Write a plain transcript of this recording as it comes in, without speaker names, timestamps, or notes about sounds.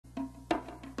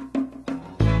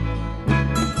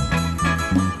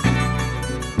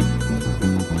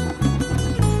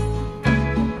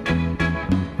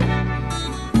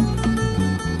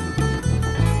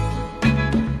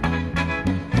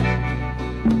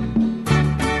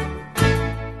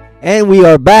And we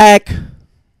are back.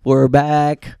 We're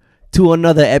back to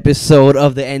another episode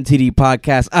of the NTD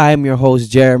podcast. I am your host,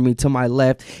 Jeremy. To my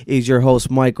left is your host,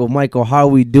 Michael. Michael, how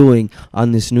are we doing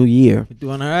on this new year? We're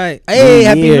doing all right. Hey,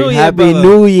 Happy New Year, Happy brother.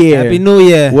 New Year. Happy New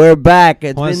Year. We're back.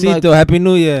 It's Juancito, been Happy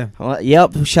New Year.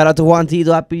 Yep. Shout out to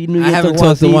Juancito. Happy New Year. I haven't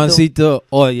talked to Juancito.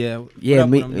 Oh, yeah.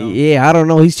 Yeah, I don't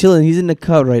know. He's chilling. He's in the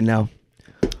cut right now.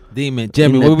 Demon.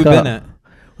 Jeremy, where we been at?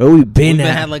 Where we been We've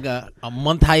at? had like a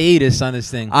month hiatus on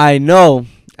this thing. I know.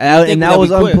 And that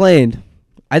was quit? unplanned.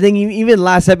 I think even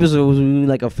last episode was when we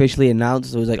like officially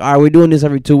announced. It was like, all right, we're doing this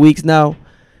every 2 weeks now.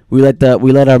 We let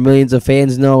our millions of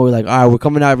fans know. We're like, all right, we're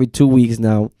coming out every 2 weeks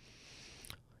now.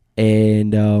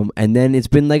 And then it's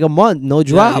been like a month, no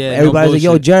drop. Yeah, Everybody's no like,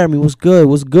 yo, Jeremy, what's good?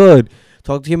 What's good?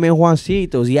 Talk to your man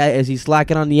Juancito. Is he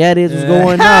slacking on the edits? What's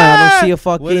going on? I don't see a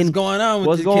fucking. What is going on with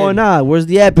What's the going kid? on? Where's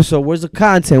the episode? Where's the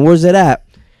content? Where's it at?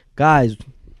 Guys,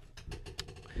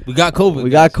 We got COVID. we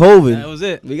got COVID. That was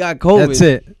it. We got COVID.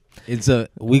 That's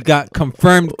it. We got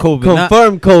confirmed COVID.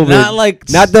 Confirmed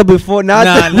COVID. Not the before. We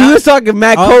were talking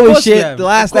mad COVID shit the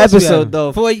last episode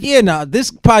though. For a year now,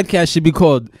 this podcast should be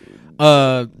called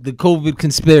the COVID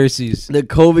conspiracies. The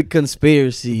COVID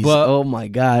conspiracies. But oh my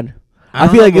god. I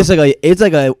feel like it's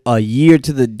like a year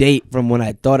to the date from when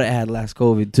I thought I had last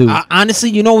COVID too. Honestly,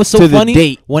 you know what's so To the funny?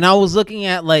 date. When I was looking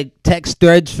at like text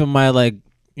threads from my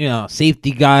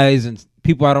safety guys and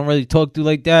people I don't really talk to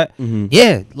like that. Mm-hmm.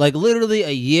 Yeah, like literally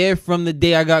a year from the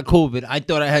day I got COVID, I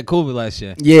thought I had COVID last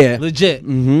year. Yeah. Legit.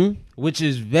 Mm-hmm. Which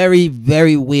is very,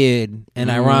 very weird and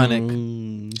ironic.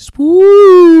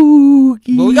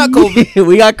 Spooky. But we got COVID.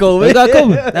 we got COVID. We got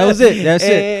COVID. That was it. That's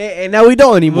it. And now we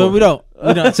don't anymore. Well, we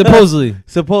don't. Supposedly.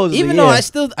 Supposedly. Even though I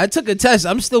took a test,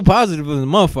 I'm still positive as a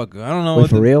motherfucker. I don't know. Wait,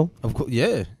 for real? Of course,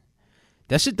 yeah.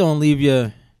 That shit don't leave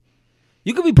you.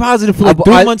 You could be positive for like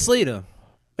 3 months later.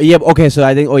 Yeah. Okay. So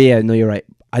I think. Oh yeah. No, you're right.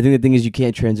 I think the thing is you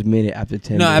can't transmit it after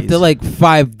 10 days. No, after like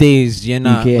 5 days, you're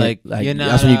not you're not.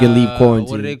 That's when you can leave quarantine.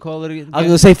 What do they call it again? I was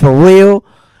gonna say for real.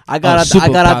 I got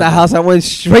out the house. I went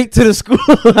straight to the school.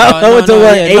 I went to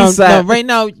work ASAP. No, right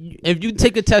now, if you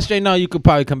take a test right now, you could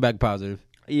probably come back positive.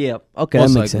 Yeah. Okay.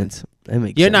 Most that makes likely. sense. That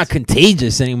makes You're sense. not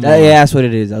contagious anymore. Yeah, that's what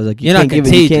it is. I was like, you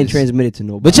can't transmit it to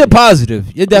nobody. But you're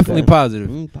positive. You're definitely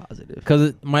positive. Positive.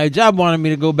 Because my job wanted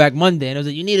me to go back Monday, and I was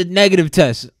like, you need a negative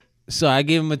test. So I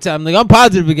gave him a time. I'm like, I'm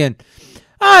positive again.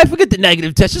 I forget the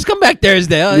negative test. Just come back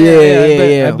Thursday. Oh,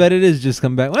 yeah. I bet it is just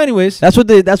come back. Well, anyways. That's what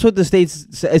the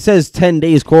states, it says 10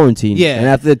 days quarantine. Yeah. And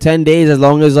after the 10 days, as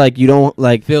long as like you don't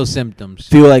like feel symptoms.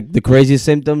 Feel like the craziest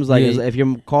symptoms, like if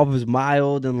your cough is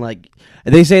mild and like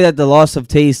they say that the loss of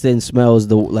taste and smell is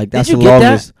that's the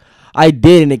longest. That? I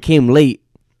did, and it came late.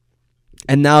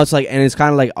 And now it's it's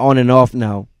kind of like on and off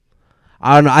now.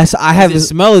 I don't know. I have the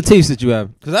smell or taste that you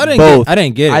have? Because I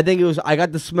didn't get it. I think I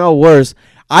got the smell worse.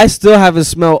 I still haven't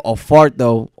smelled a fart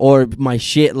though, or my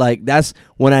shit. Like that's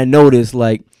when I noticed,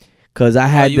 like, cause I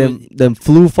had them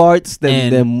flu farts,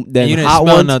 them hot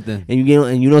ones, nothing. And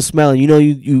you don't smell, and you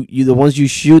the ones you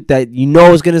shoot that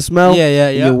it's gonna smell. Yeah.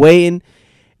 You're waiting,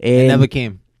 and it never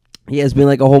came. Yeah, it's been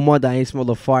like a whole month. I ain't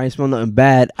smelled a fart. I ain't smelled nothing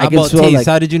bad. How about taste?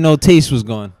 How did you know taste was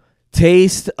gone?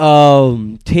 Taste.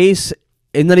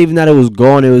 It's not even that it was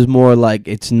gone. It was more like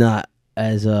it's not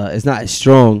as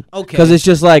strong. Okay. Because it's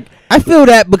just like I feel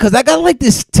that because I got like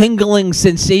this tingling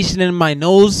sensation in my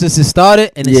nose since it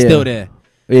started, and it's still there.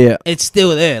 Yeah. It's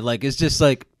still there. Like it's just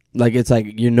like it's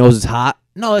like your nose is hot.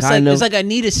 No, it's like I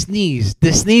need a sneeze.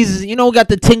 The sneeze is got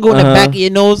the tingle in the back of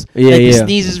your nose. Yeah, the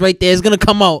sneeze is right there. It's gonna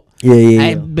come out. Yeah.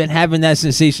 I've been having that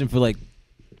sensation for like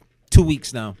 2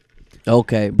 weeks now.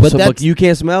 Okay, but you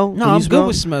can't smell. No, I'm good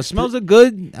with smell. Smells are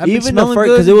good. I've been smelling good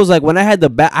because it was like when I had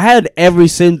I had every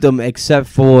symptom except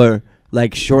for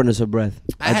like shortness of breath.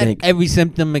 I think every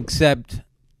symptom except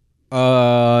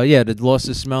the loss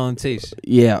of smell and taste.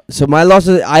 Yeah, so my loss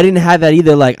of I didn't have that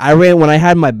either. Like when I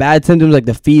had my bad symptoms like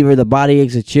the fever, the body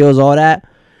aches, the chills, all that.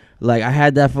 Like I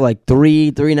had that for like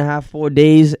 3.5, 4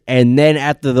 days, and then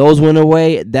after those went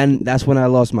away, then that's when I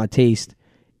lost my taste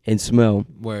and smell.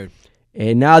 Word.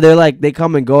 And now they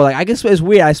come and go. Like I guess it's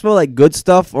weird. I smell like good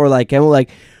stuff, or like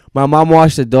my mom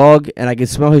washed the dog, and I can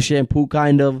smell her shampoo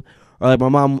kind of, or like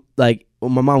when my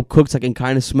mom cooks, I can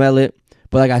kind of smell it.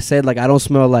 But like I said, like I don't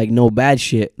smell like no bad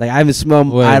shit. Like I don't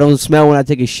smell when I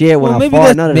take a shit, when I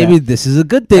fart, none of that. Maybe this is a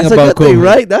good thing That's about a good COVID. Thing,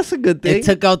 right? That's a good thing. It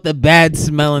took out the bad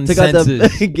smelling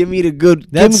senses. Give me the good.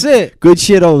 That's it. Good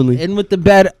shit only. In with the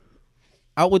bad,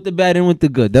 out with the bad, in with the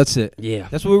good. That's it. Yeah.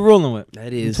 That's what we're rolling with.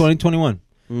 That is. 2021.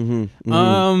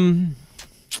 Mm-hmm.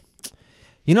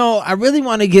 I really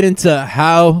want to get into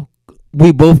how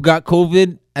we both got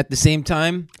COVID at the same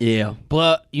time. Yeah.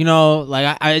 But you know,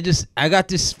 like I got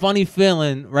this funny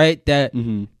feeling, right, that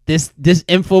this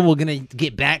info we're gonna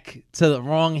get back to the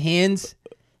wrong hands.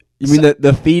 You mean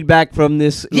the feedback from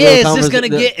this? Yeah, it's just gonna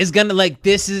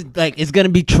it's gonna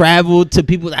be traveled to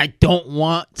people that I don't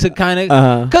want to kind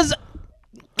of, because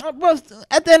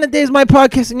at the end of the day, it's my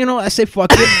podcast, and you know, I say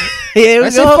fuck it. Yeah, I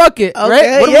say fuck it, okay,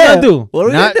 right? What are we gonna do? What are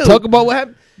we gonna do? Talk about what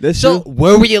happened. So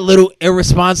were we a little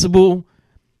irresponsible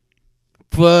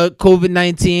for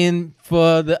COVID-19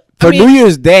 for New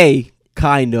Year's Day?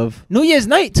 Kind of. New Year's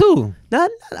night too.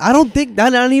 I don't think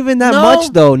not even that much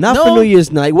though. Not for New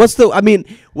Year's night. What's the? I mean,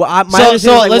 well, let's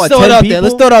throw it out there.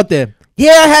 Let's throw it out there.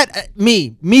 Yeah, I had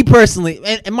me personally,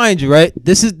 and mind you, right?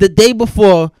 This is the day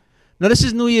before. No, this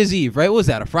is New Year's Eve, right? What was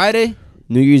that? A Friday?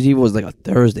 New Year's Eve was like a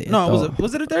Thursday. No,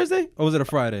 was it a Thursday or was it a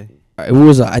Friday? It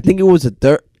was. I think it was a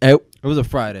It was a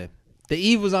Friday. The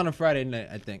Eve was on a Friday night,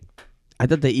 I think. I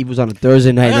thought the Eve was on a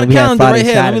Thursday night. I got and a calendar right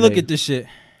here. Saturday. Let me look at this shit.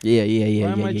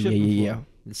 Yeah.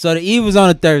 So the Eve was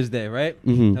on a Thursday, right?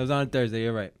 Mm-hmm. That was on a Thursday.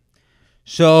 You're right.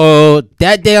 So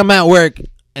that day I'm at work,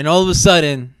 and all of a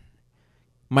sudden,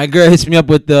 my girl hits me up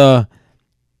with the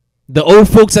old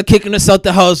folks are kicking us out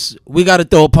the house. We got to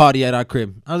throw a party at our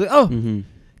crib. I was like, oh,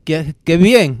 que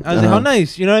bien. I was like, how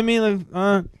nice. You know what I mean?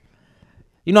 Like,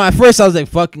 you know, at first I was like,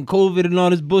 fucking COVID and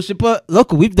all this bullshit. But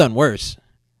look, we've done worse.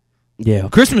 Yeah,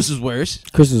 Christmas was worse.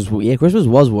 Christmas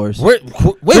was worse. Way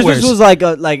Christmas worse. was like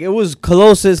it was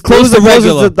close to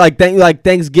regular, like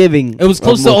Thanksgiving. It was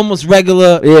close to almost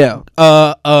regular.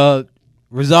 Yeah.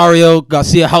 Rosario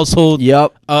Garcia household.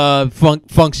 Yep.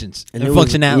 Functions and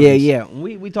functionalities. Yeah.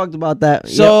 We talked about that.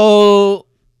 So,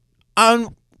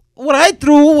 what I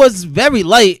threw was very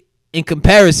light in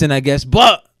comparison, I guess,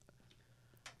 but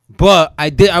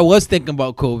I was thinking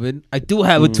about COVID. I do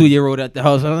have a 2-year-old at the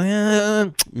house. I was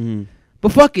like,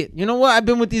 but fuck it. You know what? I've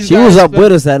been with these guys. She was up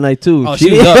with us that night too. Oh,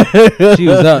 she was up. She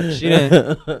was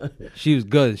up. She was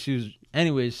good.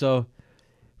 Anyway, so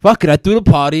fuck it. I threw the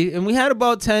party, and we had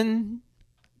about 10.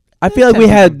 I feel like we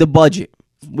had the budget.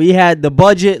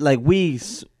 Like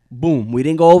boom. We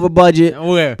didn't go over budget.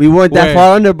 Where? We weren't that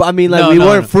far under. I mean, like we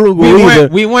weren't frugal either.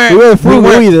 We weren't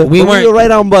frugal either. We were right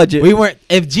on budget. We weren't.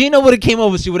 If Gina would have came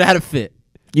over, she would have had a fit.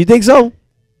 You think so?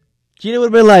 Gina would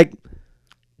have been like,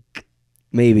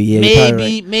 maybe. Yeah.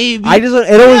 Maybe. I just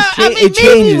it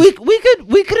changes.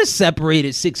 We could have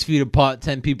separated 6 feet apart,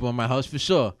 10 people in my house for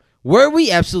sure. Were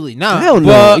we? Absolutely not. Hell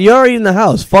no. You're already in the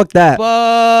house. Fuck that.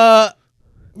 But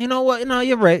you know what? No,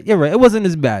 you're right. It wasn't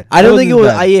as bad. I don't think it was.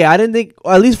 I didn't think.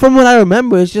 Or at least from what I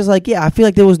remember, it's just like, I feel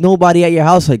like there was nobody at your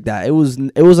house like that. It was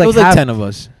like 10 of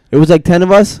us. It was like 10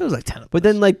 of us. It was like 10 of us. But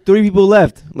then like 3 people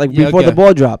left, like before the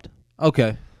ball dropped.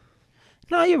 Okay.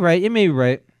 No, you're right. You may be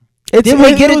right. Did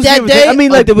we get it that day? I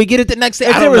mean, like, did we get it the next day?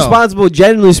 It's irresponsible,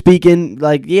 generally speaking.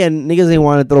 Like, niggas ain't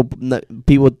want to throw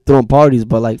people throwing parties,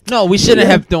 but like, no, we shouldn't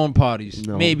have thrown parties.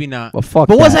 No. Maybe not. Well, fuck.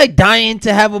 But that. was I dying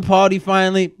to have a party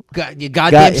finally? You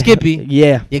goddamn Skippy.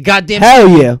 Yeah. You goddamn. Hell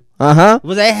Skippy. Yeah.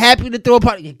 Was I happy to throw a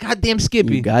party? You goddamn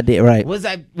Skippy. You goddamn right. Was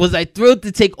I thrilled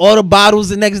to take all the bottles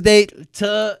the next day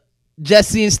to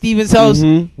Jesse and Steven's house,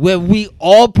 where we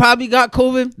all probably got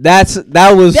COVID? That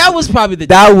was probably the.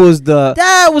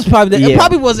 It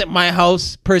probably wasn't my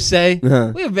house per se.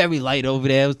 We were very light over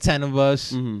there. It was 10 of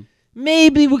us.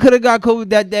 Maybe we could have got COVID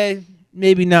that day.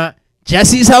 Maybe not.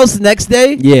 Jesse's house the next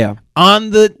day. Yeah. On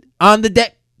the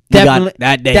deck. Definitely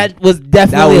that day. That was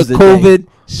definitely a COVID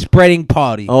spreading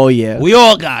party. Oh yeah. We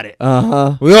all got it.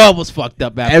 We all was fucked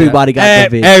up after everybody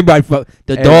got COVID. Everybody fucked.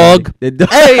 The dog.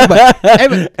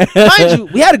 Everybody. Mind you,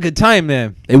 we had a good time,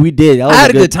 man. And we did. I had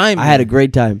a good time. I had a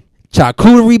great time.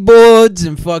 Charcuterie boards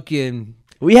and fucking.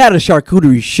 We had a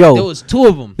charcuterie show. There was 2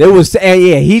 of them. There was,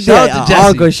 he shout did. Out to Jesse.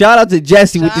 Uncle, shout out to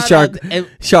Jesse with the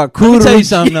charcuterie. Let me tell you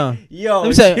something now. Yo, let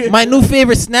me tell you, my new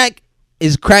favorite snack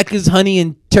is crackers, honey,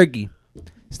 and turkey.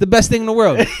 It's the best thing in the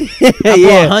world. I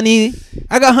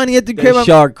got honey at the crib.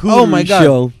 Charcuterie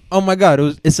show. Oh my god,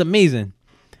 it's amazing.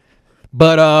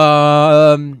 But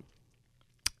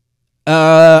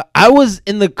I was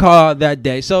in the car that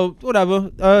day, so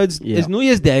whatever. It's New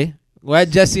Year's Day. We're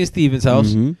at Jesse and Steven's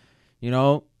house. You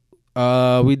know,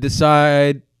 we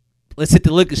decide let's hit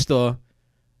the liquor store.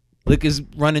 Liquor's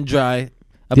running dry.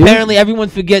 Apparently, everyone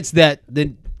forgets that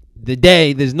the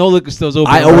day there's no liquor stores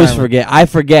open. I always forget.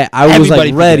 I was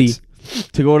like ready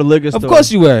to go to liquor store. Of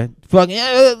course you were.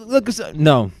 Fucking liquor store.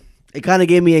 No. It kind of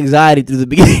gave me anxiety through the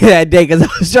beginning of that day because I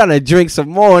was trying to drink some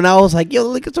more and I was like, "Yo, the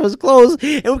liquor store is closed."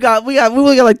 And we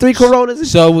only got like 3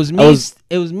 Coronas. So it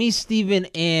was me, Steven,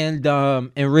 and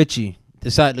Richie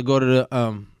decided to go to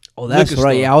the Oh, that's liquor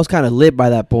right. store. Yeah, I was kind of lit by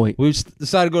that point. We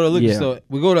decided to go to the liquor store.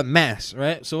 We go to Mass,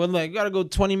 right? So we're like, we got to go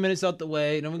 20 minutes out the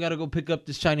way. Then we got to go pick up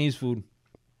this Chinese food.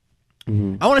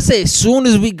 I want to say as soon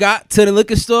as we got to the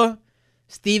liquor store,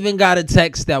 Steven got a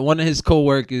text that one of his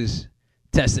coworkers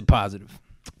tested positive.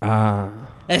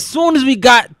 As soon as we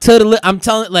got to the I'm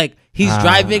telling, like, he's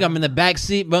driving. I'm in the back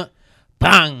seat, but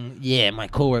bang. Yeah, my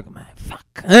coworker, man. Fuck.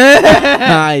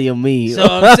 You mean? So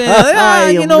I'm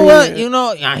saying, you know what? You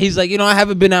know, he's like, I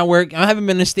haven't been at work. I haven't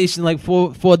been in the station like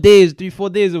 4 days, 4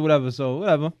 days or whatever. So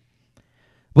whatever.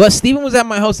 But Steven was at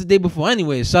my house the day before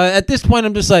anyway. So at this point,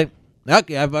 I'm just like,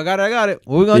 okay, if I got it, I got it.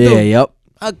 What we gonna do? Yep.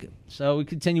 Okay. So we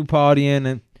continue partying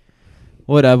and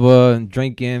whatever and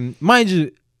drinking. Mind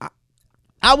you,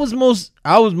 I was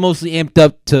mostly amped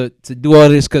up to do all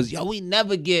this because we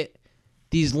never get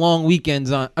these long weekends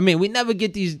on. I mean, we never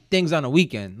get these things on a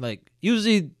weekend. Like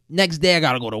usually next day I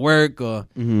gotta go to work or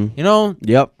you know.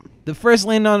 Yep. The first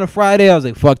landing on a Friday, I was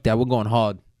like, fuck that, we're going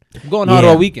hard. I'm going hard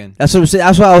all weekend. That's what I'm saying.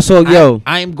 That's why I was so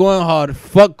I am going hard.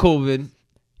 Fuck COVID.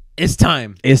 It's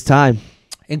time. It's time.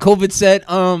 And COVID said,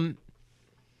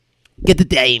 get the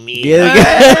day, me.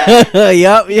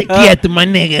 Yep. Get my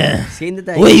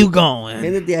nigga. Where you going?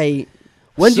 Get the day.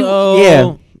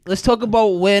 Let's talk about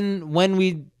when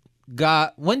we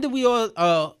got. When did we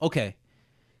all? Okay.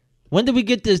 When did we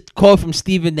get this call from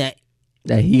Steven that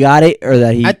he got it or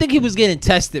that he? I think he was getting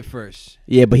tested first.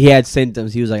 Yeah, but he had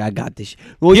symptoms. He was like, I got this.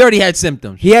 Well, he already had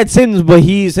symptoms. He had symptoms, but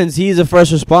since he's a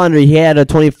first responder, he had a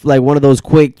 20 like one of those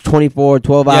quick 24,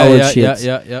 12-hour shits.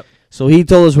 Yeah. So he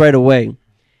told us right away.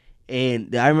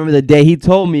 And I remember the day he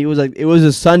told me, it was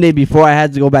a Sunday before I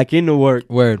had to go back into work.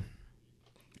 Word.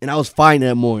 And I was fine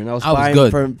that morning. I was fine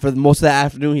good. for most of the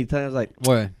afternoon. He told me, I was like,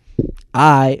 word.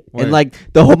 Word. And like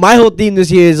my whole theme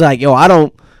this year is like,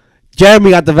 Jeremy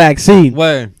got the vaccine.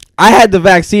 Word. I had the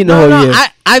vaccine the whole year.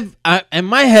 I've in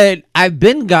my head, I've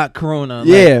been got corona.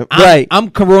 Yeah, right.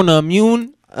 I'm corona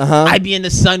immune. I be in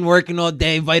the sun working all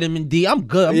day, vitamin D. I'm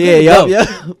good. I'm good to go.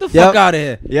 Get the fuck out of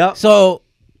here. Yep. So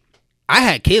I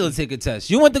had Kayla take a test.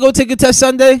 You went to go take a test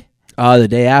Sunday? The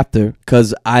day after,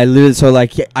 cause I literally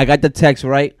I got the text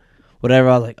right, whatever.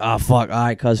 I was like, oh fuck, all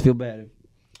right, cuz feel better.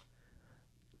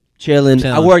 Chilling.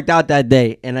 I worked out that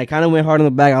day, and I kind of went hard on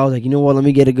the back. I was like, you know what? Let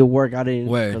me get a good workout in.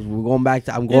 Because I'm going back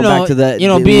to the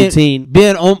routine.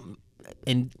 Being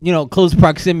in close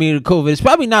proximity to COVID, it's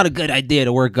probably not a good idea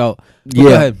to work out. But go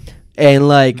ahead. And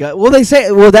like, they say,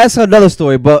 that's another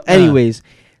story. But anyways,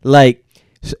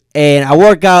 and I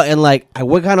work out and like I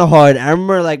work kind of hard. I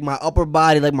remember like my upper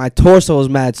body, like my torso was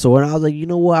mad sore, and I was like, you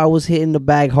know what? I was hitting the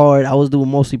bag hard. I was doing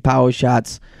mostly power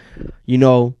shots.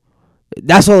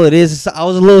 That's all it is. I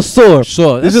was a little sore.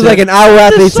 This is like an hour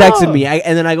after they texted me.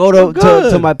 And then I go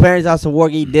to my parents' house to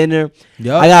work, eat dinner.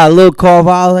 Yep. I got a little cough.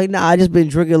 I was like, nah, I just been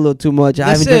drinking a little too much.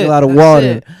 I haven't drank a lot of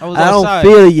water. I don't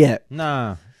feel it yet.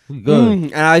 Nah, we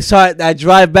good. And I saw it. I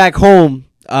drive back home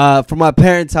from my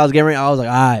parents' house getting ready. I was like,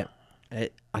 all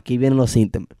right, aquí vienen los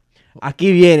síntomas.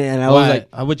 Aquí vienen. And I was like,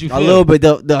 what you feel? A little bit.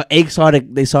 The aches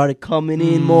started coming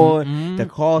in more. The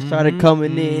cough started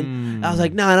coming in. I was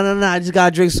like, nah. I just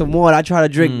gotta drink some more. I try to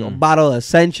drink a bottle of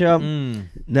Essentia.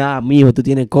 Nah, mijo, tú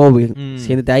tienes COVID.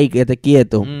 Siéntate ahí, quédate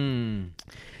quieto.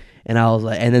 And I was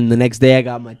like, and then the next day I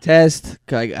got my test.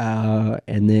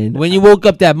 And then when you woke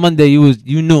up that Monday, you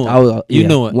knew it. You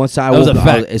knew it. Once I woke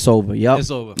up, it's over. Yep.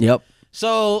 It's over. Yep.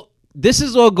 So this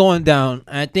is all going down.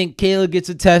 I think Kayla gets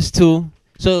a test too.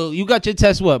 So you got your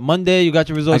test what? Monday? You got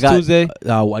your results Tuesday?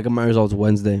 I got my results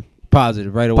Wednesday.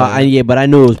 Positive right away. But I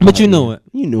knew it was positive. But you knew it.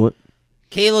 You knew it.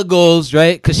 Kayla goes,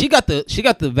 right? Because she got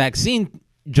the vaccine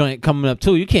joint coming up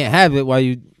too. You can't have it while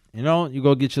you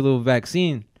go get your little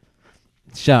vaccine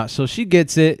shot. So she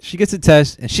gets it. She gets a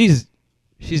test and she's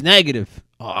negative.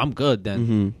 Oh, I'm good then.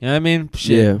 You know what I mean?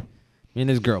 Shit. Yeah. Me and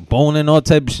this girl boning all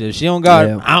type of shit. She don't got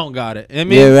it. I don't got it. You know what I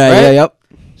mean? Yeah, right? Yeah, yep.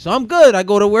 So I'm good. I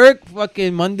go to work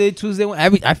fucking Monday, Tuesday.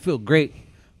 I feel great.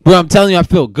 Bro, I'm telling you, I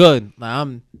feel good. Like,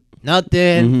 I'm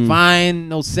nothing, fine,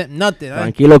 no nothing.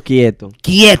 Tranquilo, quieto.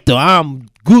 Quieto. I'm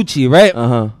Gucci,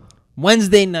 right?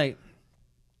 Wednesday night.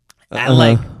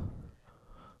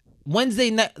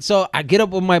 Wednesday night. So I get up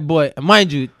with my boy.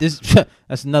 Mind you,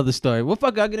 that's another story. What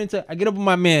fuck I get into? I get up with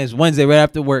my man's Wednesday right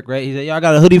after work, right? He's like, yo, I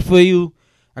got a hoodie for you.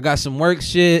 I got some work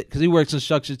shit. Because he works in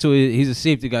structure too. He's a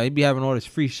safety guy. He be having all this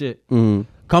free shit.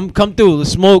 Come through.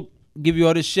 Let's smoke. Give you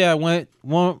all this shit. I went,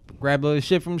 grab all this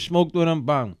shit from Smoke with him.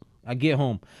 Bang. I get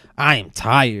home. I am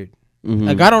tired.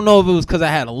 Like, I don't know if it was because I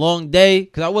had a long day.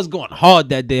 Because I was going hard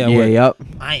that day at work. Yep.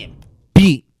 I am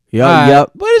beat.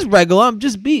 Yep. But it's regular. I'm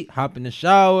just beat. Hop in the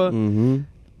shower.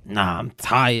 Nah, I'm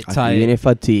tired. You ain't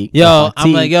fatigued. Yo,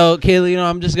 I'm like, yo, Kayla,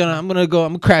 I'm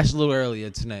gonna crash a little earlier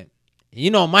tonight.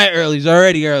 My early's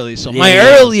already early, so my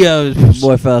earlier.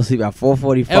 Boy fell asleep at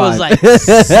 4:45. It was like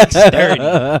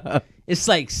 6:30. It's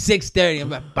like 6:30. I'm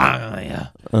like, bang,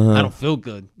 I don't feel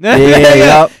good.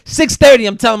 6:30.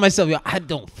 I'm telling myself, yo, I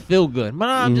don't feel good. But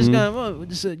I'm just gonna.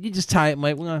 You just tired,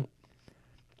 Mike.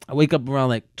 I wake up around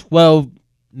like 12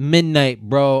 midnight,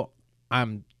 bro.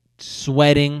 I'm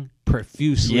sweating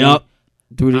profusely. Yep.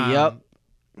 Yep.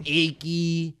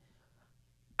 Achy.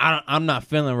 I'm not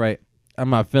feeling right. I'm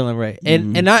not feeling right.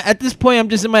 And at this point, I'm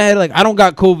just in my head like, I don't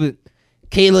got COVID.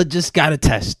 Kayla just got a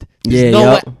test.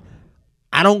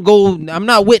 I don't go. I'm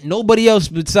not with nobody else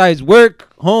besides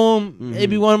work, home,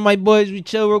 maybe one of my boys. We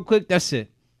chill real quick. That's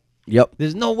it. Yep.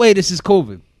 There's no way this is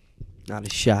COVID. Not a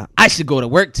shot. I should go to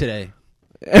work today.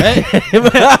 Right? In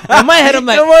my head, I'm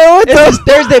like, it's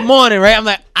Thursday morning, right? I'm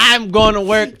like, I'm going to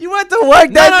work. You went to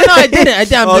work that day? No, I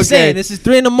didn't. I'm just saying, this is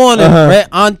 3 a.m, right?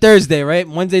 On Thursday, right?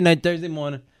 Wednesday night, Thursday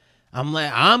morning. I'm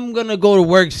like, I'm gonna go to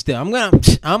work still. I'm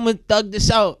gonna thug this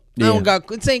out.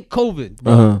 This ain't COVID,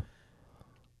 bro.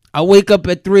 I wake up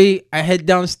at 3. I head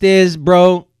downstairs,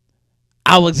 bro.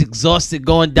 I was exhausted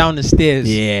going down the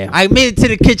stairs. Yeah. I made it to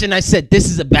the kitchen. I said, this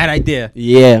is a bad idea.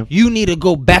 Yeah. You need to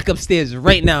go back upstairs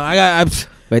right now. I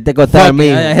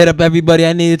hit up everybody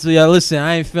I needed to. Yo, listen,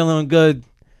 I ain't feeling good.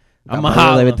 I'm a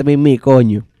holler.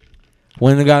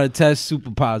 When I got a test,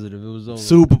 super positive. It was over.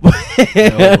 Super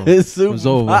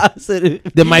positive.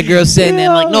 Then my girl saying that,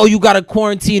 like, no, you got to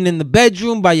quarantine in the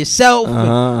bedroom by yourself.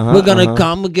 We're going to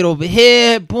come. I'm going to get over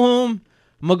here. Boom.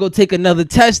 I'm going to go take another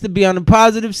test to be on the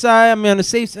positive side. I mean, on the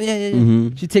safe side. Yeah.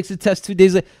 She takes the test 2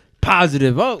 days later.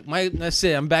 Positive. Oh, that's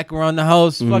it. I'm back around the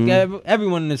house. Fuck,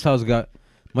 everyone in this house got.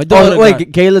 My daughter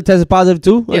Kayla tested positive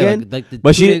too? Yeah, again? like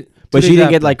but she didn't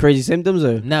get like crazy symptoms?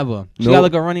 Or? Never. She got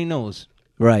like a runny nose.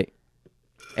 Right.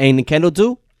 And Kendall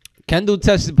too? Kendall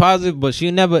tested positive, but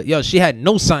she never. She had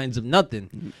no signs of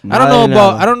nothing. I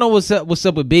don't know what's up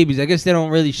with babies. I guess they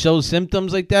don't really show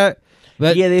symptoms like that.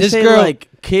 But yeah, they this say girl, like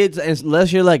kids,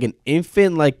 unless you're like an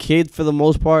infant, like kid for the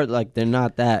most part, like they're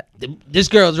not that. This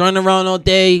girl's running around all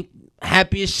day,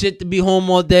 happy as shit to be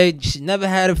home all day. She never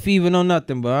had a fever, no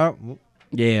nothing. But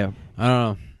yeah, I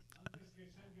don't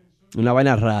know. Una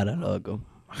vaina rara, loco.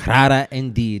 Rara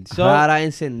indeed. Rara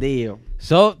encendido.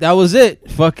 So that was it.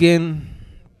 Fucking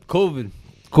COVID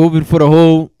for the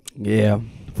whole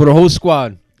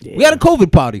squad. Yeah. We had a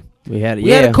COVID party. We had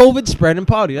a COVID spreading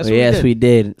party. That's what we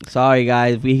did. Sorry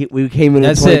guys, we came in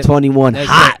 2021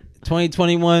 hot.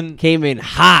 2021 came in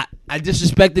hot. I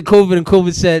disrespected COVID and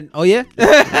COVID said, "Oh yeah,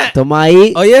 toma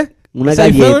ahí. Oh yeah, una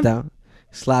galleta."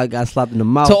 Got slapped in the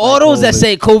mouth. To all those that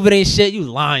say COVID ain't shit, you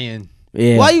lying.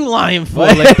 Yeah. Why you lying for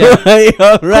like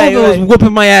that? COVID was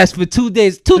whooping my ass for 2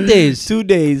 days. 2 days. 2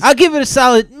 days. I'll give it a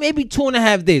solid maybe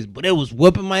 2.5 days, but it was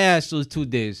whooping my ass those 2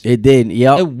 days. It did.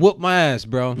 Yep. It whooped my ass,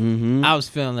 bro. I was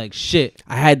feeling like shit.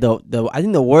 I had I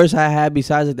think the worst I had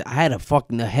besides I had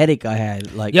a headache. I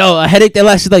had like a headache that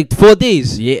lasted like 4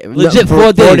 days. Yeah, legit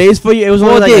 4 days. 4 days for you. It was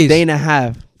only like a day and a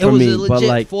half. It was a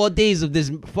legit 4 days of this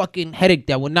fucking headache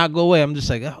that would not go away. I'm just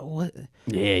like, oh, what?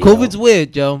 Yeah, COVID's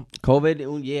weird, yo.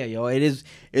 COVID, yeah, yo, it is.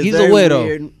 He's a weirdo.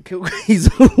 Weird. He's a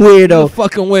weirdo. He's a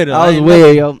fucking weirdo. I was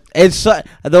weird, yo. It's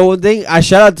the one thing. I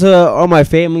shout out to all my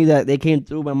family that they came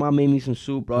through. My mom made me some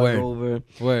soup, brought it over.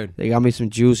 Word. They got me some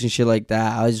juice and shit like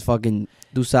that. I was just fucking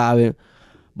do sabe.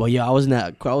 But yo, I was in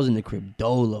the crib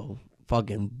dolo,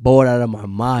 fucking bored out of my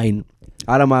mind.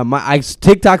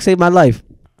 TikTok saved my life.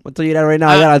 I'll tell you that right now.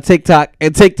 I got on TikTok,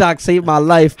 and TikTok saved my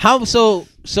life. How so?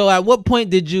 So at what point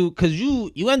did you? Because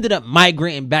you ended up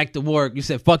migrating back to work. You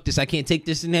said, "Fuck this, I can't take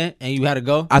this in there," and you had to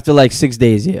go. After like 6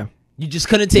 days, yeah. You just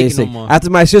couldn't take it no more.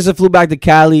 After my sister flew back to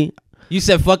Cali, you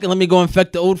said, "Fuck it, let me go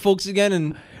infect the old folks again."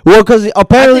 And because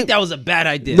apparently I think that was a bad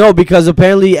idea. No, because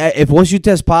apparently, if once you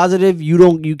test positive,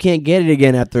 you can't get it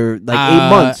again after like 8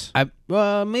 months.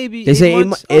 Maybe they say 8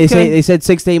 months. They said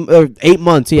 6 to 8 or 8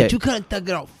 months. Yeah, but you couldn't thug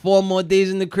it out 4 more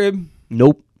days in the crib.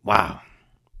 Nope. Wow.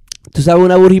 Tú sabes un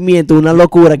aburrimiento, una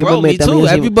locura que me too.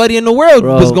 Everybody in the world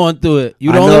was going through it.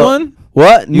 You the only one?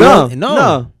 What?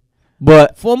 No.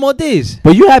 But 4 more days.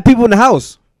 But you had people in the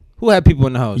house. Who had people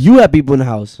in the house? You had people in the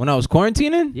house when I was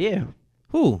quarantining. Yeah.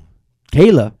 Who?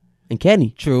 Kayla and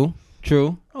Kenny. True.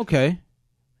 Okay.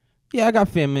 Yeah, I got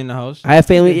family in the house. I have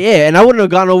family. Yeah, and I wouldn't have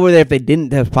gone over there if they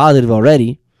didn't have positive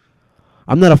already.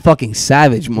 I'm not a fucking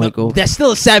savage, Michael. No, that's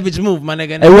still a savage move, my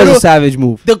nigga. It was a savage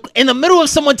move. In the middle of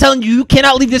someone telling you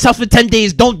cannot leave this house for 10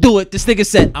 days, don't do it. This nigga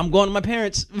said, I'm going to my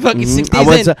parents. Fucking 6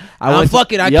 days in. I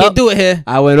can't do it here.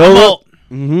 I went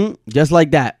over. Just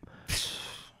like that.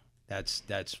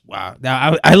 That's wow.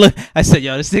 Now I said,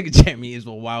 yo, this nigga Jeremy is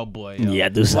a wild boy. Yo. Yeah,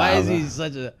 this. Why is he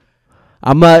such a?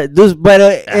 This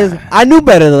better. I knew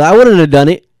better though. I wouldn't have done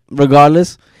it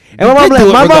regardless. And my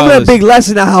mom had a big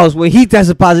lesson in the house when he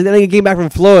tested positive. That nigga came back from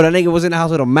Florida. That nigga was in the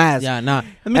house with a mask. Yeah, nah.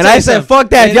 And I said, "Fuck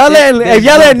that! If y'all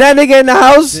letting that nigga in the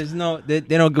house, there's no. They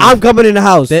don't. Give I'm coming in the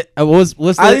house.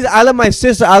 I let my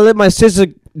sister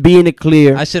be in the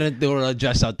clear. I shouldn't throw an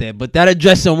address out there, but that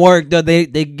address don't work. Though they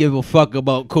give a fuck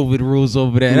about COVID rules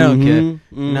over there. They don't care.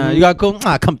 Nah, you got COVID.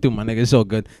 Nah, come through, my nigga. It's all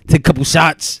good. Take a couple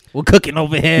shots. We're cooking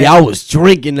over here. Yeah, I was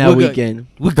drinking that weekend.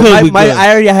 We're good.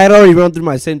 I had already run through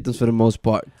my symptoms for the most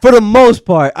part. There's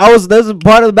a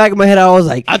part of the back of my head. I was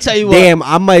like, I'll tell you what. Damn,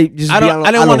 I might just. I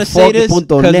don't want to say this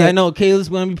because I know Kayla's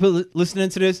going to be listening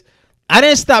to this. I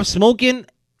didn't stop smoking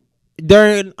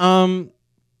during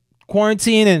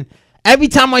quarantine, and every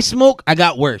time I smoke, I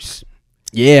got worse.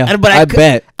 Yeah, but I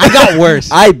bet I got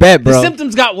worse. I bet, bro. The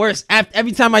symptoms got worse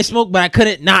every time I smoke, but I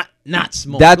couldn't not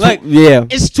smoke. That's like, yeah.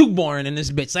 It's too boring in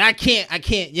this bitch. Like I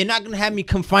can't. You're not gonna have me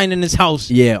confined in this house.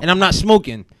 Yeah, and I'm not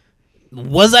smoking.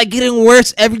 Was I getting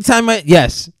worse every time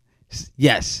yes.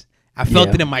 I felt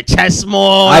it in my chest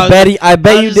more. I bet you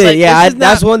did. Like, yeah,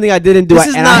 that's one thing I didn't do. I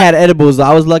had edibles.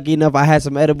 I was lucky enough. I had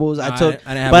some edibles. I took,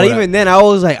 but even then, I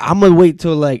was like, I'm gonna wait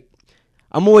till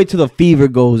the fever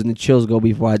goes and the chills go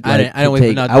before I didn't wait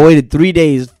for nothing. I waited 3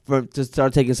 days to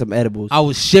start taking some edibles. I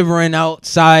was shivering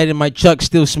outside in my truck,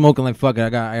 still smoking. Like fuck it, I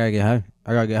gotta get high.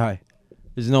 I gotta get high.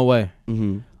 There's no way.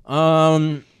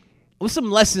 What's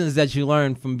some lessons that you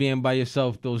learned from being by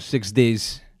yourself those 6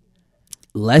 days?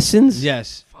 Lessons?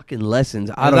 Yes. Fucking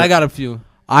lessons. I got a few.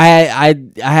 I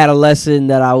had a lesson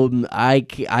that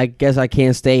I guess I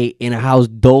can't stay in a house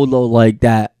dolo like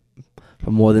that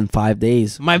for more than 5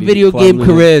 days. My video game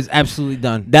career is absolutely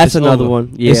done. That's another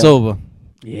one. Yeah. It's over.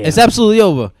 Yeah. It's absolutely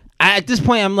over. At this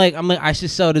point, I'm like, I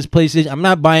should sell this PlayStation. I'm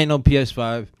not buying no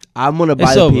PS5. I'm gonna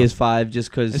buy the PS5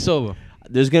 just because it's over.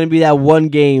 There's gonna be that one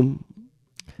game.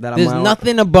 There's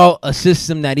nothing about a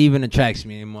system that even attracts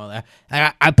me anymore.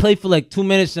 I play for like 2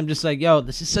 minutes. And I'm just like, yo,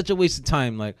 this is such a waste of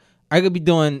time. Like, I could be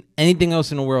doing anything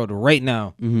else in the world right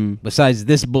now besides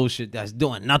this bullshit that's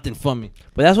doing nothing for me.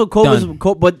 But that's what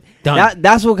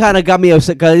that's what kind of got me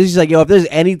upset because it's just like, yo, if there's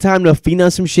any time to feed on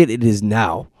some shit, it is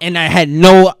now. And I had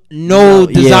no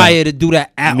desire to do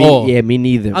that at all. Yeah, me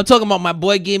neither. I'm talking about my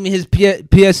boy gave me his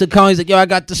PS account. He's like, yo, I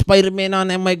got the Spider-Man on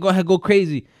there. I'm like, go ahead, go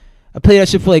crazy. I played that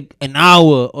shit for like an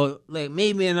hour or like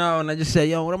maybe an hour, and I just said,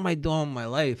 yo, what am I doing with my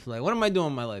life? Like, what am I doing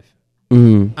with my life?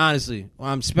 Honestly,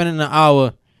 I'm spending an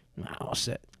hour. All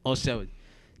set.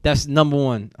 That's number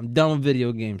one. I'm done with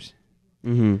video games.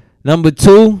 Number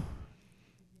two,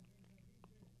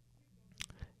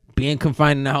 being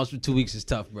confined in the house for 2 weeks is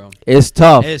tough, bro. It's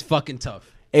tough. It's fucking tough.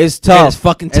 It's tough. It's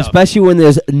fucking tough. Especially when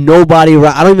there's nobody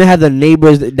around. I don't even have the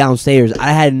neighbors downstairs.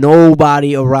 I had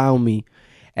nobody around me.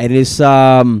 And it's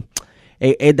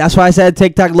that's why I said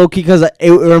TikTok low key because it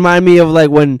reminded me of like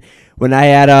when I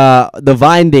had the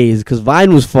Vine days because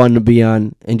Vine was fun to be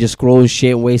on and just scroll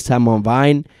shit and waste time on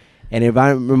Vine, and it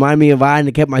reminded me of Vine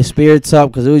and kept my spirits up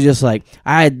because it was just like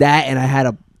I had that and I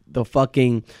had the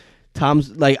fucking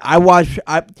Tom's like I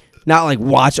not like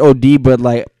watch OD but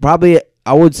like probably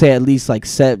I would say at least like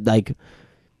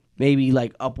maybe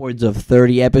like upwards of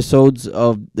 30 episodes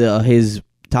of his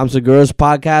Tom Segura's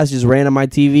podcast just ran on my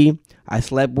TV. I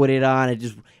slept with it on.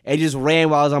 It just ran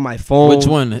while I was on my phone. Which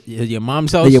one? Your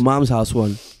mom's house? Your mom's house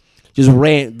one. Just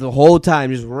ran the whole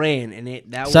time. Just ran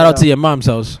and shout out to your mom's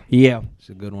house. Yeah, it's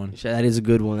a good one. That is a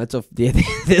good one.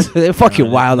 They're fucking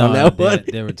wild on that one.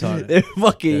 They're retarded. They're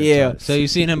fucking retarded. So you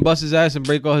seen him bust his ass and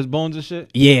break all his bones and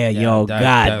shit? Yeah, yo,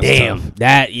 god damn,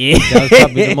 that was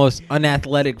probably the most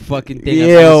unathletic fucking thing I've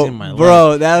ever seen in my life.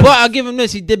 Bro, but I'll give him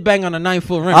this. He did bang on a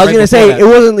 9-foot rim. I was gonna say it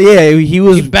wasn't. Yeah,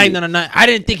 he banged on a 9. I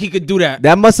didn't think he could do that.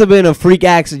 That must have been a freak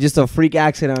accident. Just a freak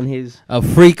accident on his. A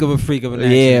freak of an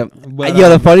accident. Yeah, but,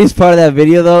 the funniest part of that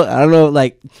video though. I don't know,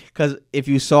 like, because if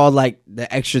you saw, like,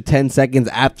 the extra 10 seconds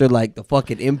after, like, the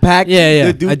fucking impact,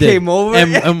 the dude came over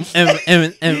and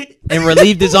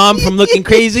relieved his arm from looking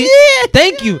crazy. Yeah.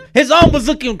 Thank you. His arm was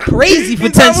looking crazy for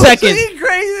 10 seconds.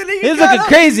 He was looking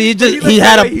crazy. Just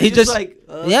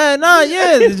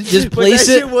place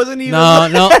it. Wasn't even no,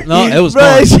 it was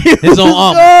gone. His own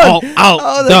arm,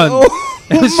 out, done. Like,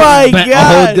 oh my God.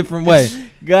 A whole different way.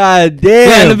 God damn.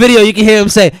 Yeah, in the video, you can hear him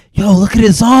say, yo, look at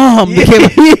his arm. Look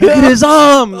at his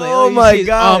arm. Like, oh, my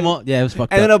God. Yeah, it was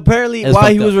fucked up. And then apparently,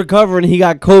 while he was recovering, he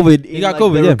got COVID. He got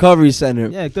COVID in the recovery center.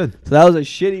 Yeah, good. So that was a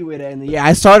shitty way to end it. Yeah,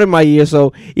 I started my year,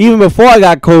 so even before I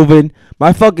got COVID,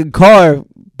 my fucking car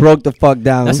broke the fuck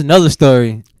down. That's another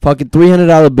story. Fucking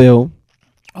 $300 bill.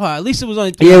 Oh, at least it was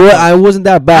only. Yeah, well, it wasn't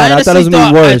that bad. I thought it was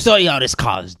gonna be worse. I thought, yo, this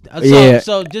caused.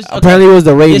 So just okay. Apparently it was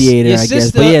the radiator. I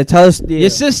guess. But yeah, tell us. Yeah. Your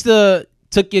sister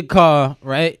took your car,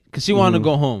 right? Because she wanted to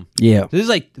go home. Yeah. So this is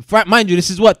like, mind you, this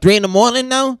is what, 3 a.m.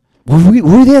 now. Were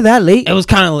we there that late? It was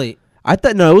kind of late. I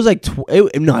thought it was like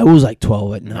it was like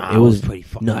 12 at night. Nah, it was pretty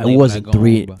fucking late. It wasn't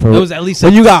 3. Home, it was at least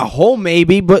when you got home,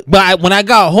 maybe. But when I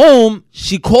got home,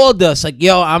 she called us like,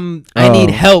 "Yo, I need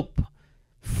help."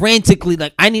 Frantically,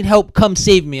 like, I need help. Come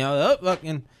save me. I was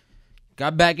fucking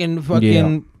got back in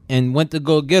fucking and went to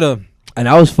go get her. And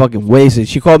I was fucking wasted.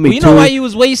 She called me. Well, you know why you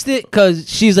was wasted? Because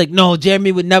she's like, no,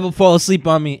 Jeremy would never fall asleep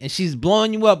on me, and she's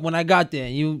blowing you up when I got there.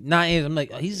 And you not answering. I'm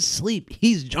like, oh, he's asleep.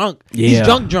 He's drunk. Yeah. He's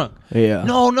drunk. Yeah.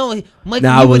 No, Mike,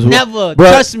 you would never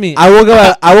trust me. I woke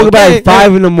up at like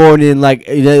 5 in the morning, like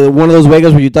one of those wake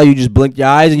ups where you thought you just blinked your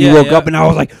eyes and you woke up, and I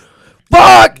was like,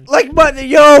 fuck, like, but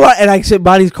yo, and I said,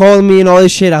 Bonnie's calling me and all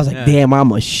this shit. I was like, damn, I'm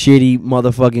a shitty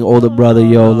motherfucking older brother,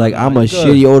 yo. Like, I'm a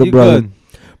shitty older brother. Good.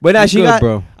 But now she got,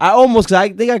 bro. I almost, cause I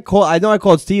think I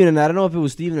called Steven, and I don't know if it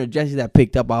was Steven or Jesse that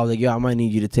picked up. I was like, yo, I might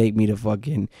need you to take me to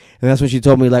fucking, and that's when she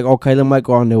told me, like, okay, let Mike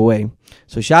go on their way.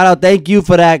 So shout out, thank you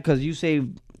for that, cause you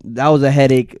saved, that was a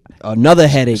headache, another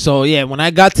headache. So yeah, when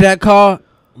I got to that car,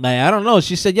 like, I don't know,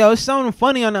 she said, yo, it's sounding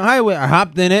funny on the highway. I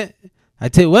hopped in it.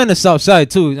 We're in the south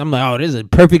side too. I'm like, oh, this is a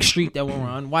perfect street that we're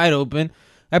on, wide open.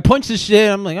 I punched the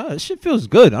shit. I'm like, oh, this shit feels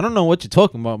good. I don't know what you're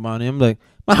talking about, man. I'm like,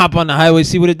 I'm gonna hop on the highway,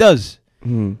 see what it does.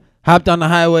 Hopped on the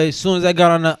highway. As soon as I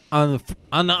got on the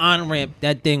on ramp,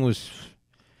 that thing was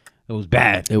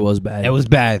bad. It was bad. It was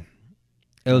bad.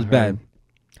 It was bad.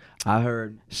 I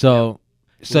heard. So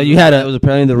you had it was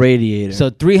apparently the radiator.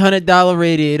 So $300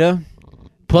 radiator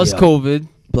plus COVID.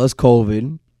 Plus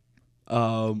COVID.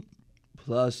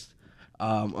 Plus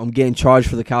I'm getting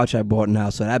charged for the couch I bought now,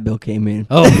 so that bill came in.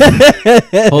 Oh,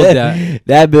 hold that.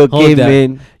 That bill came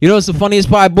in. You know what's the funniest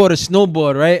part? I bought a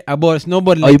snowboard, right? I bought a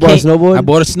snowboard. Oh, you bought a snowboard? I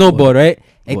bought a snowboard, right?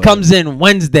 It comes in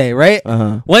Wednesday, right?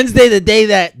 Wednesday, the day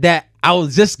that I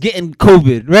was just getting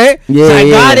COVID, right? Yeah, so I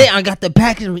got it. I got the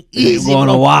package. Easy. Going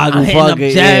to Waggle, I'm hitting up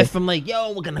Jeff. I'm like,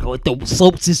 yo, we're gonna go hit the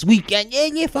slopes this weekend.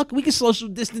 Yeah, fuck, we can social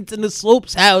distance in the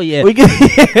slopes. Hell yeah, we can.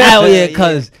 Hell yeah,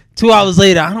 cause 2 hours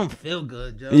later, I don't feel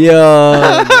good, Joe.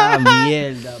 Yo,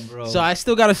 mierda, bro. So I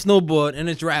still got a snowboard and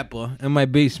its wrapper in my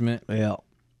basement. Yeah,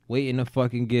 waiting to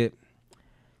fucking get.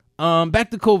 Back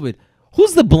to COVID.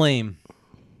 Who's the blame?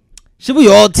 Should we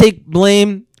all take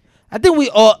blame? I think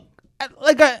we all.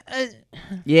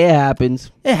 Yeah, it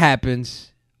happens. It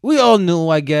happens. We all knew,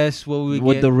 I guess,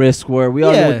 what the risks were. We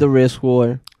all knew what the risks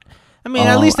were. I mean,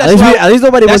 at least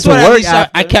nobody went to work.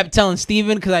 I kept telling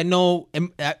Steven because I know.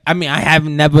 I mean, I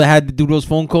haven't never had to do those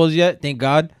phone calls yet. Thank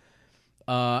God.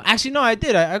 Actually, no, I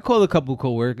did. I called a couple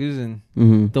coworkers and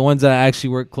the ones that I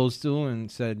actually work close to and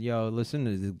said, "Yo, listen,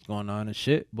 this is going on and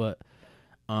shit." But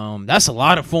that's a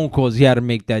lot of phone calls he had to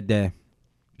make that day.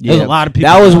 Yeah, there's a lot of people.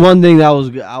 That was one thing that I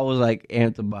was like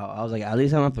amped about. I was like, at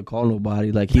least I don't have to call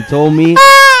nobody. Like, he told me,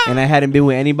 and I hadn't been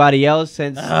with anybody else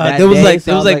since that there was day. Like,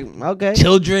 there was like okay,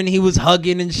 children he was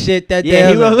hugging and shit that day.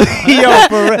 He was, yo,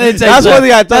 for real. That's one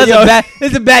thing I thought.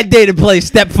 It's a bad day to play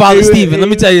stepfather Steven. Let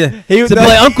me tell you, to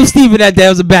play Uncle Steven that day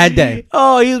was a bad day.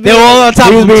 Oh, they were all on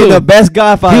top of him too. He was being the best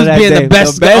godfather. He was being the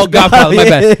best godfather. My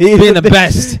bad. Being the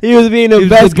best. He was being the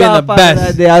best godfather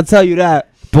that day. I'll tell you that.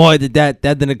 Boy, that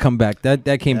didn't come back.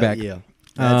 That came back. Yeah.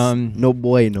 No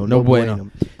bueno.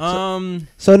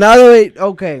 So now that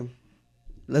okay,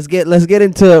 let's get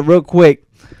into it real quick.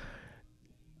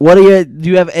 Do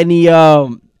you have any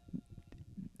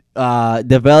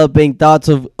developing thoughts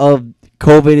of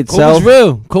COVID itself?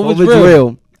 COVID's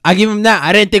real. I give him that.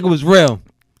 I didn't think it was real.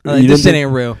 Like, this shit ain't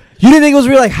real. You didn't think it was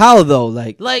real? Like, how though?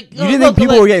 Like you didn't think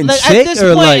people were getting sick? At this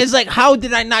point, it's like, how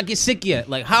did I not get sick yet?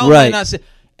 Like, how am I not sick?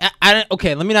 I didn't.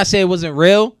 Okay, let me not say it wasn't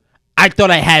real. I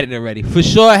thought I had it already. For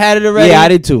sure, I had it already. Yeah, I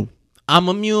did too. I'm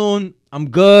immune.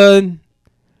 I'm good.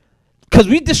 Cause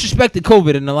we disrespected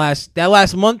COVID in that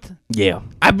last month. Yeah,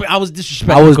 I was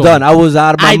disrespecting. I was COVID. done. I was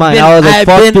out of my mind. I was like,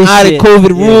 I've been out of COVID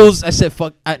rules. Yeah. I said,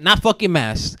 fuck, not fucking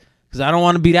masks. Cause I don't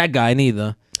want to be that guy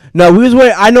neither. No, we was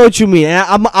wearing. I know what you mean.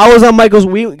 I was on Michael's.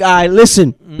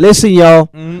 Listen, y'all.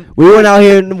 We weren't out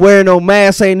here wearing no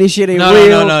masks, saying this shit ain't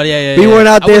real. No, yeah. We weren't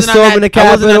out there storming the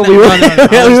Capitol. We weren't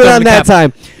on that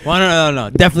time. Well, no,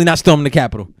 definitely not storming the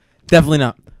Capitol. Definitely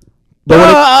not. But when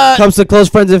it comes to close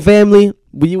friends and family,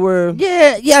 we were.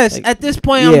 Yes. Like, at this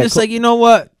point, I'm just like, you know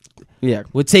what? Yeah,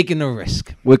 we're taking the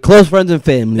risk. We're close friends and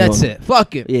family. That's it.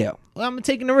 Fuck it. Yeah. Well, I'm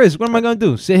taking the risk. What am I gonna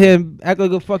do? Sit here and act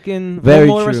like a fucking very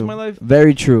homo true. the rest of my life?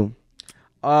 Very true.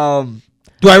 Do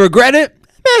I regret it?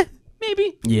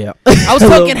 maybe. Yeah. I was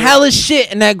talking hella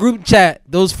shit in that group chat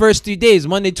those first 3 days,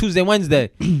 Monday, Tuesday,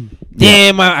 Wednesday.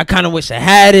 Damn, I kind of wish I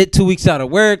had it. 2 weeks out of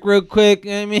work real quick.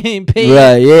 You know what I mean? Paid.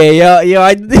 Right, yo,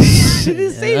 I they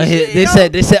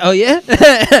said, oh yeah?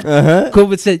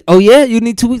 COVID said, oh yeah, you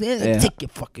need 2 weeks? Yeah. Take your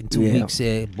fucking 2 weeks,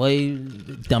 boy,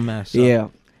 dumbass. So. Yeah.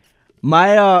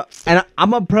 My and I'm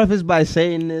gonna preface by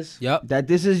saying this. Yep. That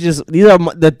these are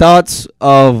the thoughts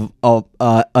of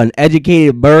an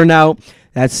educated burnout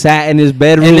that sat in his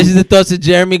bedroom. And this is the thoughts of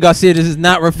Jeremy Garcia. This does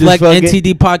not reflect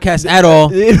NTD podcast at all.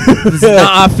 This is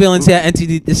not our feelings here at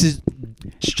NTD. This is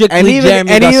strictly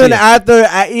Jeremy Garcia.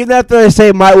 Even after I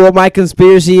say what my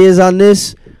conspiracy is on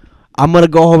this, I'm gonna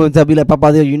go home and be like,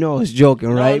 Papa Dio, you know it's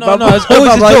joking, right? No, it's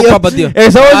always a joke, Papa Dio.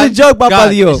 It's always a joke, Papa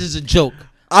Dio. This is a joke.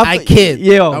 I kid.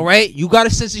 Yo. All right? You got a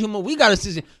sense of humor. We got a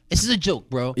sense of humor. This is a joke,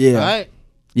 bro. Yeah. All right?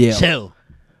 Yeah. Chill.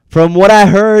 From what I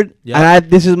heard, and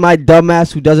this is my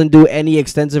dumbass who doesn't do any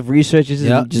extensive research. This is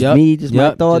just me, just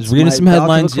my thoughts. Just reading some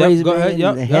headlines. Go ahead.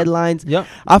 The headlines. Yep.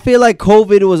 I feel like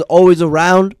COVID was always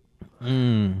around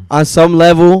on some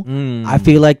level. I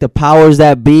feel like the powers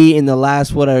that be in the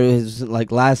last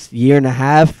last year and a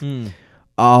half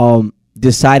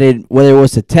decided whether it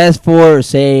was to test for or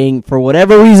saying for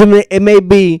whatever reason it may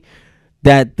be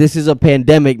that this is a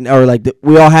pandemic or like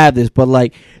we all have this, but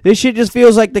like this shit just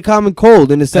feels like the common cold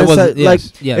in the sense that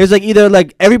it's like either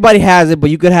like everybody has it, but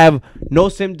you could have no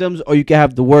symptoms or you could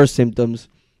have the worst symptoms.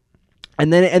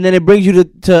 And then it brings you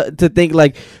to think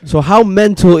like, so how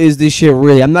mental is this shit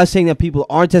really? I'm not saying that people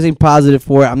aren't testing positive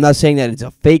for it. I'm not saying that it's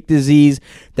a fake disease,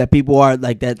 that people are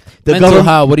like that. The mental government,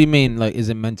 how? What do you mean? Like, is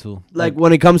it mental? Like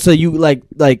when it comes to you, like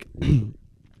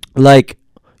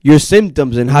your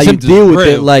symptoms and how you deal with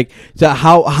it, like so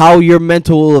how your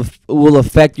mental will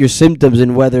affect your symptoms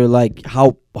and whether like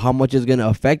how much it's gonna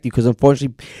affect you. Because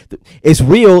unfortunately, it's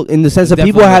real in the sense that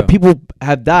people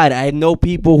have died. I know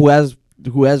people who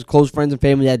has close friends and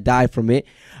family that died from it.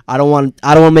 I don't want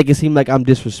to make it seem like I'm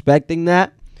disrespecting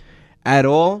that at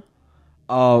all.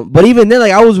 But even then,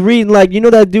 like I was reading, like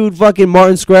that dude fucking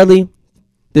Martin Shkreli,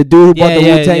 the dude who bought the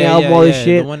Wu-Tang album, all this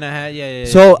shit. The one that had,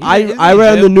 So I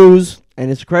read on the news, and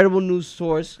it's a credible news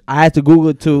source. I had to Google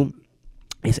it too.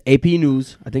 It's AP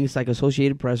News. I think it's like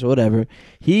Associated Press or whatever.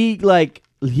 He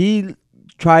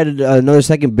tried another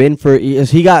second bin for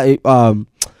he's been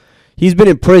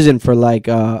in prison for like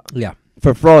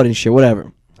for fraud and shit,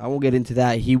 whatever. I won't get into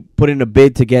that. He put in a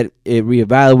bid to get it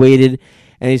reevaluated,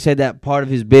 and he said that part of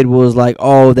his bid was like,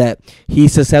 that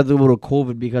he's susceptible to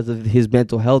COVID because of his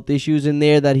mental health issues in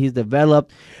there that he's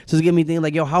developed. So it's getting me thinking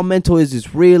like, how mental is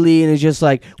this really? And it's just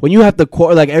like when you have to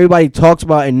like everybody talks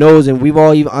about and knows, and we've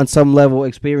all even on some level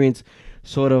experienced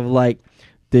sort of like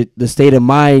the state of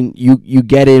mind you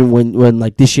get in when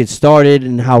like this shit started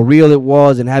and how real it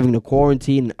was and having to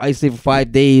quarantine and isolate for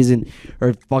 5 days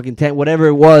or fucking 10, whatever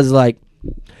it was, like,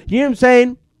 you know what I'm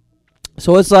saying?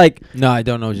 So it's like, no, I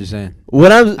don't know what you're saying.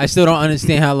 I still don't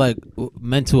understand how like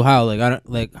mental how like I don't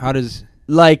like how does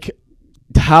like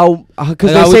how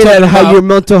because they say that how your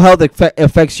mental health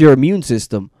affects your immune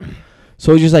system.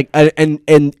 So it's just like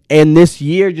and this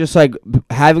year, just like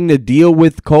having to deal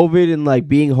with COVID and like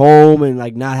being home and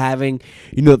like not having,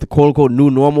 the quote unquote new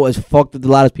normal has fucked with a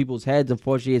lot of people's heads.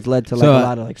 Unfortunately, it's led to like a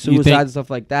lot of like suicides and stuff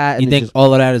like that. You think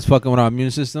all of that is fucking with our immune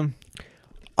system?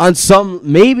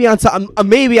 Maybe on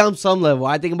some level.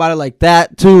 I think about it like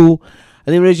that too. I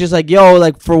think it's just like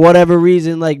like for whatever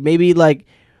reason, like maybe like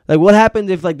what happens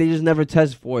if like they just never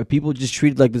test for it? People just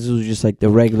treated like this was just like the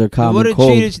regular common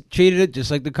cold. Treated it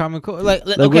just like the common cold. Like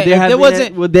okay,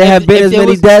 would there have been as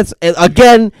many deaths? And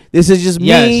again, this is just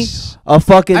me, a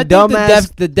fucking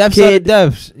dumbass. The deaths are the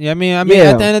deaths. Yeah, I mean, at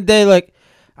the end of the day, like,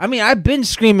 I mean, I've been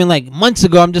screaming like months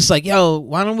ago. I'm just like,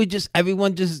 why don't we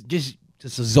everyone just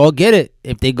all get it?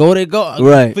 If they go, they go.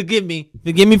 Right. Forgive me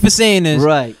for saying this.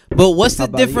 Right. But what's the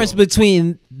difference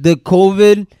between the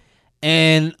COVID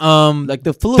and like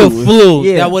the flu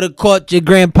that would have caught your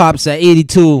grandpops at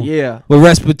 82 with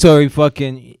respiratory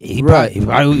fucking if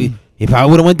I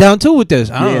would have went down too with this,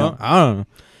 I don't know.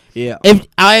 If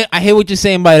I hear what you're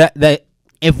saying by that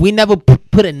if we never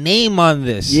put a name on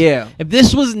this, if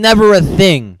this was never a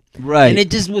thing, right, and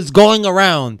it just was going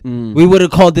around, we would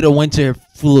have called it a winter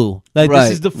flu. Like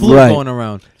this is the flu going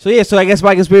around. So I guess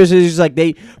my conspiracy is just like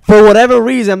they, for whatever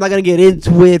reason, I'm not gonna get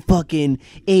into it. Fucking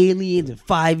aliens and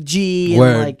 5G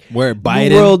and where Biden,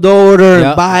 New World Order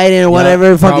and Biden and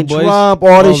whatever, fucking Proud Trump,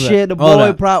 all this shit, the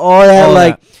boy, all that,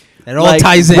 like it all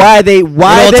ties in. Why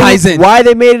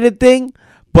they made it a thing?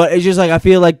 But it's just like I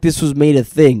feel like this was made a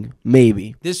thing.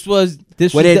 Maybe this was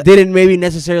This when it didn't maybe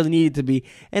necessarily need it to be.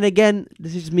 And again,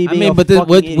 this is me being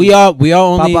we are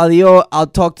only Papa Leo, I'll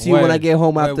talk to you when I get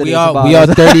home after this. We are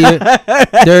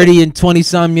 30 and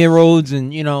 20-some-year-olds,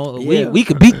 and you know we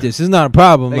could beat this. It's not a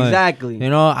problem. Exactly. Like, you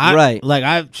know,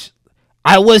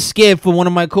 I was scared for one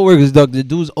of my coworkers, dog. The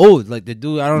dude's old. Like, the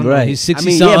dude, I don't know. He's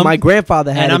 60-something. Yeah, my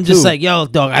grandfather had it, and I'm just like, yo,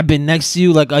 dog, I've been next to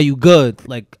you. Like, are you good?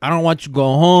 Like, I don't want you to go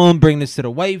home, bring this to the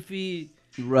wifey.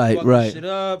 Right. Shit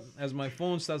up as my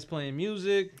phone starts playing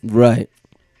music. Right.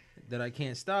 That I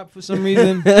can't stop for some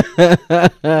reason. Like,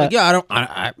 yeah,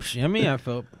 I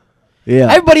felt.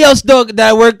 Yeah. Everybody else, dog, that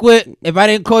I work with, if I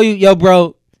didn't call you, yo,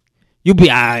 bro, you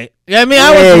be all right. You know what I mean?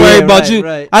 I wasn't worried about you.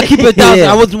 Right. I keep it down.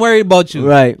 I wasn't worried about you.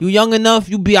 Right. You young enough,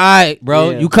 you be all right, bro.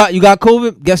 Yeah. You got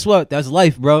COVID? Guess what? That's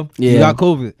life, bro. Yeah. You got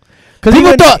COVID. Because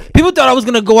people thought I was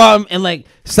going to go out and like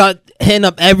start hitting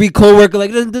up every coworker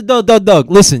like, dog,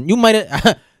 listen, you might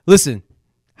have, listen,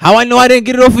 how I know I didn't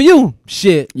get it off of you?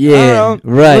 Shit. Yeah,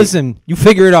 right. Listen, you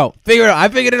figure it out. I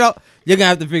figured it out. You're going to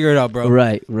have to figure it out, bro.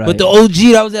 Right. But the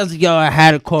OG, I was like, yo, I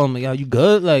had to call him. Like, yo, you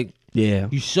good? Like, yeah.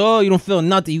 You sure? You don't feel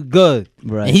nothing? You good?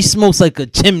 Right. And he smokes like a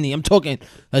chimney. I'm talking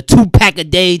a 2-pack a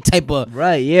day type of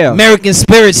yeah. American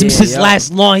spirits. Some shit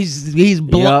lasts long. He's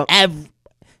blown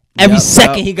every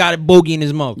second he got a bogey in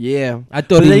his mouth. Yeah. I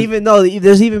thought there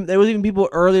was even people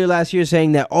earlier last year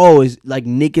saying that it's like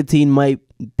nicotine might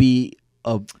be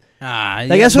a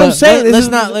that's what I'm saying.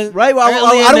 Right. Well,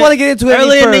 I don't want to get into it.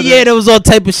 Earlier in the year, there was all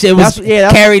type of shit.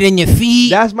 Carried in your feet.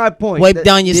 That's my point. Wiped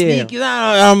down your sneakers.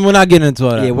 We're not getting into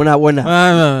all that. Yeah, we're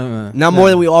not. Not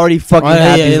more than we already fucking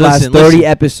had these last 30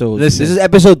 episodes. This is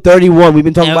episode 31. We've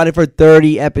been talking about it for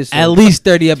 30 episodes. At least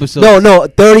 30 episodes. No,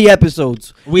 30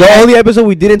 episodes. The only episode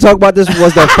we didn't talk about this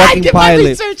was the fucking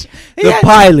pilot. The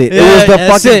pilot. It was the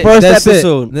fucking first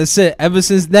episode. That's it. Ever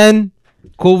since then,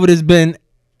 COVID has been,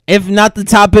 if not the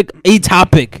topic, a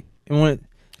topic.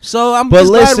 So I'm just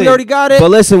glad we already got it. But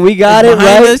listen, we got it,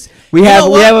 right? We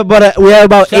have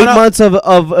about 8 months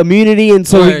of immunity, and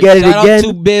so we get it again. Shout out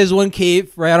 2 Bears, 1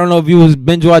 Cave, right? I don't know if you was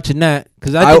binge watching that,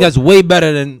 because I think that's way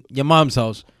better than your mom's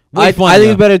house. I think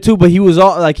it's better too, but he was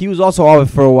also off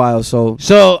it for a while.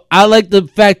 So I like the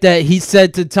fact that he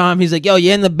said to Tom, he's like, yo,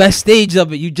 you're in the best stage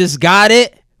of it. You just got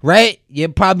it, right? You're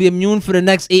probably immune for the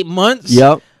next 8 months.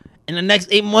 Yep. In the next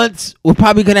 8 months, we're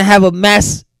probably going to have a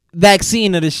mass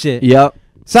vaccine of this shit. Yep.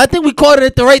 So I think we caught it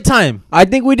at the right time. I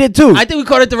think we did too. I think we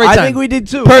caught it at the right time. I think we did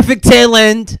too. Perfect tail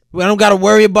end. We don't got to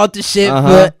worry about this shit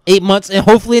for 8 months. And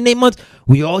hopefully in 8 months,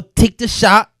 we all take the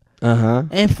shot.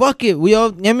 And fuck it. We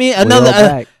all, I mean,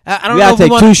 another. I don't know if we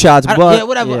take 2 shots, but. Yeah,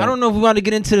 whatever. Yeah. I don't know if we want to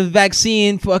get into the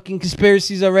vaccine fucking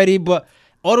conspiracies already, but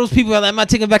all those people are like, I'm not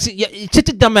taking a vaccine. Yeah, shut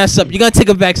your dumb ass up. You're going to take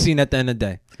a vaccine at the end of the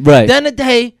day. Right. At the end of the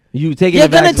day. You're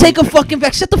gonna take a fucking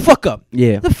vaccine. Shut the fuck up.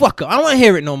 Yeah. The fuck up. I don't want to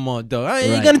hear it no more, though.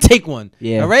 You're gonna take one.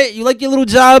 Yeah. All right. You like your little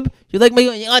job. You like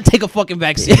you're gonna take a fucking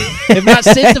vaccine. If not,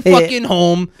 sit the fucking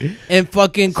home and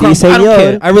fucking crumble. I don't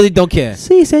care. I really don't care.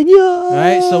 Si, senor. All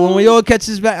right. So when we all catch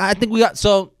this back, I think we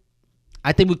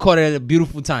caught it at a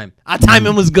beautiful time. Our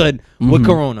timing was good with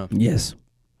Corona. Yes.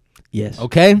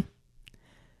 Okay.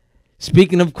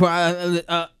 Speaking of,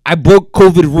 I broke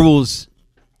COVID rules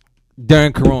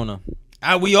during Corona.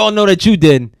 We all know that you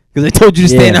did, because I told you to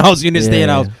stay in the house. You didn't stay in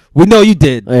the house. We know you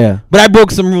did. Yeah. But I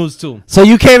broke some rules too. So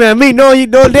you came at me? No, you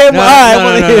don't damn.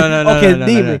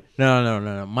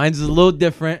 No. Mine's a little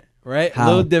different, right? A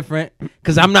little different,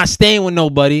 because I'm not staying with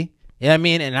nobody. You know what I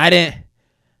mean? And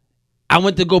I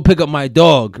went to go pick up my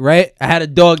dog, right? I had a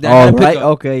dog that I had to pick up.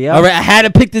 Okay, yeah. All right, I had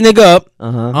to pick the nigga up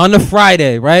on the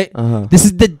Friday, right? This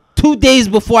is the 2 days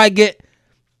before I get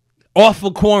off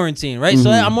of quarantine, right? So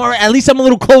I'm already, at least I'm a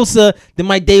little closer than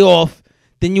my day off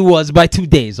than you was by 2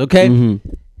 days, okay?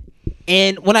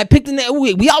 And when I picked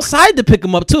we outside to pick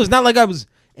him up too. It's not like I was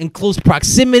in close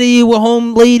proximity with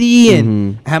home lady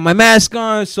and I had my mask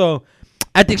on, so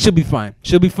I think she'll be fine.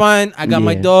 I got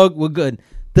my dog. We're good.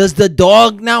 Does the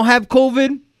dog now have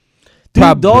COVID?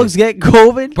 Do dogs get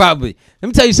COVID? Probably. Let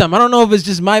me tell you something. I don't know if it's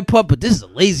just my pup, but this is a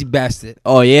lazy bastard.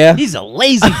 Oh, yeah? He's a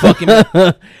lazy fucking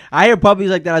I hear puppies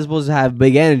like that are supposed to have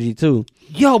big energy, too.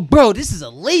 Yo, bro, this is a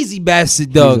lazy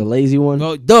bastard, dog. He's a lazy one?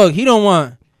 No, dog, he don't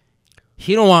want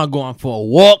to go on for a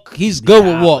walk. He's good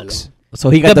with walks. So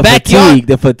he got the fatigue.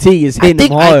 The fatigue is hitting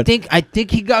him hard. I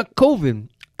think he got COVID.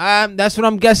 That's what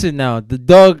I'm guessing now. The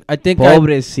dog, I think.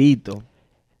 Pobrecito.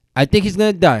 I think he's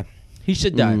going to die. He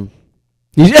should die.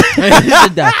 He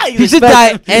should die. He should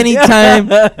die anytime.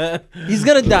 He's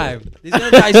gonna die. He's gonna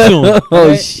die soon.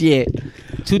 Oh shit!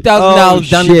 $2,000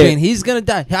 down the drain. He's gonna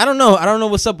die. I don't know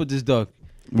what's up with this dog.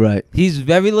 Right. He's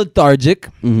very lethargic.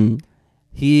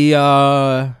 He's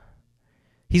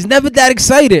never that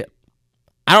excited.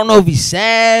 I don't know if he's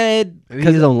sad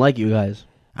because he don't like you guys.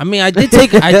 I mean, I did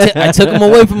take I took him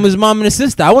away from his mom and his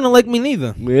sister. I wouldn't like me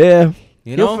neither. Yeah.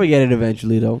 You know? He'll forget it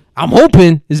eventually, though. I'm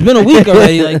hoping. It's been a week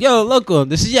already. Like, yo, look,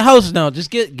 this is your house now.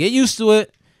 Just get used to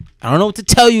it. I don't know what to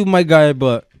tell you, my guy,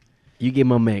 but you get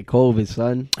my man COVID,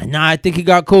 son. Nah, I think he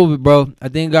got COVID, bro. I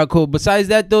think he got COVID. Besides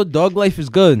that, though, dog life is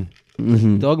good.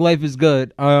 Mm-hmm. Dog life is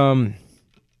good. I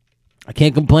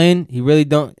can't complain. He really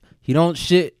don't. He don't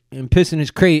shit and piss in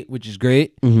his crate, which is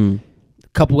great. Mm-hmm. A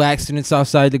couple accidents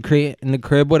outside the crate in the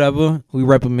crib, whatever. We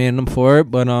reprimand him for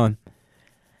it, but I'm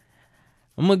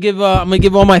gonna give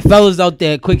all my fellas out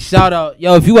there a quick shout out.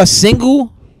 Yo, if you are a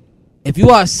single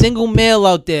male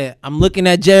out there, I'm looking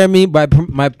at Jeremy by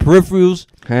my peripherals.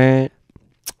 Hey.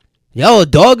 Yo, a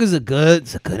dog is a good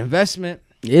investment.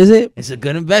 Is it? It's a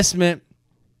good investment.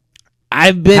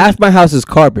 I've been half my house is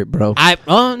carpet, bro. No.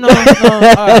 All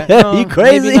right, no, you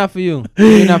crazy? Maybe not for you.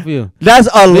 Maybe not for you. That's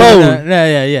alone.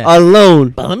 Yeah.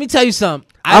 Alone. But let me tell you something.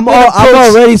 I'm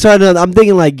already starting. I'm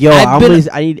thinking like, yo,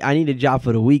 I need a job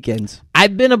for the weekends.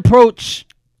 I've been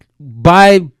approached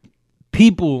by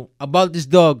people about this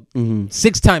dog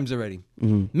 6 times already.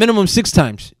 Minimum 6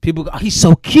 times. People go, oh, he's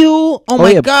so cute. Oh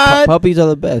my God. Puppies are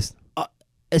the best.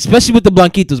 Especially with the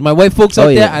Blanquitos. My white folks out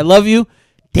there, I love you.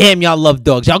 Damn, y'all love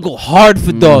dogs. Y'all go hard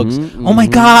for dogs. Oh my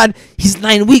God. He's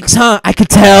 9 weeks, huh? I could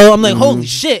tell. I'm like, holy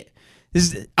shit.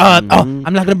 I'm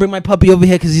not going to bring my puppy over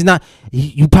here because he's not.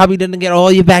 You probably didn't get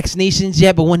all your vaccinations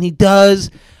yet, but when he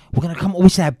does, we're going to come. We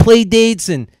should have play dates.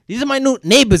 And these are my new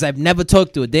neighbors I've never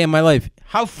talked to a day in my life.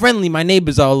 How friendly my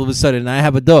neighbors are all of a sudden. I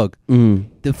have a dog.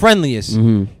 The friendliest.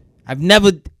 I've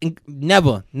never. You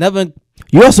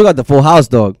also got the full house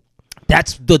dog.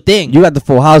 That's the thing. You got the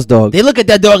full house dog. They look at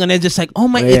that dog and they're just like, oh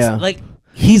my, it's like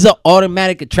he's an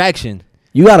automatic attraction.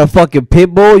 You got a fucking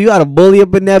pit bull. You got a bully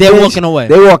up in that. They're bitch. walking away.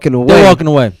 They're walking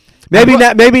away.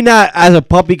 Maybe not as a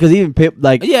puppy because even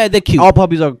yeah, they're cute. All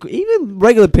puppies are, even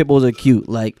regular pit bulls are cute.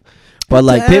 But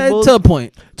pit bulls to a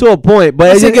point.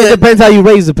 But it depends how you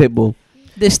raise the pit bull.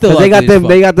 They're still they got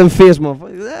them fierce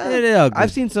motherfuckers. Yeah, they're ugly.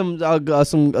 I've seen some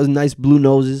nice blue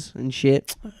noses and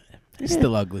shit. It's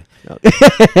still ugly. But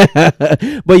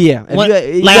yeah,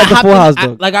 you got the full house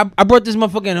dog. I brought this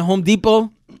motherfucker in Home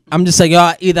Depot. I'm just like,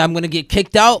 yo, either I'm gonna get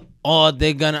kicked out or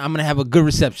I'm gonna have a good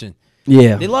reception.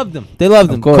 Yeah, they loved them.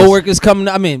 Coworkers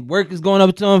coming. Work is going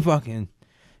up to them, fucking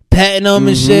patting them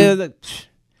and shit. Like,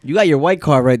 you got your white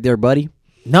car right there, buddy.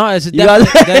 No, it's a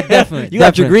definitely. You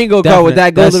got your green car with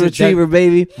that golden retriever,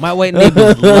 baby. My white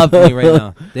neighbors love me right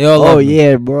now. They all love me.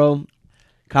 Yeah, bro.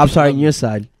 Cops are on your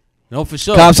side. No, for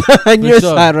sure. Cops are on your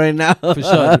side right now. For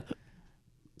sure.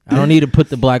 I don't need to put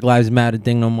the Black Lives Matter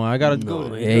thing no more. I gotta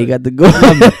go. Yeah, you got to go.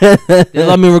 They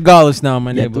love me regardless now,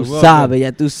 my neighbor.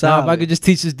 Ya tu sabe. If I could just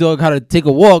teach this dog how to take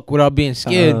a walk without being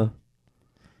scared,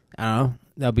 I don't know.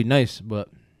 That'd be nice, but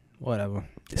whatever.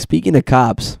 Speaking of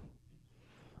cops,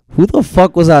 who the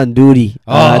fuck was on duty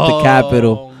at the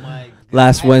Capitol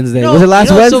last Wednesday? Was it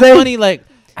last Wednesday? So funny,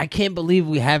 I can't believe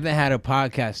we haven't had a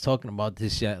podcast talking about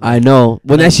this yet. I know.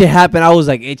 When that shit happened, I was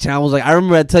like, I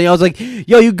remember telling you, I was like,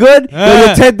 yo, you good? Yo,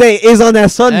 your 10th day is on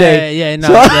that Sunday. Yeah.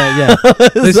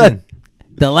 Listen,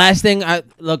 the last thing I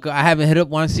haven't hit up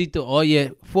Juancito all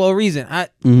year for a reason.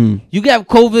 You got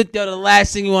COVID, the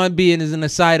last thing you want to be in is in the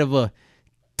side of a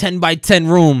 10x10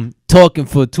 room talking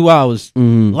for 2 hours.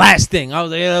 Last thing. I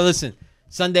was like, listen,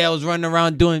 Sunday I was running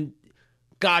around doing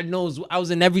God knows, I was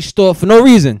in every store for no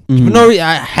reason. For no reason,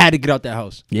 I had to get out that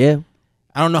house. Yeah.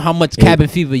 I don't know how much cabin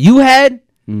fever you had,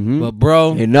 but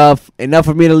bro, enough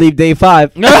for me to leave day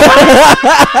 5. All right,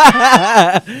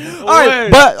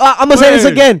 but I'm gonna say this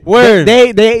again.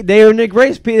 They were in their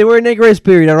grace period. They were in their grace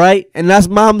period. All right, and that's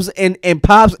moms and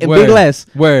pops and big Les.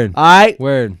 Word. All right.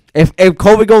 Word. If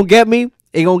COVID gonna get me,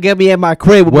 it gonna get me at my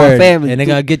crib with my family, and they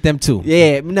gonna get them too.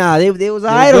 Yeah, nah, they was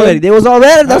alright already. They was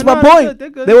already. That's my point.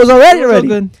 They was already.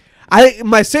 Good.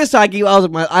 My sister, I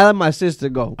let my sister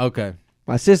go. Okay.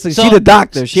 My sister, she the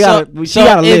doctor. She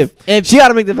gotta live. She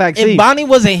gotta make the vaccine. If Bonnie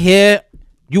wasn't here,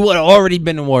 you would have already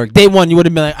been to work. Day one, you would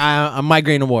have been like, I'm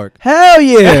migrating to work. Hell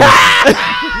yeah.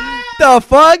 The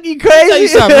fuck, you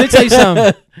crazy? Let me tell you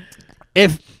something.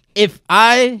 If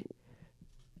I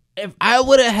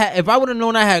would have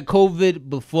known I had COVID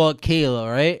before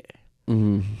Kayla, right?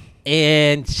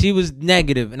 And she was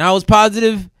negative and I was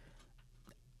positive,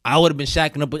 I would have been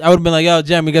shacking up. I would have been like, yo,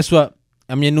 Jeremy, guess what?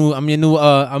 I'm your new I'm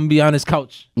gonna be on this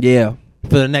couch. Yeah.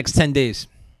 For the next 10 days.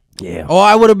 Yeah. Or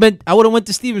I would have went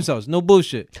to Steven's house. No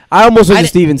bullshit. I almost went to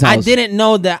Steven's house. I didn't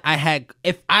know that I had,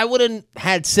 if I wouldn't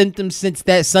had symptoms since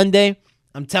that Sunday,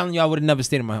 I'm telling you, I would have never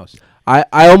stayed in my house.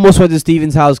 I almost went to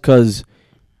Steven's house because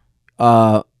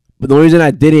But the only reason I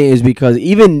didn't is because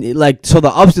even like so the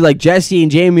upstairs like Jesse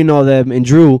and Jamie and all them and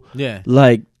Drew,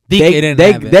 like they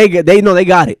know they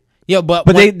got it. Yeah, but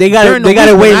they got it. They got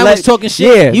it way. I was talking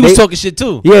shit. Yeah, he was talking shit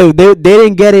too. Yeah, they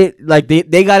didn't get it. Like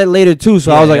they got it later too.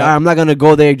 So I was like, I'm not gonna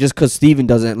go there just because Steven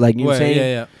doesn't. Like you know what I'm saying?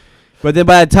 Yeah. But then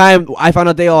by the time I found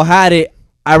out they all had it,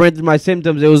 I rented my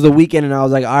symptoms. It was the weekend, and I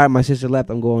was like, all right, my sister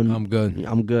left. I'm going. I'm good.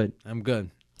 I'm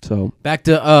good. So back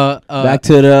to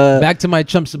my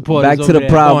Trump supporters. Back to the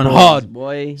problem, going hard,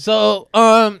 boy. So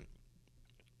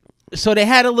so they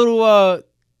had a little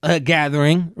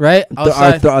gathering, right?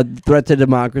 Our threat to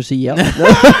democracy. Yep.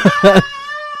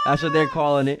 That's what they're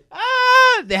calling it.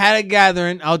 They had a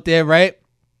gathering out there, right?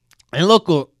 And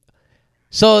look,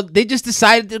 so they just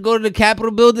decided to go to the Capitol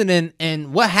building,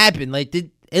 and what happened? Like,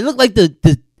 it looked like the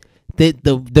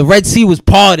Red Sea was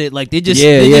parted. Like they just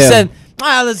said,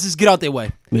 let's just get out their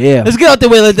way. Yeah, let's get out their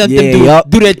way. Let them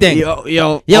do their thing.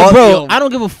 Yo, bro, I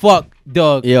don't give a fuck,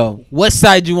 dog. Yo, what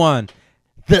side you on?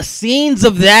 The scenes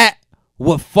of that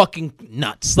were fucking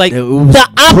nuts. Like the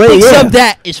optics of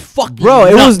that is fucking bro.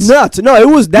 Nuts. It was nuts. No, it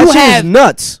was that shit was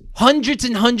nuts. Hundreds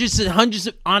and hundreds and hundreds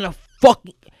on a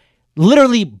fucking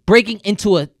literally breaking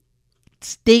into a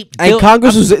state. And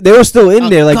Congress they were still in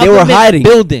there. Like they were hiding.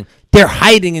 Building. They're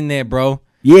hiding in there, bro.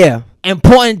 Yeah.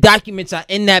 Important documents are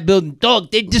in that building.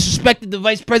 Dog, they disrespected the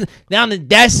vice president. They're on the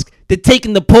desk. They're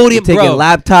taking the podium, taking bro.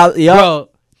 Laptop. Yep. Bro,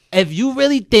 if you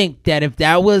really think that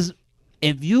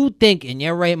if you think in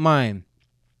your right mind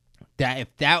that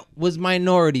if that was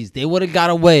minorities, they would have got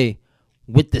away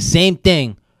with the same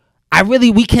thing.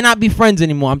 We cannot be friends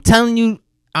anymore. I'm telling you,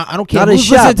 I don't care. Not a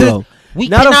shot, bro. We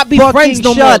cannot be friends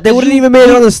no more. They wouldn't even made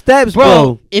it on the steps,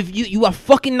 bro. If you are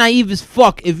fucking naive as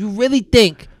fuck. If you really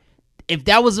think if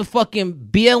that was a fucking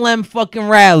BLM fucking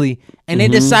rally and they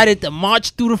decided to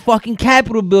march through the fucking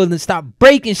Capitol building and stop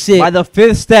breaking shit by the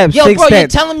fifth step, yo, sixth bro, step, you're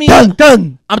telling me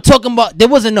done. I'm talking about there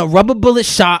wasn't a rubber bullet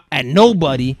shot at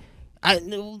nobody.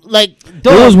 There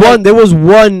was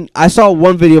one. I saw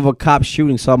one video of a cop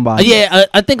shooting somebody. Yeah,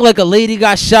 I think like a lady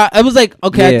got shot. I was like,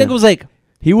 okay, I think it was like.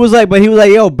 He was like,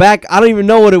 yo, back. I don't even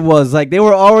know what it was. Like they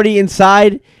were already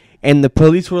inside, and the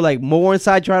police were like more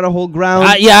inside trying to hold ground.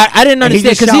 I didn't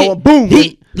understand because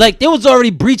boom. Like they was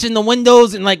already breaching the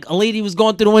windows, and like a lady was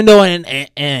going through the window,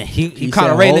 and he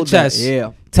caught her right in the chest.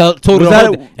 Yeah, told her to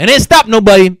hold it. And didn't stop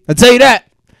nobody. I'll tell you that.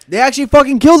 They actually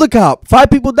fucking killed a cop. 5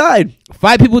 people died.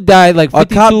 5 people died. Like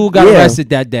 52 got arrested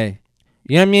that day.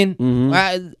 You know what I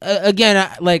mean?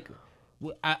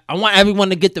 I want everyone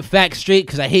to get the facts straight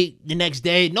because I hate the next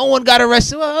day. No one got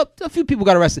arrested. Well, a few people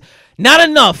got arrested. Not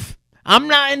enough. I'm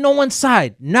not in no one's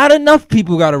side. Not enough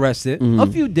people got arrested. A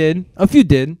few did.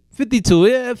 52.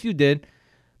 Yeah, a few did.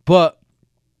 But,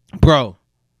 bro,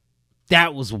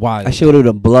 that was wild. I should have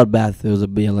done a bloodbath if it was a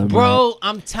BLM. Bro,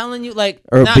 I'm telling you, like.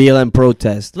 Or a BLM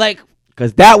protest. Like.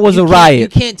 Because that was a riot. You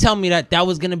can't tell me that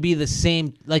was going to be the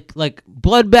same. Like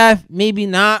bloodbath, maybe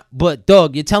not. But,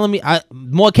 dog, you're telling me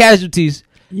more casualties.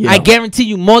 Yeah. I guarantee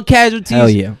you more casualties. Hell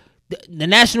yeah. The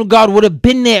National Guard would have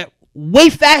been there way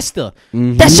faster.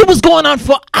 That shit was going on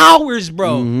for hours,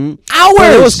 bro. Hours. So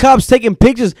there was cops taking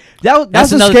pictures.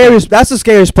 That's the scariest. That's the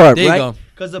scariest part, there right? You go.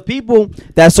 Because the people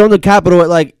that stormed the Capitol,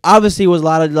 like obviously, it was a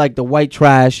lot of like the white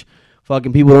trash,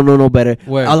 fucking people don't know no better.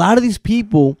 Where? A lot of these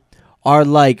people are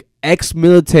like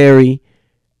ex-military,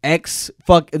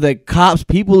 the cops,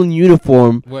 people in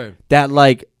uniform. Where? That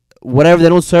like whatever they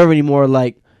don't serve anymore,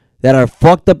 like that are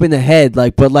fucked up in the head,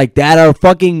 like but like that are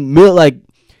fucking like.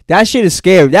 That shit is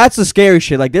scary. That's the scary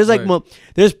shit. Like there's like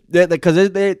because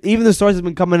even the stories have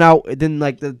been coming out within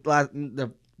like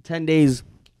the 10 days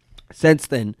since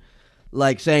then,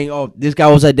 like saying, oh, this guy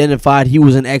was identified. He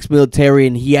was an ex-military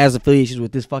and he has affiliations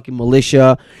with this fucking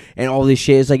militia and all this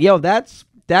shit. It's like, yo, that's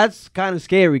kind of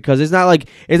scary because it's not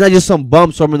just some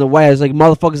bum storming the White House. It's like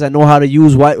motherfuckers that know how to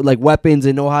use weapons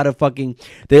and know how to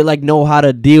know how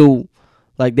to deal.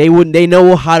 Like they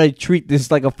know how to treat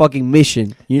this like a fucking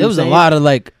mission. There was a lot of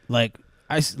I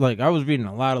was reading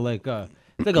a lot of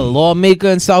it's like a lawmaker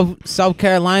in South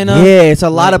Carolina. Yeah, it's a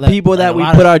lot of people that we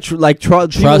put our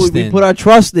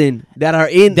trust in that are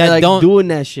in that like doing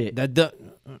that shit.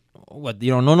 What,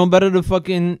 you don't know no better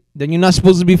than you're not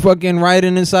supposed to be fucking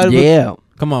rioting inside of it? Yeah.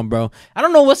 Come on, bro. I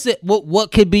don't know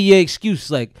what could be your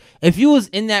excuse. Like if you was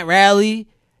in that rally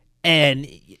and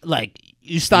like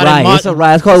you started riot. It's a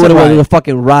riot. It's called what it was. It was a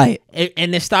fucking riot.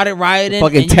 And they started rioting.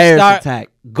 Fucking terrorist attack.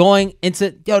 Going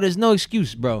into there's no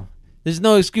excuse, bro. There's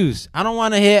no excuse. I don't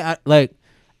want to hear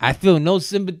I feel no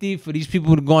sympathy for these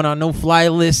people going on no fly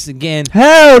lists again.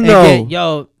 Hell no. Again,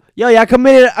 yo, I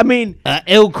committed. I mean,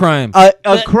 ill crime. A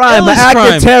crime, an act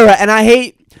of terror, and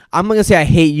I'm not gonna say I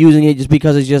hate using it just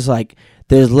because it's just like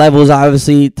there's levels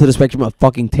obviously to the spectrum of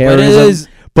fucking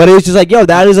terrorism. But it's just like, yo,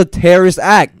 that is a terrorist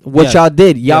act. What y'all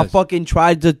did, y'all fucking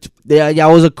tried to.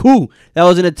 Y'all was a coup. That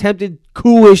was an attempted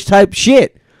coup-ish type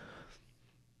shit.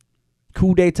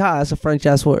 Coup d'état. That's a French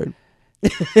ass word.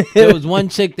 There was one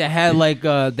chick that had like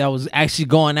that was actually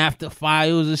going after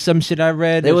files or some shit I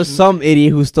read. There was some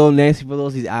idiot who stole Nancy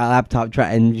Pelosi's laptop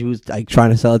and she was like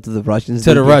trying to sell it to the Russians.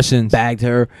 To the Russians. Bagged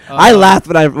her. I laughed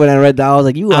when I read that. I was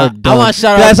like, you are dumb. I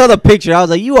saw the picture. I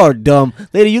was like, you are dumb.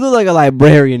 Lady, you look like a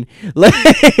librarian. Like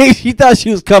she thought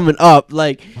she was coming up.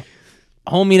 Like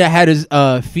homie that had his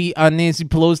feet on Nancy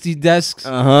Pelosi's desks.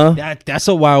 That's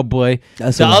a wild boy.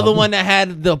 That's the other one that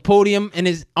had the podium in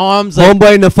his arms. Like,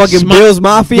 homeboy in the fucking Bills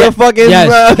Mafia fucking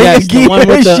yes, the one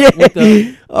with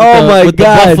the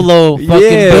Buffalo fucking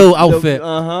Bill outfit.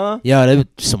 Yeah, they were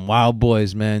some wild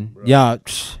boys, man. Bro. Yeah,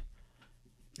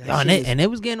 and they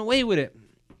was getting away with it.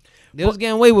 They was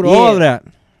getting away with all of that.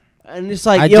 And it's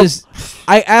like,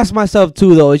 I asked myself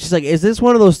too, though. It's just like, is this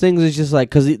one of those things? It's just like,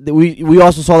 because we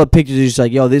also saw the pictures. It's just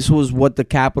like, yo, this was what the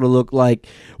Capitol looked like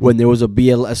when there was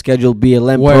a scheduled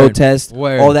BLM protest,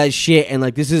 all that shit, and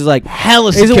like this is like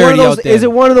hella security out there. Is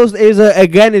it one of those? Is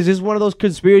this one of those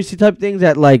conspiracy type things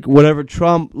that like whatever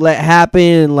Trump let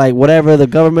happen, like whatever the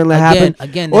government let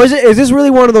happen, or is this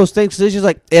really one of those things? 'Cause it's just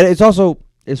like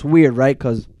it's weird, right?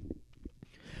 Because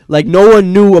like no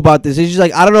one knew about this. It's just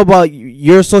like I don't know about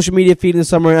your social media feed in the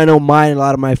summer. I know mine and a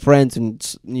lot of my friends and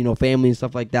family and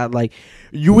stuff like that. Like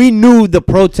we knew the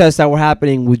protests that were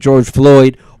happening with George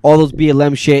Floyd, all those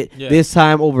BLM shit. Yeah. This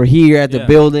time over here at the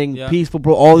building, peaceful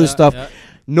all this stuff. Yeah.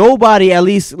 Nobody, at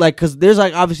least like, because there's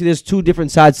like obviously there's two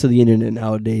different sides to the internet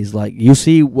nowadays. Like you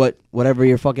see whatever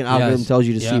your fucking algorithm tells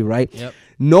you to see, right? Yep.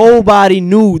 Nobody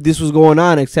knew this was going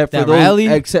on except for that rally?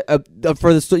 Except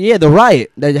for the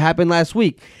riot that happened last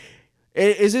week.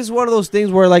 Is this one of those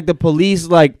things where like the police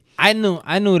like I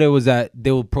knew there was that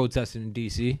they were protesting in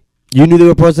DC. You knew they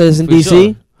were protesting in DC?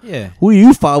 Sure. Yeah. Who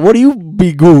you follow? What do you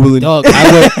be googling? Dog,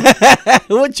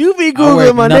 what you be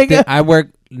googling, my nigga? I work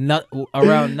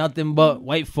around nothing but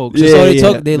white folks.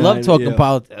 So they love talking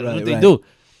politics. What they do.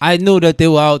 I knew that they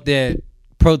were out there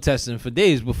protesting for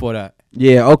days before that.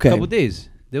 Yeah. Okay. A couple days.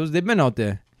 They've been out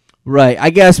there. Right. I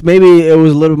guess maybe it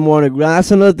was a little more on the ground. That's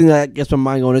another thing that gets my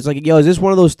mind going. It's like, yo, is this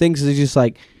one of those things? It's just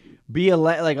like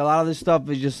like a lot of this stuff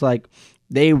is just like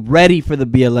they ready for the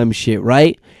BLM shit,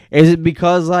 right? Is it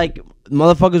because like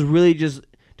motherfuckers really did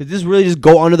this really just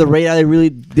go under the radar? They really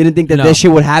didn't think that this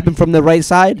shit would happen from the right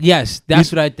side? Yes,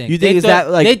 that's what I think. You think is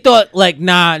that like they thought like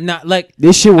nah like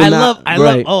this shit would I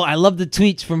love the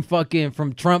tweets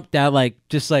from Trump that like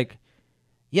just like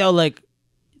yo like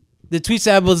the tweets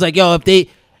that was like yo if they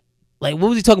like what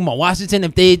was he talking about Washington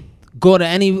if they go to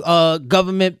any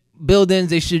government buildings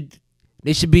they should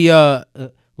be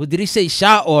what did he say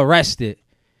shot or arrested?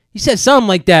 He said something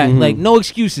like that, like no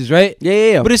excuses, right?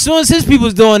 Yeah. But as soon as his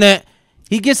people's doing that,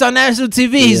 he gets on national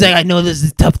TV. He's like, I know this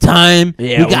is a tough time.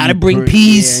 Yeah, we gotta bring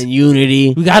peace and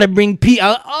unity. We gotta bring peace.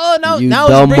 Oh no, now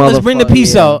let's bring the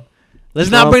peace out. Let's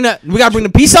not bring that. We gotta bring the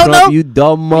peace out now. You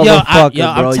dumb motherfucker, bro.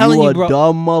 I'm telling you, bro.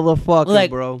 Dumb motherfucker, like,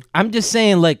 bro. I'm just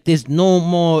saying, like, there's no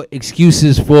more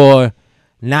excuses for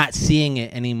not seeing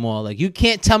it anymore. Like, you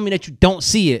can't tell me that you don't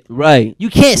see it. Right. You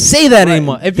can't say that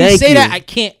anymore. If you say that,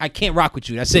 I can't rock with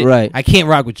you. That's it. Right. I can't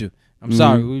rock with you. I'm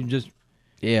sorry. We just.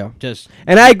 Yeah.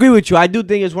 And I agree with you. I do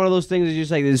think it's one of those things that's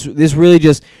just like this really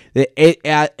just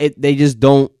they just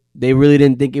don't they really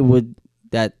didn't think it would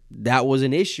that was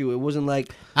an issue. It wasn't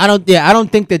like I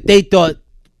don't think that they thought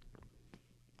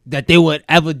that they would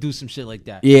ever do some shit like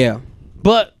that. Yeah.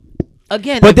 But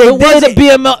again, but if there was a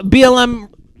BLM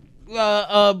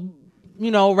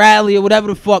rally or whatever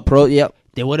the fuck. Yep.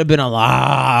 There would have been a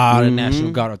lot of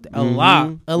National Guard out there.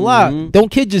 A lot. Don't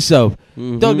kid yourself.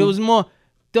 Dog, there was more.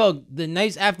 Dog, the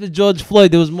nights after George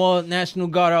Floyd, there was more National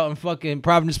Guard out in fucking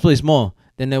Providence Place Mall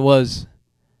than there was.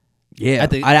 Yeah.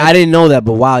 I didn't know that,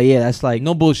 but wow, yeah, that's like.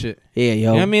 No bullshit. Yeah, yo. You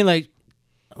know what I mean? Like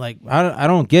I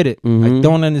don't get it. I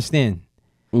don't understand.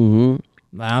 Like,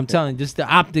 I'm telling you, just the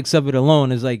optics of it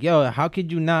alone is like, yo, how could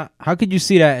you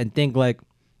see that and think like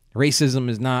racism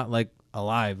is not like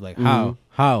alive? Like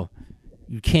how?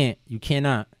 You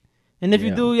cannot. And if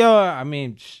you do, yo, I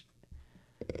mean,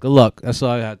 good luck. That's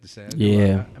all I have to say.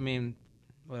 Yeah. I mean,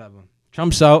 whatever.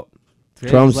 Trump's out.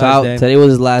 Trump's out. Today was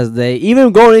his last day.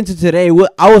 Even going into today,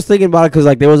 I was thinking about it because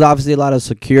like there was obviously a lot of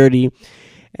security,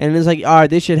 and it's like, all right,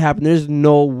 this shit happened. There's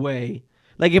no way.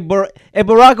 Like if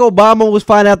Barack Obama was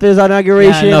fine after his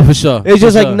inauguration, no, for sure. It's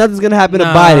just like nothing's gonna happen to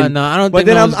Biden. No, I don't. But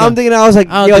then I'm thinking, I was like,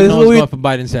 yo, this is what going for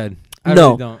Biden's head. I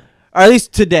really don't. Or at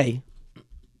least today.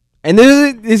 And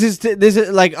this is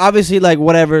like obviously like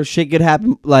whatever shit could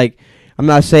happen. Like I'm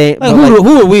not saying. Like,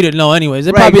 who are we to know, anyways?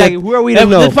 Right, probably exactly. Who are we to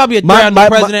know? There's probably a threat on the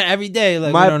president every day.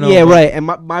 Like, we don't know. Yeah, right. And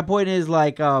my point is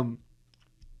like, what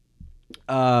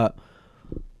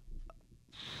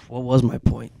was my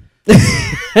point?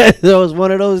 It was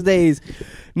one of those days.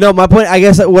 No, my point. I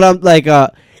guess what I'm like. Oh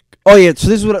yeah. So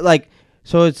this is what like.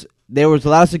 So there was a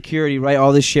lot of security, right?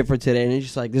 All this shit for today, and it's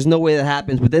just like there's no way that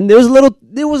happens. But then there was a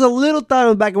little thought in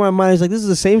the back of my mind. It's like this is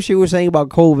the same shit we're saying about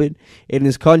COVID in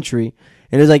this country,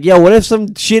 and it's like, yo, what if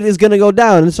some shit is gonna go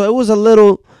down? And so it was a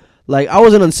little like I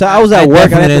wasn't on. I was at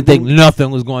work. I didn't think nothing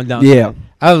was going down. Yeah,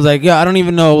 I was like, I don't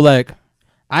even know. Like,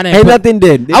 I didn't. Hey, nothing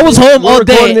did. I was home all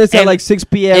day. This at like 6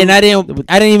 p.m. and I didn't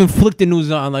even flick the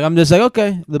news on. Like, I'm just like,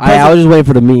 okay. I was just waiting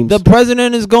for the memes. The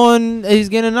president is going. He's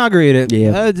getting inaugurated.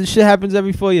 Yeah, this shit happens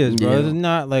every 4 years, bro. It's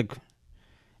not like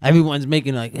everyone's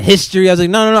making like history. I was like,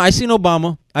 no. I seen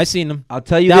Obama. I seen him. I'll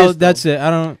tell you this. That's it.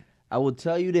 I will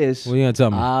tell you this. What are you gonna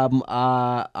tell me?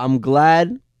 I'm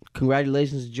glad.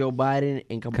 Congratulations to Joe Biden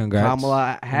and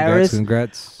Kamala Harris.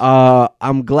 Congrats.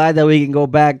 I'm glad that we can go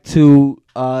back to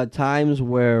times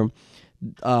where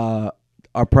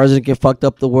our president can fucked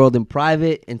up the world in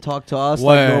private and talk to us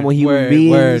like normal human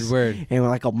beings. Word. And we're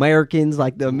like Americans,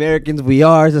 like the Americans we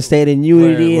are, to stay in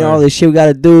unity and all this shit we got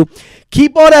to do.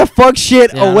 Keep all that fuck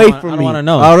shit away from me. I don't want to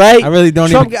know. All right? I really don't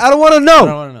Trump, I don't want to know. I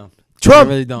don't want to know. Trump,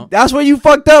 I really don't. That's where you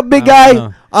fucked up, big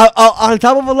guy. On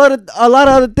top of a lot of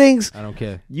other things, I don't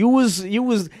care. You was.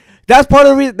 That's part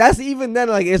of the reason. That's even then.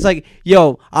 Like it's like,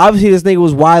 yo, obviously this nigga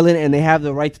was wilding, and they have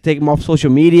the right to take him off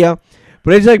social media.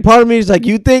 But it's like part of me is like,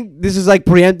 you think this is like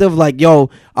preemptive? Like,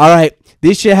 yo, all right,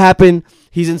 this shit happened.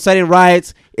 He's inciting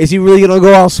riots. Is he really gonna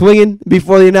go out swinging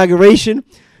before the inauguration?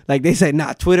 Like they said,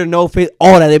 nah, Twitter, no, face,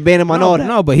 all that. They banned him on all that.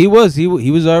 No, but he was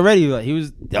already like he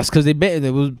was. That's because they banned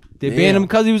him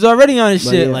because he was already on his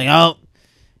shit. Yeah. Like,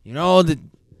 the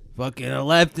fucking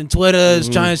left and Twitter is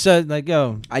trying to say like,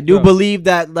 yo. I do believe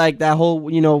that like that whole,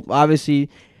 obviously,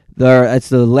 it's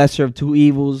the lesser of two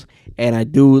evils, and I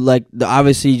do like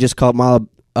obviously just Kamala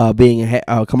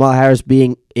Harris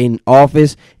being in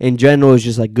office in general is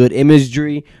just like good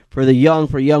imagery for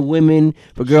young women,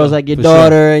 for girls like your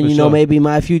daughter, and maybe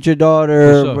my future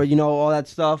daughter, for all that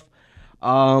stuff.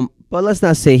 But let's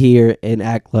not sit here and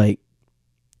act like,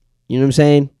 you know what I'm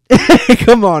saying?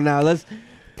 Come on now,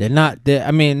 They're not.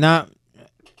 Not.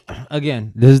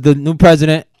 Again, this is the new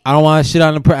president. I don't want to shit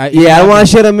on the president. I don't want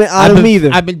to shit on him either.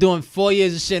 I've been doing 4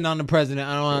 years of shitting on the president.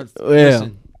 I don't want to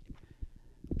listen.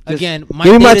 Again,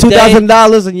 give me my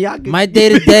 $2,000 and y'all. My day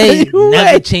to day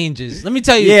never changes. Let me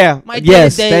tell you. My day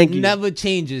to day never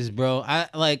changes, bro. I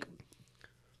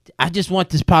just want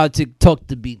this politic talk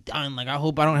to be done. Like, I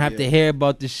hope I don't have to hear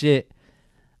about this shit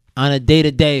on a day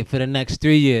to day for the next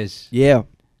 3 years. Yeah.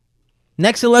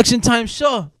 Next election time,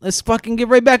 sure. Let's fucking get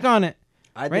right back on it.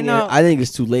 I think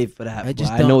it's too late for that.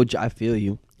 I feel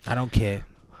you. I don't care.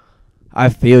 I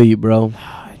feel you, bro.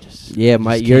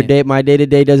 My day to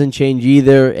day doesn't change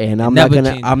either, and I'm not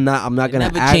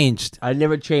gonna changed. I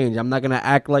never changed. I'm not gonna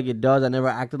act like it does. I never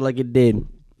acted like it did.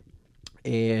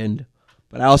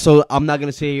 But I'm not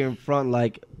gonna sit here in front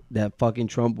like that fucking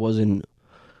Trump wasn't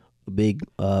a big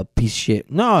piece of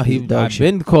shit. No, I've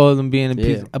been calling him being a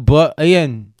piece. But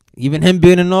again, even him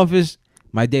being in office,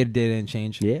 my day to day didn't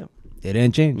change. Yeah, it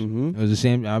didn't change. Mm-hmm. It was the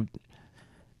same. That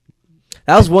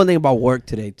was one thing about work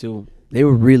today too. They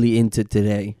were really into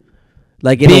today.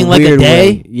 Like being like a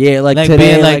day, way. Yeah, like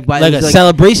today, being like a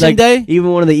celebration day.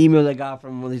 Even one of the emails I got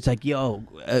from when it's like, "Yo,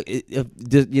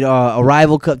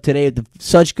 arrival cup today with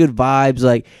such good vibes."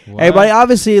 Like everybody,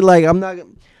 obviously, like I'm not. If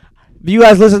you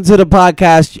guys listen to the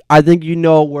podcast, I think you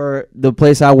know where the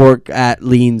place I work at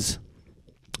leans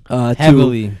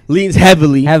heavily,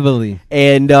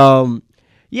 and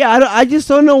I just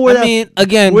don't know where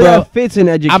that fits in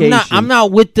education. I'm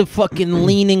not with the fucking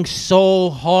leaning so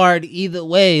hard either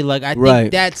way. Like I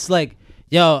think that's like,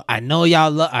 yo, I know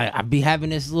y'all I be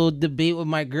having this little debate with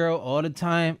my girl all the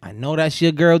time. I know that's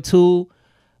your girl too,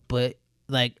 but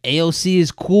like AOC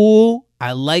is cool.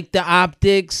 I like the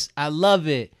optics. I love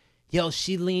it. Yo,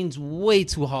 she leans way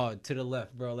too hard to the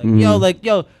left, bro. Like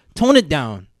yo, tone it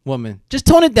down. Woman, just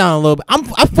tone it down a little bit. I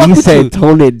fuck with you.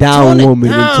 Tone it down, woman.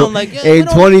 In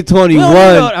 2021.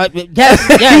 Yes,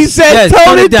 he said,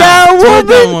 tone it down,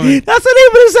 woman. That's the name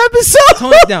of this episode.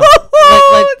 Tone it down.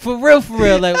 like for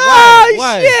real. Like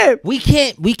why? Shit. We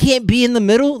can't be in the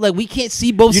middle. Like we can't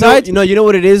see both sides. You know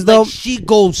what it is though. Like, she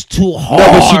goes too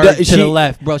hard to the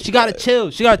left, bro. She gotta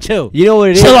chill. You know what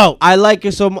it is? Chill out. I like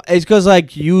her so much. It's because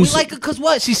like you. We like her because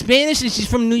what? She's Spanish and she's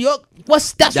from New York.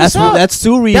 That's what's up. That's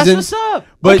two reasons. That's what's up.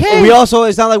 But okay. we also,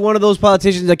 it's not like one of those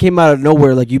politicians that came out of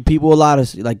nowhere. Like, you people, a lot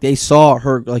of, like, they saw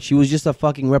her, like, she was just a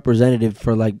fucking representative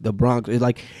for, like, the Bronx. It's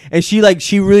like, and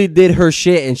she really did her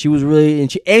shit, and she was really,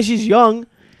 and she's young.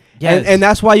 Yes. And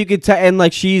that's why you could tell, and,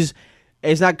 like, it's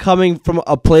not coming from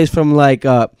a place from, like,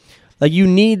 you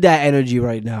need that energy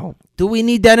right now. Do we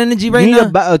need that energy right now?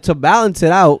 You need to balance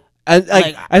it out. And,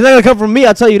 like, it's not going to come from me,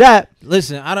 I'll tell you that.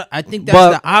 Listen, I think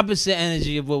that's the opposite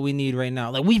energy of what we need right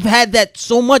now. Like, we've had that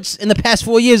so much in the past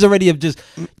 4 years already of just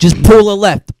polar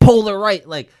left, polar right.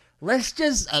 Like, let's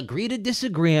just agree to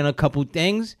disagree on a couple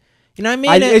things. You know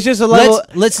what I mean? It's just a level.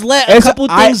 Let's let a couple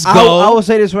things go. I will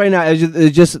say this right now.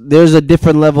 It's just there's a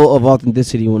different level of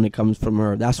authenticity when it comes from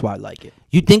her. That's why I like it.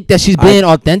 You think that she's being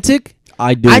authentic?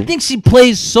 I do. I think she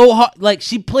plays so hard. Like,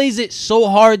 she plays it so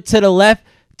hard to the left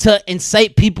to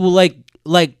incite people like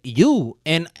you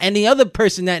and any other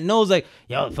person that knows, like,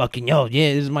 yeah,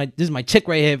 this is my chick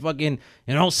right here, fucking,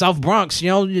 South Bronx,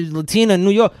 Latina, New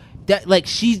York. That, like,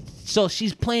 she's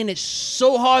playing it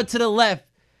so hard to the left,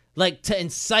 like, to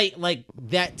incite, like,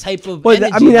 that type of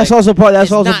energy. I mean, that's also part.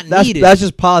 That's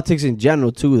just politics in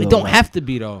general too. Though, it don't have to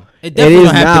be though. It definitely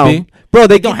don't have to be, bro.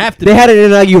 They don't have to. They had an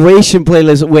inauguration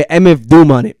playlist with MF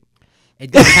Doom on it. It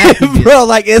doesn't have to be. Bro,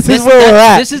 like, this is where we're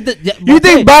at. This is you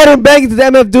think Biden bangs the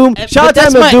MF Doom? Shout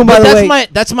out to MF Doom, by the way.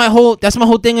 That's my whole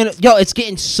thing. Yo, it's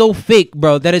getting so fake,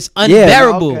 bro, that it's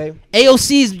unbearable. Yeah, okay.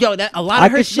 AOC's, that a lot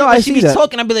of her shit. When she be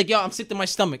talking, I'd be like, yo, I'm sick to my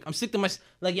stomach.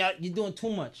 Like, yo, you're doing too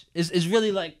much. It's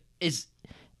really like, it's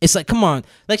like, come on.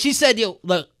 Like, she said, yo,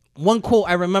 like, one quote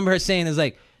I remember her saying is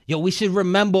like, yo, we should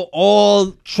remember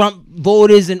all Trump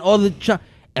voters and all the Trump.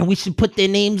 And we should put their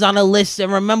names on a list and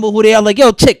remember who they are. Like,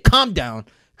 yo, chick, calm down.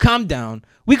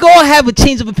 We can all have a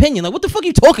change of opinion. Like, what the fuck are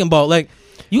you talking about? Like,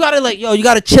 you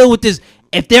gotta chill with this.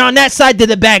 If they're on that side, they're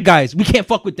the bad guys. We can't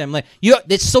fuck with them. Like,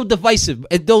 it's so divisive.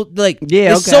 I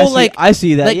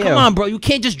see that. Like, come on, bro. You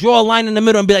can't just draw a line in the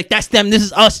middle and be like, that's them, this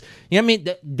is us. You know what I mean?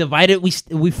 Divided,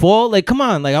 we fall. Like, come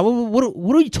on. Like,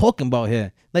 what are you talking about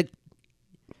here? Like,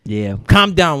 yeah.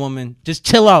 Calm down, woman. Just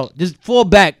chill out. Just fall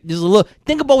back. Just a little.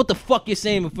 Think about what the fuck you're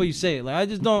saying before you say it. Like, I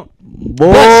just don't.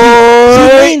 Boy.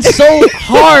 She leans so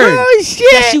hard. Oh,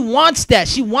 shit. That she wants that.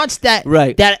 She wants that.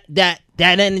 Right. That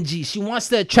energy. She wants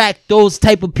to attract those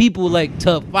type of people, like,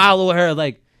 to follow her.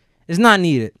 Like, it's not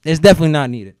needed. It's definitely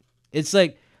not needed. It's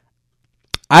like.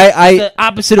 The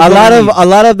opposite of a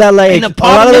lot of that, like, and the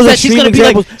problem is that she's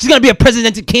gonna be a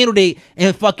presidential candidate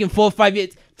in fucking 4 or 5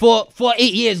 years. For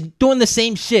 8 years, doing the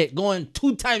same shit, going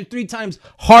 2 times, 3 times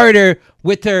harder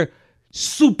with her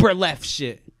super left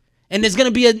shit, and there's gonna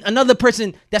be another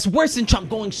person that's worse than Trump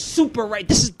going super right.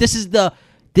 This is the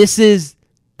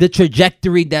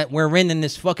trajectory that we're in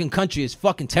this fucking country. It's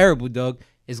fucking terrible, dog.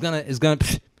 It's gonna.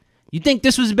 You think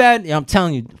this was bad? Yeah, I'm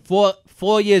telling you. 4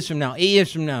 years from now, 8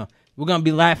 years from now, we're gonna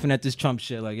be laughing at this Trump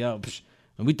shit. Like, yo,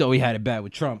 and we thought we had it bad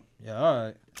with Trump. Yeah, all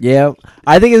right. Yeah,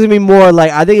 I think it's gonna be more like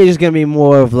it's just gonna be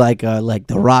more of like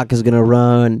The Rock is gonna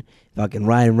run, fucking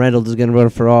Ryan Reynolds is gonna run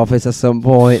for office at some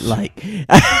point. Like,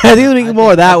 I think it's gonna be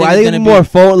more that way. I think it's more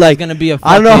phone. Like, gonna be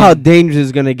I don't know how dangerous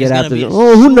it's gonna get after.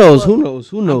 Who knows?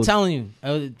 I'm telling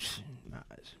you,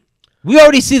 we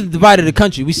already see the divide of the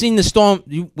country. We seen the storm.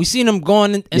 We seen them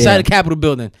going inside the Capitol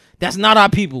building. That's not our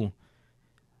people.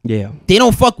 Yeah, they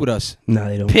don't fuck with us. No,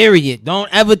 they don't. Period.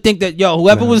 Don't ever think that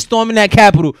whoever was storming that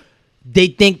Capitol. They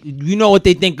think what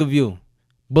they think of you.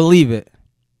 Believe it.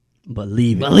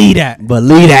 Believe that. You know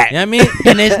what I mean?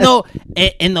 And there's no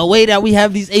in the way that we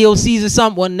have these AOCs or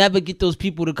something, we'll never get those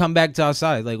people to come back to our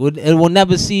side. Like, we'll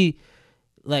never see.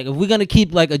 Like, if we're gonna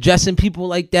keep, like, addressing people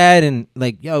like that, and,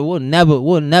 like, we'll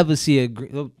never see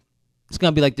it's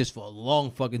gonna be like this for a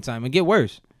long fucking time and get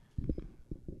worse.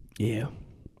 Yeah,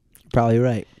 probably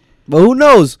right. But who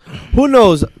knows?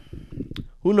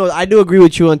 I do agree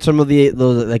with you on some of the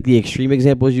extreme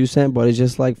examples you sent, but it's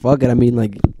just like, fuck it. I mean,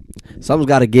 like, something's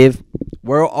got to give.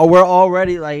 We're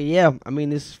already like, yeah. I mean,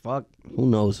 this fuck. Who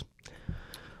knows?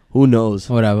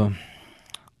 Whatever.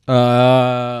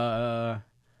 Let's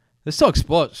talk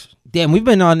sports. Damn, we've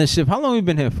been on this ship. How long we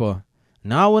been here for?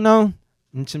 An hour now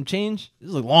and some change. This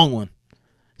is a long one.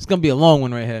 It's gonna be a long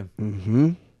one right here.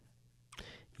 Mm-hmm.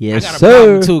 Yes, I got a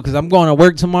problem too, because I'm going to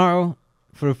work tomorrow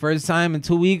for the first time in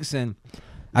 2 weeks, and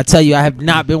I tell you, I have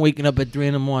not been waking up at 3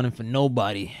 a.m. for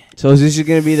nobody. So is this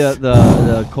going to be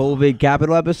the COVID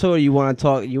capital episode, or you want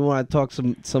to talk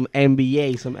some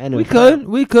NBA, some NFL?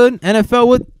 We could NFL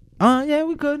with yeah,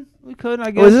 we could I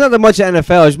guess. Well, there's not that much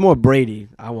NFL. It's more Brady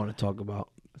I want to talk about.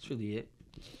 That's really it.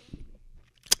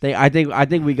 I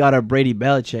think we got our Brady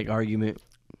Belichick argument.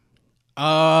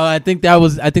 I think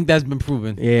that's been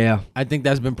proven. Yeah, I think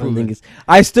that's been proven.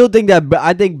 I still think that.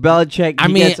 I think Belichick.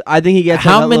 I think he gets.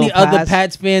 How many other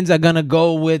Pats fans are gonna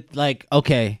go with like,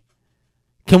 okay,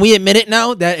 can we admit it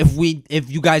now that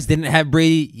if you guys didn't have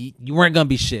Brady, you weren't gonna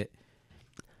be shit.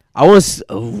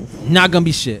 Not gonna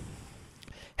be shit.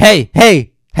 Hey.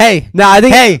 Nah, I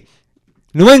think. Hey,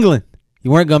 New England,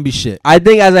 you weren't gonna be shit. I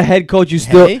think as a head coach, you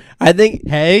still. Hey? I think.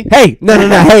 Hey. No.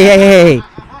 Hey.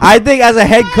 I think as a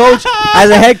head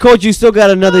coach, you still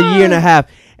got another year and a half.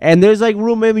 And there's like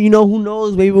room, maybe, who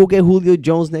knows? Maybe we'll get Julio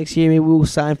Jones next year. Maybe we'll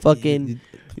sign fucking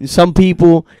some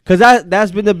people. Because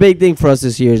that's been the big thing for us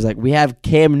this year. Is like we have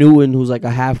Cam Newton, who's like a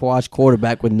half-washed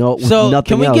quarterback with nothing else.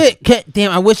 Can we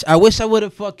damn, I wish I would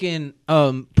have fucking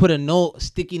put a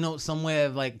sticky note somewhere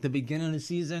of like the beginning of the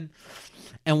season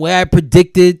and where I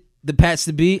predicted the Pats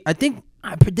to be. I think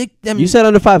I predict them. You said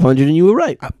under 500 and you were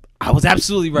right. I was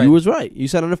absolutely right. You was right. You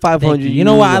said under 500. You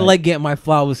know why I like getting my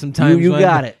flowers sometimes? You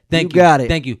got it. Thank you. Got it.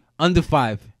 Thank you. Under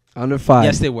 5. Under 5.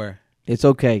 Yes, they were. It's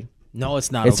okay. No,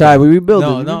 it's not. It's okay. all right. We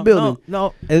rebuilding.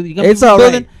 No. It's all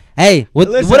right. Hey, what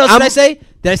else did I say?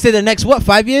 Did I say the next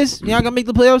 5 years? You're not gonna make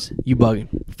the playoffs? You bugging.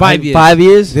 5 years. 5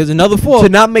 years. There's another 4 to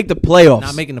not make the playoffs.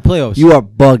 Not making the playoffs. You are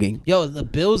bugging. Yo, the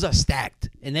Bills are stacked,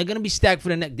 and they're gonna be stacked for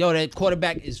the next. Yo, that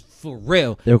quarterback is for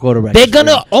real. Their quarterback. They're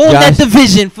gonna own that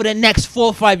division for the next 4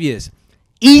 or 5 years.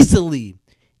 Easily.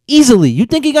 You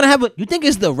think you're gonna have you think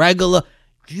it's the regular?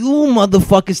 You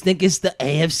motherfuckers think it's the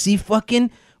AFC fucking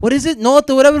what is it? North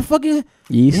or whatever the fucking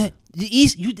East. Yeah, the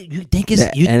East. You think it's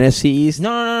NFC East?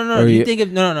 No. You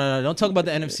think no. Don't talk about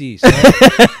the NFC East.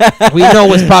 Right? We know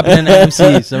what's popping in the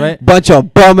NFC East. All right. Bunch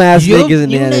of bum ass niggas in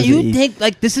the NFC. You think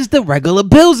like this is the regular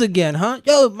Bills again, huh?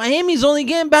 Yo, Miami's only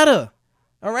getting better.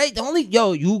 All right.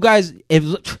 You guys,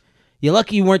 if you're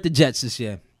lucky you weren't the Jets this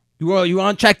year. You were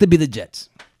on track to be the Jets.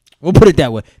 We'll put it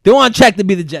that way. They were on track to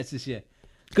be the Jets this year.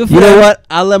 Good for you them. know what?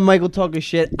 I'll let Michael talk his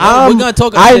shit. We're gonna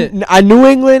talk our shit. New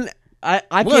England. I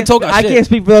can't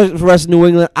speak for the rest of New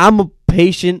England. I'm a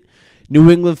patient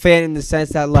New England fan in the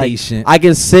sense that like I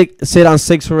can sit on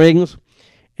 6 rings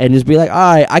and just be like, all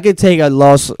right, I can take a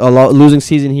losing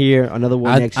season here, another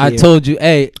one next year. I told you,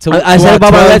 hey. I said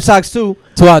about my Red Sox too.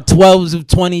 To our 12s of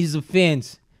 20s of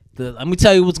fans. Let me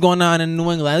tell you what's going on in New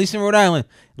England, at least in Rhode Island.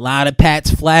 A lot of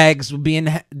Pats flags were being.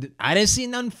 I didn't see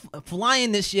none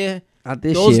flying this year. Not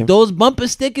this year. Those bumper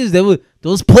stickers,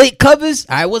 those plate covers.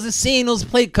 I wasn't seeing those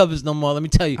plate covers no more. Let me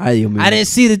tell you. I didn't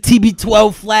see the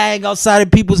TB12 flag outside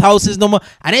of people's houses no more.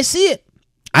 I didn't see it.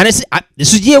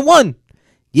 This was year 1.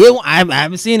 Year 1. I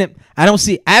haven't seen it. I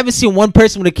haven't seen one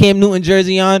person with a Cam Newton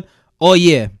jersey on all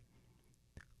year.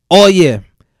 All year.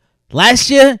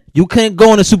 Last year, you couldn't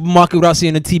go in a supermarket without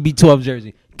seeing a TB12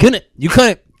 jersey. You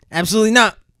couldn't. Absolutely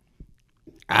not.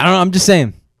 I don't know. I'm just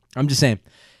saying.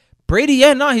 Brady,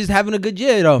 he's having a good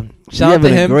year, though. Shout out to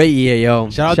him. A great year, yo.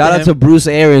 Shout out to Bruce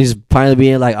Arians finally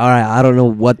being like, all right, I don't know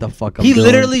what the fuck I'm doing. He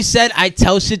literally said, I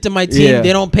tell shit to my team. Yeah.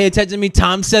 They don't pay attention to me.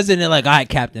 Tom says it, and they're like, all right,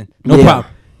 Captain. No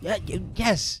problem. Yeah,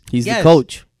 yes. He's the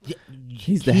coach.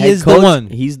 He's the head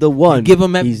coach. He's the one.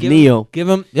 He's Neo.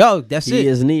 That's it. He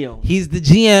is Neo. He's the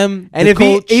GM. And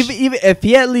if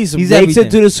he at least makes it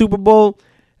to the Super Bowl,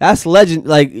 that's legend.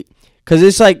 Like, because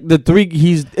it's like the 3.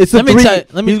 He's going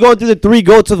through the 3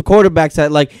 goats of the quarterbacks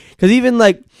that like. Because even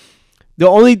like the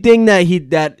only thing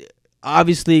that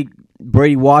obviously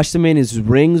Brady washed him in is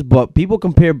rings, but people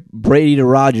compare Brady to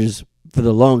Rodgers for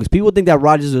the longest. People think that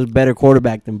Rodgers is a better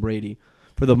quarterback than Brady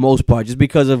for the most part, just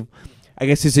because of, I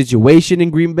guess, his situation in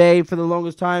Green Bay for the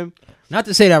longest time. Not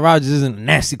to say that Rodgers isn't a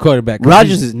nasty quarterback.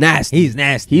 Rodgers is nasty. He's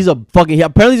nasty. He's a fucking.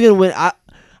 Apparently, he's gonna win.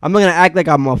 I'm not gonna act like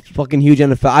I'm a fucking huge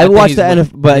NFL. I watched the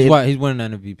NFL, but he's winning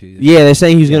an MVP. Yeah, they're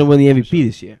saying he's gonna win the MVP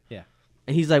this year. Yeah,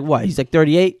 and he's like what? He's like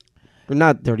 38, or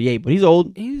not 38, but he's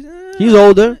old. He's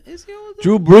older. Is he older?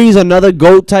 Drew Brees, another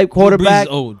GOAT type quarterback.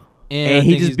 Drew Brees is old, and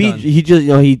he just beat.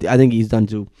 I think he's done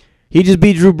too. He just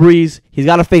beat Drew Brees. He's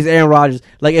got to face Aaron Rodgers.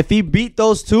 Like if he beat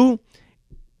those two.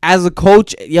 As a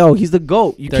coach, he's the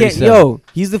GOAT. You 37. Can't,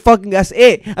 he's the fucking, that's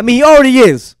it. I mean, he already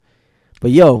is. But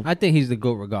I think he's the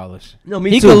GOAT regardless. No, me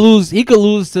too. He could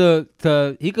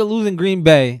lose in Green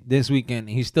Bay this weekend.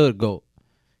 He's still the GOAT.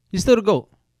 He's still the GOAT.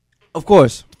 Of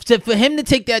course. For him to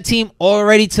take that team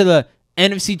already to the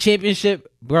NFC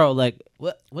Championship, bro, like,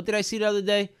 what did I see the other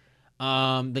day?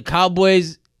 The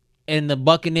Cowboys and the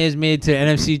Buccaneers made it to the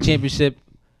NFC Championship.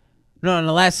 No, in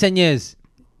the last 10 years,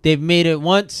 they've made it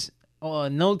once.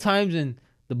 No times, and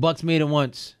the Bucs made it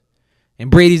once, and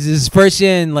Brady's his first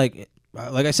year, and like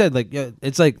I said,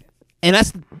 it's like, and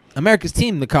that's America's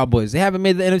team, the Cowboys. They haven't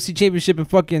made the NFC Championship in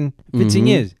fucking 15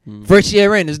 years. Mm-hmm. First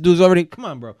year in, this dude's already. Come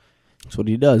on, bro. That's what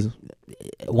he does.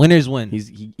 Winners win.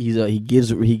 He gives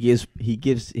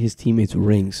his teammates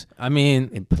rings. I mean,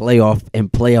 and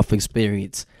playoff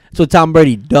experience. That's what Tom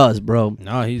Brady does, bro.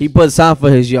 No, he puts on for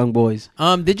his young boys.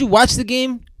 Did you watch the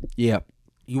game? Yeah.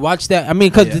 You watched that? I mean,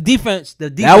 because the defense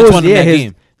won that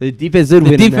game. The defense did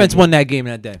win. The defense won that game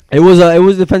that day. It was a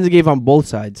defensive game on both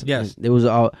sides. Yes. It was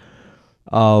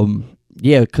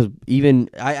yeah, because even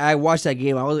I watched that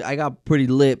game. I got pretty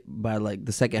lit by like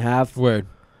the second half. Word.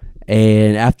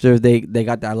 And after they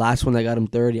got that last one that got him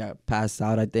 30, I passed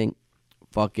out, I think.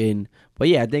 But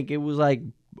yeah, I think it was like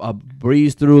a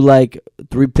breeze through like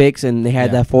 3 picks, and they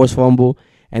had that forced fumble,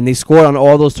 and they scored on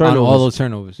all those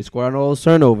turnovers. They scored on all those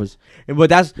turnovers. But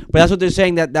that's what they're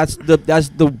saying, that's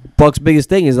the Bucks' biggest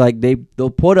thing is like they'll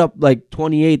put up like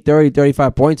 28, 30,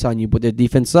 35 points on you, but their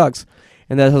defense sucks.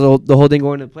 And that's the whole thing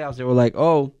going into the playoffs. They were like,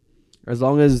 oh, as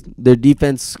long as their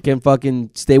defense can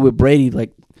fucking stay with Brady,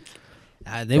 like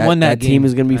they won that game. Team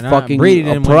is gonna be fucking Brady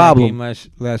didn't a problem. Win that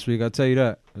game last week. I'll tell you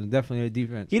that. It was definitely a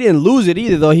defense. He didn't lose it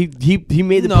either, though. He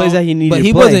made the plays that he needed. But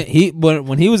he to play. wasn't. But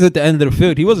when he was at the end of the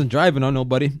field, he wasn't driving on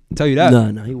nobody. I'll tell you that.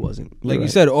 No, he wasn't. Like you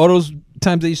said, all those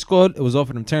times that he scored, it was off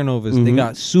of them turnovers. They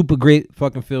got super great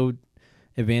fucking field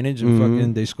advantage, and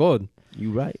fucking they scored.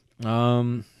 You right.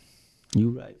 You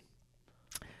right.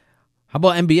 How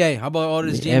about NBA? How about all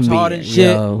this James Harden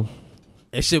shit? Yo.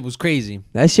 That shit was crazy.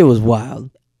 That shit was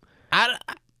wild.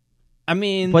 I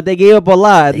mean, but they gave up a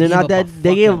lot. They're not that.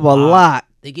 They gave up a lot.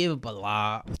 They gave up a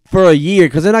lot for a year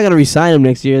because they're not gonna re-sign him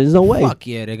next year. There's no way. Fuck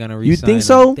yeah, they're gonna re-sign. You think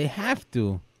so? They have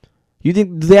to. You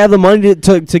think they have the money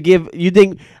to give? You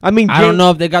think? I mean, I don't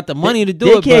know if they got the money to do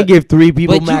it. They can't give 3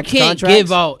 people max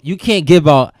contracts. You can't give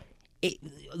out.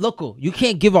 Look, you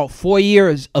can't give out 4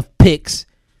 years of picks,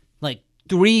 like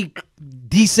 3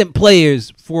 decent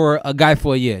players for a guy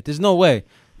for a year. There's no way.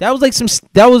 That was like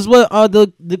that was what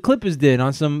the Clippers did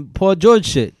on some Paul George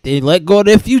shit. They let go of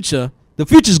their future. The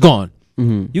future's gone.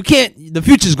 You can't. The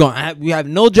future's gone. We have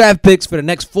no draft picks for the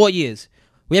next 4 years.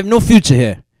 We have no future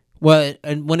here. Well,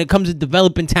 and when it comes to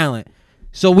developing talent,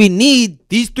 so we need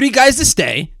these 3 guys to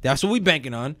stay. That's what we're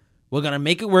banking on. We're gonna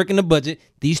make it work in the budget.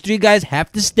 These 3 guys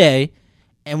have to stay,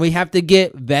 and we have to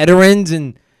get veterans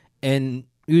and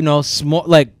small.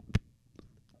 Like,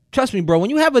 trust me, bro.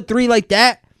 When you have a 3 like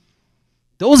that,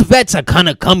 those vets are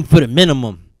gonna come for the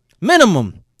minimum.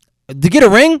 To get a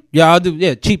ring, I'll do.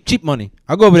 Yeah, cheap money.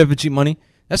 I'll go over there for cheap money.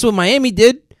 That's what Miami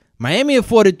did. Miami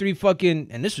afforded 3 fucking,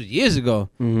 and this was years ago,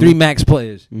 3 max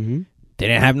players. They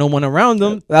didn't have no one around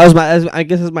them. I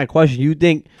guess that's my question. You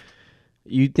think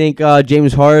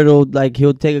James Harden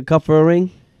he'll take a cut for a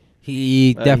ring?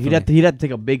 He definitely he'd have to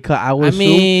take a big cut. I would assume.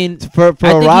 Mean, for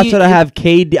a roster to have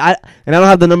KD, and I don't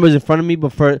have the numbers in front of me,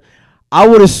 but I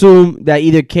would assume that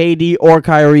either KD or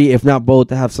Kyrie, if not both,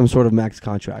 to have some sort of max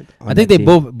contract. I think they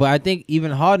both, but I think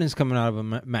even Harden's coming out of a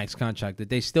max contract that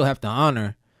they still have to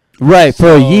honor. Right,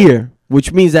 for a year,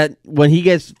 which means that when he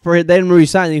gets they didn't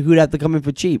resign, he would have to come in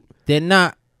for cheap. They're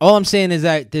not. All I'm saying is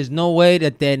that there's no way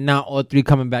that they're not all 3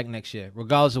 coming back next year,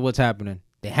 regardless of what's happening.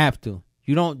 They have to.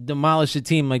 You don't demolish a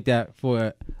team like that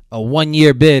for a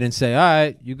 1-year bid and say, all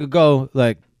right, you could go.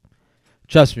 Like,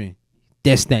 trust me,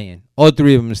 they're staying. All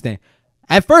 3 of them are staying.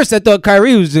 At first, I thought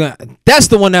Kyrie was. That's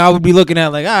the one that I would be looking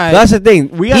at. Like, all right, that's the thing.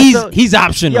 He's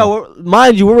optional.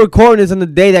 Mind you, we're recording this on the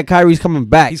day that Kyrie's coming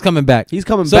back. He's coming back. So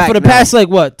for the past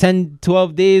 10,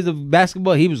 12 days of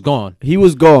basketball, he was gone.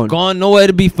 Gone, nowhere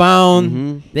to be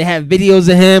found. They have videos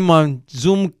of him on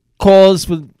Zoom calls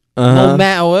with no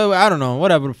mat or whatever. I don't know,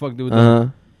 whatever the fuck they were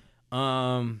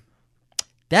doing.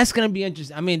 That's gonna be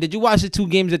interesting. I mean, did you watch the 2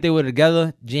 games that they were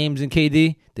together, James and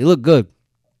KD? They look good.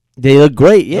 They look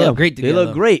great, yeah. They look great together. They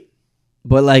look great.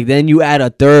 But then you add a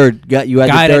third guy. You add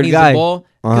the third needs guy. The ball.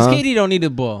 Because KD don't need the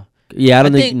ball. Yeah, I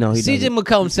think he CJ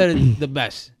McCollum said it the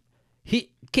best.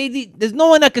 KD, there's no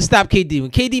one that can stop KD. When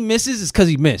KD misses, it's because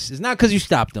he missed. It's not because you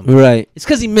stopped him. Right. It's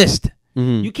because he missed.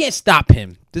 You can't stop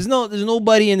him. There's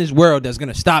nobody in this world that's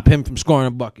gonna stop him from scoring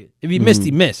a bucket. If he missed,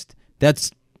 he missed. That's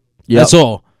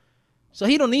all. So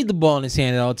he don't need the ball in his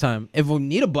hand all the time. If we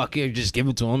need a bucket, just give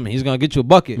it to him, and he's gonna get you a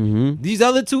bucket. These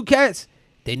other 2 cats,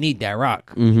 they need that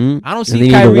rock. I don't see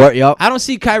Kyrie. I don't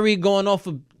see Kyrie going off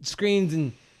of screens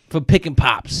and for picking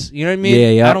pops. You know what I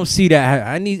mean? Yeah. I don't see that.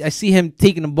 I see him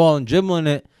taking the ball and dribbling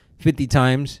it 50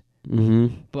 times.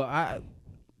 But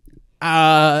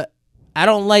I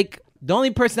don't like. The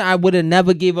only person I would have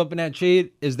never gave up in that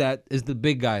trade is the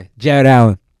big guy, Jared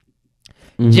Allen.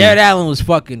 Jared Allen was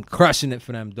fucking crushing it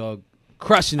for them, dog.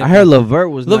 Crushing it. I heard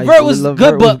LeVert was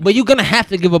good, but you're gonna have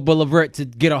to give up a LeVert to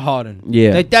get a Harden.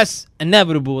 Yeah, like that's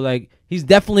inevitable. Like he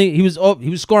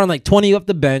was scoring like 20 off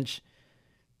the bench,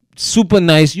 super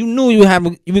nice. You knew you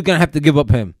were gonna have to give up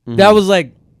him. That was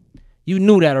like, you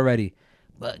knew that already.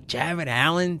 But Jared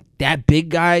Allen, that big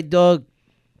guy, dog.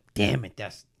 Damn it,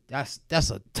 that's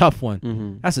a tough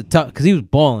one. That's a tough, because he was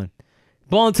balling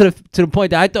to the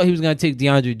point that I thought he was gonna take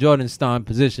DeAndre Jordan's starting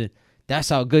position. That's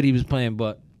how good he was playing.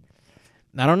 But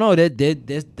I don't know.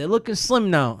 They're looking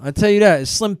slim now. I tell you that,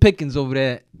 it's slim pickings over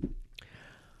there.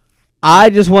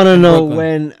 I just want to know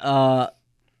when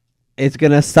it's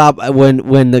gonna stop.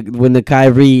 When the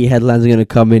Kyrie headlines are gonna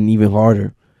come in even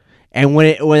harder, and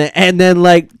and then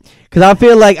like, because I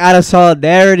feel like out of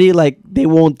solidarity, like they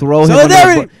won't throw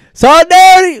him.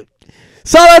 Solidarity.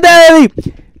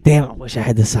 Damn, I wish I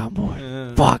had the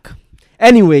soundboard. Fuck.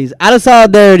 Anyways, out of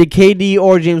solidarity, KD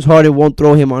or James Harden won't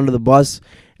throw him under the bus,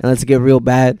 and let's get real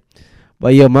bad.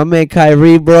 But yo, my man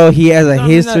Kyrie, bro, he has a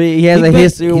history. He has a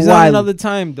history. He's on another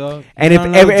time, dog. And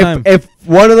if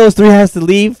one of those three has to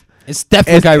leave, it's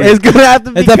definitely Kyrie. It's gonna have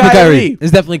to be Kyrie.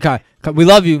 It's definitely Kyrie. We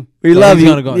love you. We love you.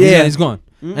 He's gonna go. Yeah, he's gone.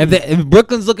 If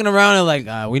Brooklyn's looking around and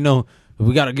like, we know if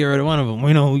we gotta get rid of one of them,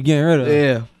 we know who we getting rid of.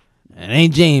 Yeah. It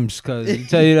ain't James, cause I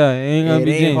tell you that it ain't gonna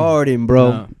be James. Harden,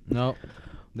 bro. No.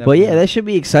 But yeah, that should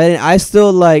be exciting. I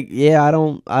still like. Yeah, I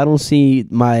don't see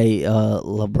my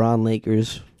LeBron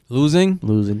Lakers losing.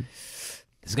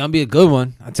 It's gonna be a good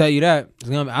one. I tell you that.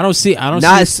 I don't see.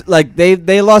 Like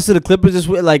they lost to the Clippers this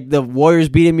week. Like the Warriors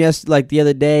beat him the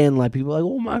other day, and like people are like,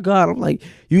 oh my god. I'm like,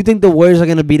 you think the Warriors are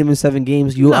gonna beat him in 7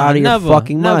 games? You out of your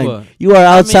fucking mind. You are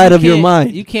outside of your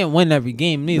mind. You can't win every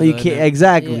game neither. No, you can't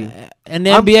exactly. Yeah. And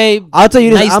the NBA, I'll tell you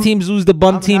this, nice teams lose the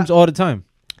bum teams all the time.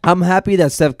 I'm happy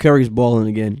that Steph Curry's balling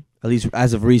again, at least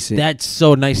as of recent. That's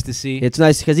so nice to see. It's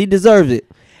nice because he deserves it.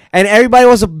 And everybody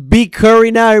wants to beat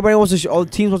Curry now. Everybody wants to. All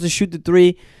the teams wants to shoot the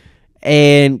three,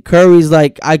 and Curry's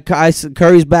like,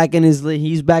 Curry's back in his.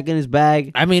 He's back in his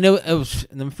bag. I mean, it was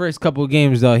in the first couple of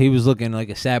games though. He was looking like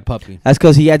a sad puppy. That's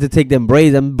because he had to take them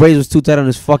braids. Them braids was too tight on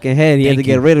his fucking head. He had to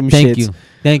get rid of them.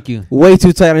 Thank you. Way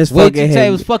too tight on his fucking head. Way too tight.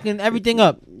 It was fucking everything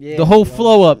up. Yeah, the whole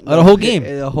flow up. The whole game.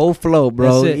 The whole flow,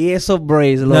 bro. He had some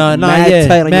braids.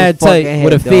 Mad tight head,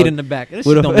 with a fade in the back. This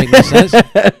shit don't make no sense.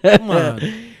 Come on.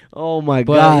 Oh my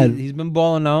god. He's been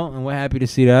balling out, and we're happy to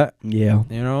see that. Yeah.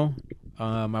 You know,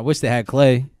 I wish they had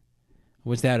Clay. I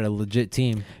wish they had a legit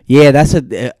team. Yeah, that's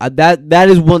that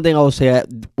is one thing I will say.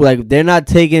 Like they're not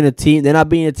taking a team. They're not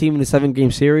being a team in a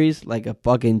 7-game series like a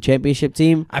fucking championship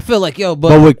team. I feel like but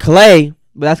with Clay,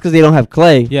 but that's because they don't have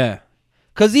Clay. Yeah.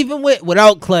 Because even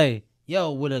without Clay,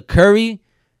 with a Curry,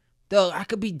 though, I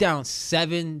could be down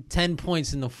 7-10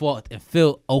 points in the fourth and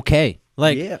feel okay.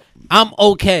 Like, I'm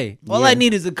okay. All I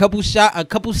need is a couple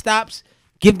stops.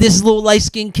 Give this little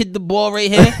light-skinned kid the ball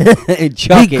right here. And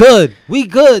chuck it. We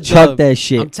good. Chuck that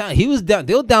shit. I'm telling you, he was down.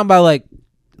 They were down by like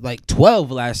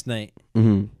 12 last night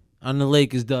on the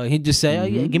Lakers, dog. He'd just say, oh,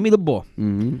 yeah, give me the ball.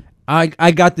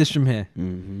 I got this from here.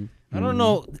 I don't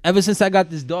know. Ever since I got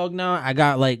this dog now, I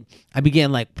be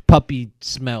getting like puppy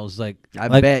smells. Like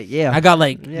I bet, yeah. I got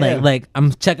like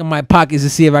I'm checking my pockets to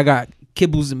see if I got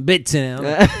kibbles and bits in it.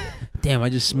 Like, damn, I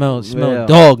just smell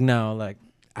dog now. Like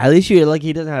at least you're like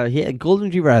he doesn't have golden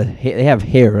retriever. They have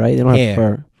hair, right? They don't have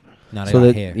fur. No, they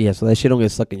got hair. Yeah, so that shit don't get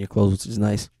stuck in your clothes, which is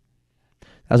nice.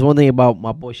 That's one thing about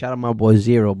my boy. Shout out my boy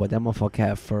Zero, but that motherfucker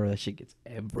have fur. That shit gets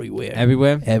everywhere.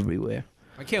 Everywhere.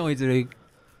 I can't wait till I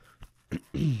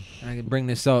can bring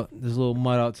this little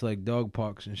mud out to like dog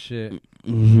parks and shit.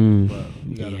 But he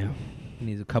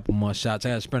needs a couple more shots. I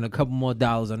gotta spend a couple more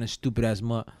dollars on this stupid ass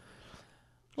mud.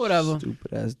 Whatever.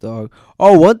 Stupid ass dog.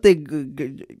 Oh, one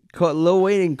thing, Lil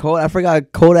Wayne and Kodak. I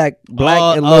forgot Kodak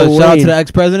Black and Lil Wayne. Shout out to the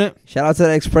ex-president. Shout out to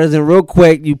the ex-president real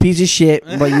quick. You piece of shit.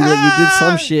 But you did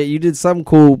some shit. You did something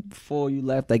cool before you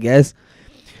left, I guess.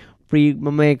 Free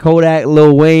my man Kodak,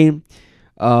 Lil Wayne.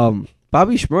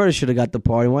 Bobby Shmurda should have got the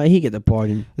pardon. Why did he get the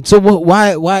pardon? So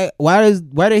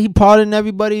why did he pardon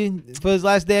everybody for his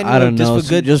last day? I don't know.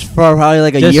 Just for probably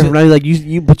like a year from now. Like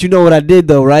you, but you know what I did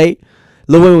though, right?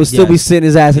 Lil Wayne would still be sitting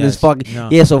his ass in his fucking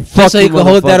So fuck. Just so you can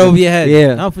hold that over your head.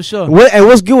 Yeah, no, for sure. And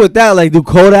what's good with that? Like, do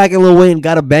Kodak and Lil Wayne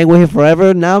gotta bang with him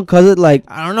forever now? Cause it like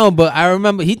I don't know, but I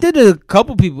remember he did a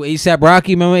couple people. ASAP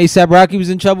Rocky, remember ASAP Rocky was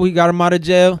in trouble. He got him out of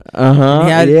jail.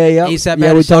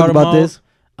 ASAP we talked about this.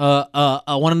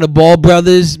 One of the Ball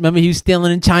brothers. Remember he was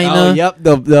stealing in China. Oh, yep.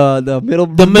 The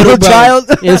middle child.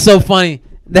 It's so funny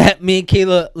that me and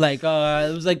Kayla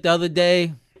it was like the other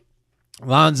day.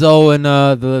 Lonzo and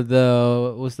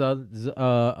what's the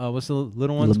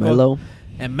little one? LaMelo.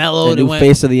 And Melo, the new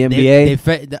face of the NBA.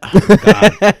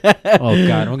 Oh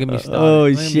God! Don't get me started.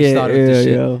 Oh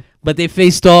shit! But they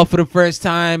faced off for the first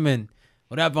time, and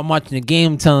whatever. I'm watching the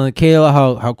game, telling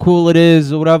Kayla how cool it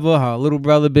is, or whatever. How little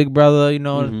brother, big brother,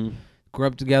 grew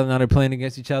up together. Now they're playing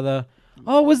against each other.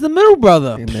 Oh, it was the middle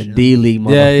brother in the D League,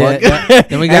 motherfucker. Yeah.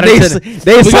 Then we got into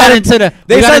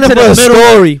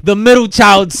the middle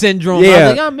child syndrome. Yeah,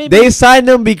 like, oh, they signed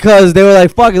them because they were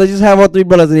like, "Fuck it, let's just have all 3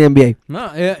 brothers in the NBA."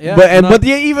 No, yeah. But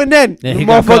even then, the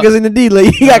motherfuckers in the D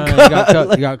League, he got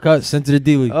cut. He got cut, sent to the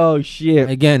D League. Oh shit!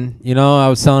 Again, I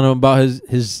was telling him about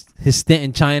his stint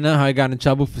in China, how he got in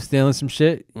trouble for stealing some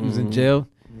shit. He was in jail.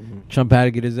 Trump had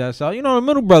to get his ass out. The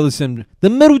middle brother syndrome, the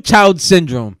middle child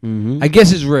syndrome. I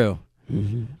guess is real.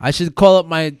 I should call up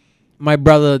my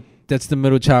brother that's the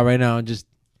middle child right now and just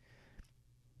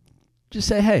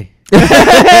say hey.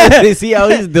 See how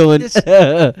he's doing.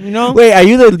 Wait, are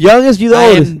you the youngest? You the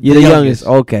oldest? You're the youngest.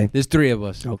 Okay. There's 3 of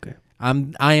us. Okay. I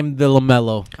am the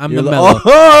LaMelo. I'm the Mellow.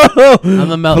 I'm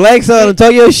the Mellow. Flex on him.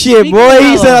 Talk your shit, boy.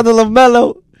 He said I'm the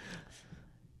LaMelo.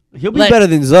 He'll be better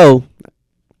than Zoe.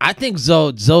 I think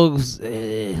Zoe's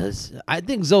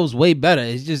way better.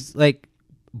 It's just like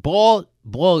Ball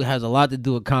has a lot to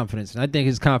do with confidence, and I think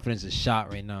his confidence is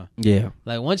shot right now. Yeah.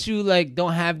 Like once you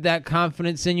don't have that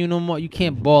confidence in you no more, you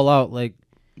can't ball out like.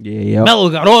 Yeah.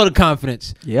 Melo got all the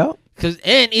confidence. Yep. Cause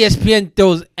ESPN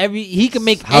throws he can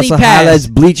make House any pass. Highlights,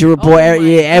 Bleacher Report,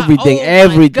 everything,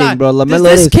 bro. LaMelo Does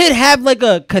this kid have like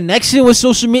a connection with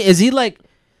social media? Is he like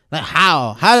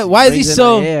how? Why is he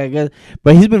so? Yeah, I guess.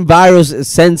 But he's been viral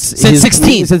since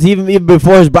 16. Since even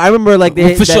before his. But I remember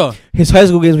sure his high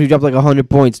school games where he dropped like 100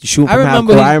 points to shoot. I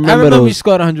remember he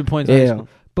scored 100 points. Yeah.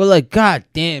 But god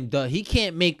damn, dog, he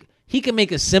can make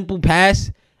a simple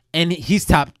pass. And he's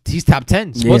top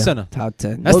 10 Sports Center. Top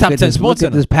 10. That's top 10 Sports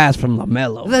Center. This pass from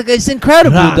LaMelo. Look, it's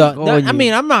incredible, dog. I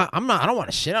mean, I don't want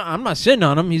to shit. I'm not shitting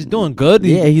on him. He's doing good.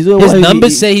 He's doing his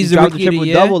numbers say he's the rookie of the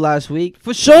year. Triple-double last week.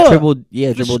 For sure.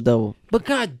 Triple-double. But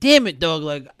god damn it, dog.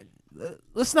 Like,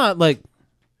 let's not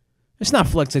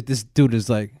flex like this dude is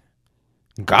like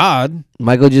God.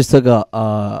 Michael just took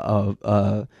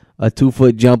a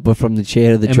 2-foot jumper from the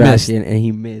chair to the trash and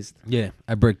he missed. Yeah,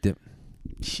 I bricked it.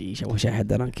 Sheesh, I wish I had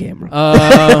that on camera.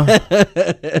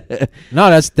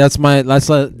 No, that's just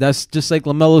like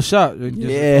LaMelo's shot.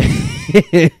 Yeah.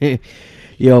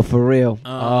 Yo, for real.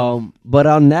 But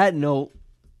on that note,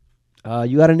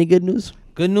 you got any good news?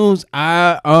 Good news?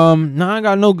 I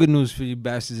got no good news for you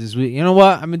bastards this week. You know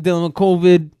what? I've been dealing with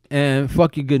COVID and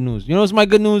fuck your good news. You know what's my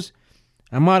good news?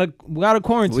 We out of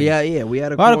quarantine. We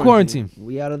out of quarantine.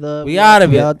 We out of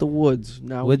the woods.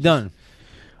 Now we're done.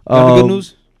 Got good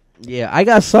news? Yeah, I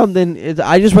got something.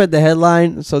 I just read the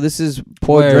headline, so this is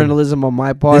poor journalism on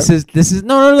my part. This is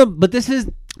no, but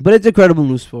it's a credible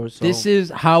news source. So. This is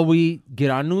how we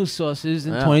get our news sources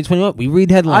in 2021. We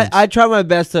read headlines. I try my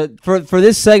best to for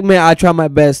this segment. I try my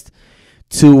best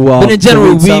to. But in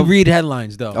general, we read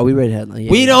headlines though. Oh, we read headlines.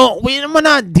 Yeah. We're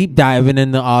not deep diving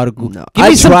in the article. No.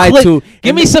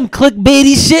 Give me some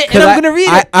clickbaity shit, and I'm gonna read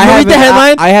it. I read the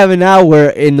headline. I have an hour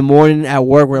in the morning at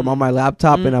work where I'm on my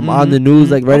laptop and I'm on the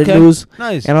news, like Reddit news.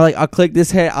 Nice. And I'll click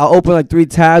this head. I'll open like 3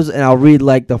 tabs and I'll read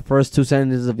like the first 2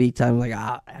 sentences of each time. Like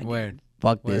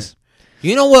fuck this.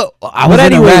 You know what? I was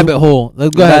in a rabbit hole.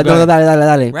 Let's go ahead.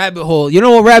 Dale. Rabbit hole. You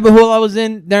know what rabbit hole I was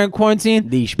in during quarantine?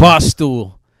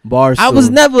 Barstool. I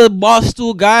was never a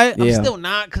Barstool guy. I'm still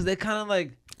not because they're kind of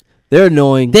like. They're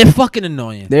annoying. They're fucking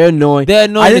annoying. They're annoying.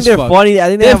 I think they're funny. I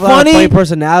think they have a lot of funny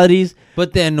personalities.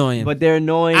 But they're annoying.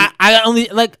 I only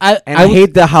like I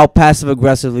hate how passive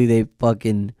aggressively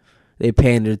they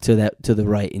pander to the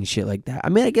right and shit like that. I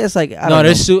mean, I guess like I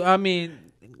don't know. I mean,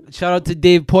 shout out to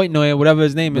Dave Portnoy or whatever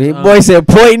his name is. Boy said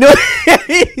Portnoy.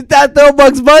 That throw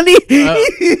Bugs Bunny.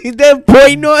 That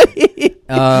Portnoy.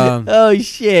 Oh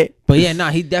shit. But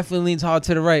yeah, he definitely leans hard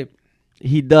to the right.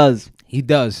 He does.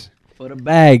 For the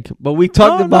bag. But we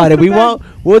talked about it.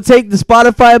 We'll take the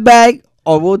Spotify bag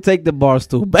or we'll take the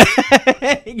Barstool bag.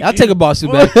 I'll take a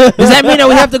Barstool bag. Does that mean that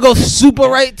we have to go super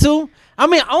right too? I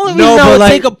mean, only reason I would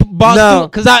take a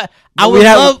Barstool because I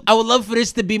would love for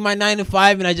this to be my 9 to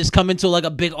 5 and I just come into like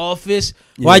a big office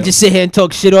where I just sit here and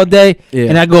talk shit all day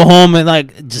and I go home and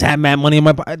like just have mad money in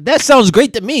my pocket. That sounds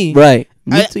great to me. Right.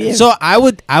 Me too, yeah. So I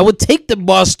would take the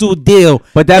Barstool deal.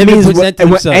 But that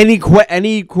means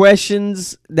any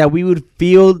questions that we would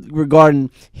field regarding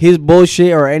his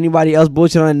bullshit or anybody else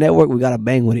bullshit on the network, we gotta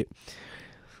bang with it.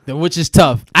 Which is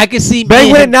tough. I can see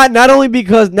bang with it not only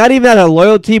because not even out of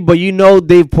loyalty, but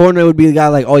Dave Portnoy would be the guy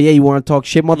like, oh yeah, you want to talk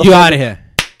shit, motherfucker? You out of here.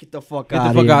 Get the fuck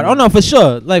out of here. Oh no, for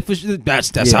sure. Like for sure.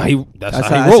 That's how he rolls.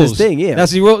 That's his thing. Yeah.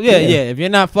 That's he rolls. Yeah. If you're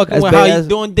not fucking with how he's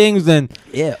doing things, then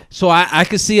So I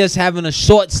could see us having a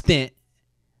short stint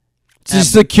to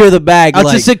secure the bag.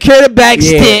 To secure the bag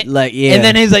stint. And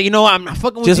then he's like, you know what? I'm not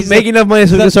fucking with just make enough money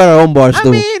so we can start our own bar. I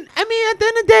mean, at the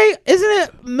end of the Day, isn't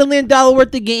it $1 million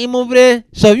worth of game over there?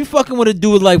 So if you fucking want to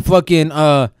do it like fucking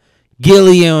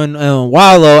Gilly and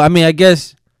Wallow, I mean, I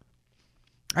guess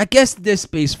there's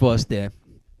space for us there.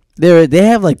 They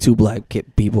have like 2 black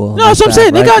people. No, that's what I'm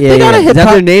saying. Right? They got a hip hop. Is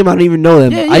that their name? I don't even know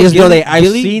them. Yeah, I just know I've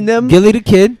Gilly, seen them. Gilly the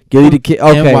Kid. Okay.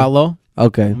 And Wallow.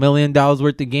 Okay. $1 million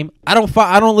worth of game. I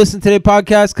don't listen to their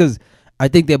podcast because I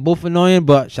think they're both annoying.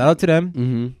 But shout out to them.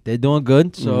 Mm-hmm. They're doing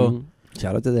good. So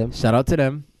shout out to them. This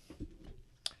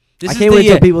I is can't the wait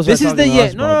year. till people start This is the talking to year.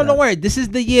 us No, about don't that. worry. This is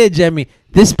the year, Jeremy.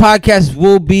 This podcast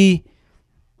will be.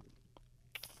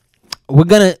 We're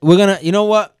gonna. You know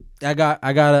what? I got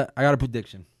a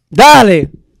prediction. Dale.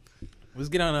 Let's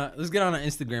get on an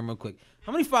Instagram real quick.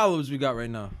 How many followers we got right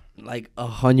now? Like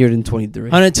 123.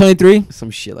 123. Some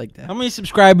shit like that. How many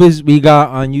subscribers we got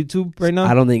on YouTube right now?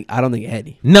 I don't think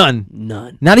any.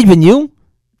 None. Not even you.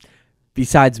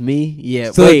 Besides me,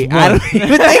 yeah. So wait, I don't even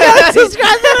think I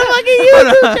subscribe to the fucking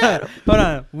YouTube channel. Hold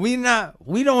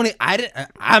on.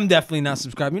 I'm definitely not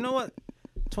subscribed. You know what?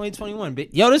 2021, bitch.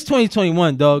 Yo, this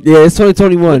 2021, dog. Yeah, it's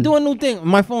 2021. We're doing a new thing.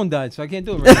 My phone died, so I can't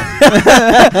do it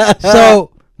right now.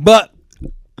 But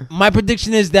my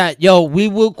prediction is that, we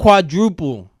will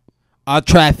quadruple our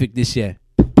traffic this year.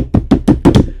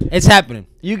 It's happening.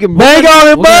 You can bank on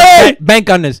it, boy. Bank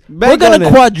on this. We're going to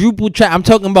quadruple traffic. I'm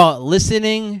talking about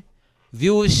listening,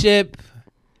 viewership,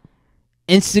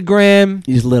 Instagram.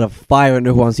 You just lit a fire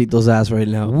under Juancito's ass right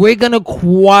now. We're going to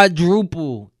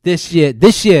quadruple this year.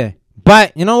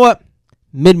 But you know what?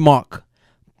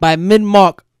 By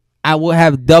mid-mark, I will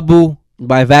have double.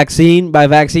 By vaccine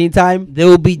time, There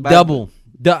will be double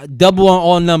on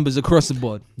all numbers across the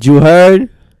board. You heard?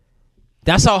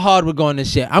 That's how hard we're going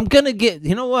this year. I'm going to get,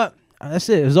 you know what? That's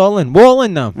it. It's all in. We're all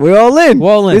in now. We're all in.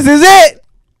 We're all in. This is it.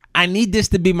 I need this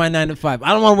to be my 9 to 5. I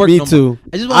don't want to work Me no too. more.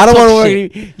 I don't want to work.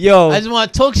 shit. Yo. I just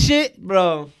want to talk shit,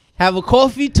 bro. have a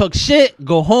coffee, talk shit,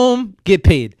 go home, get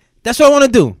paid. That's what I want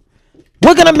to do.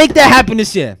 We're going to make that happen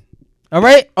this year. All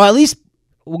right? Or at least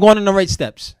we're going in the right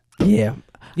steps. Yeah.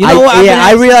 You know what?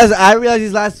 I realized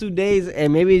these last 2 days,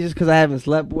 and maybe it's just because I haven't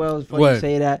slept well. It's funny you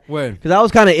say that. Word. Because I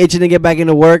was kind of itching to get back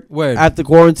into work. Word. After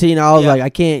quarantine. I was like, I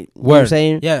can't. You know what I'm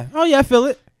saying? Yeah. Oh, yeah, I feel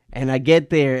it. And I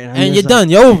get there, and you're done.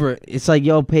 You're over it. It's like,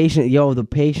 the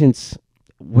patience.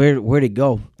 Where'd it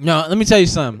go? No, let me tell you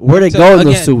something. Where'd it go in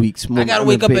those 2 weeks? I gotta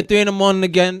wake up at 3 a.m.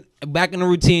 again, back in the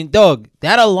routine. Dog,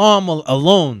 that alarm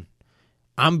alone,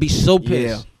 I'm be so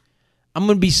pissed. Yeah. I'm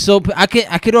gonna be so pissed. I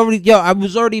could already, I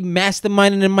was already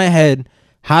masterminding in my head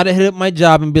how to hit up my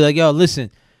job and be like, listen,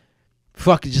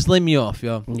 fuck it, just lay me off,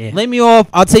 yo. Yeah. Lay me off.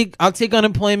 I'll take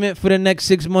unemployment for the next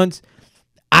 6 months.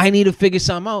 I need to figure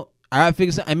something out. I gotta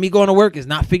figure something. And me going to work is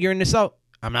not figuring this out.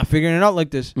 I'm not figuring it out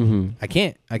like this. Mm-hmm. I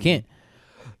can't.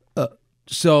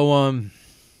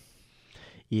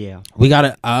 Yeah. We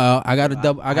gotta. I gotta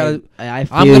double. I gotta. I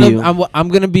feel you. I'm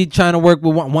gonna be trying to work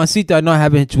with Juancito. I know I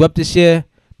haven't hit you up this year.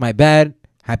 My bad.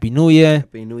 Happy New Year.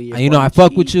 Happy New Year. And, I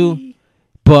fuck with you,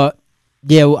 but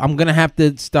I'm gonna have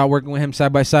to start working with him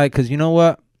side by side because you know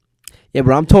what? Yeah,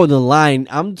 bro. I'm told the line.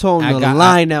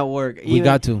 Line at work. We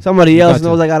got to. Somebody else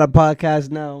knows I got a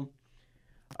podcast now.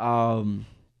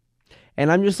 And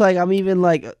I'm just like, I'm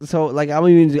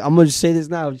gonna just say this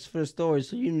now just for the story.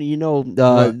 So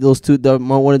those two,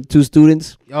 one of the 2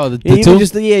 students. Oh, the two. two.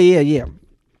 Yeah.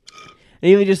 And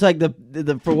even just like the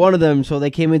for one of them, so they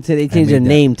came in today. They changed their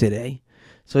name today.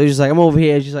 So he's just like, I'm over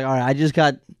here. He's just like, all right, I just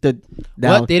got the.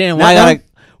 What? They didn't want that?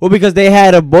 Well, because they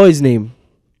had a boy's name,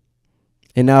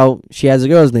 and now she has a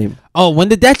girl's name. Oh, when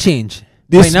did that change?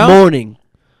 This morning.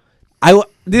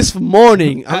 This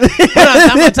morning.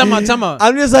 Time out.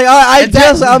 I'm just like, all right, do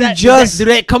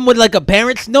that come with like a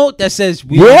parent's note that says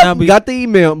we got the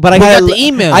email, but I got the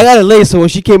email. I got it late, so when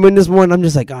she came in this morning, I'm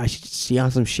just like, she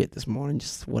on some shit this morning,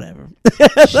 just whatever.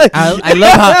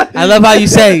 I love how you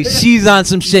say she's on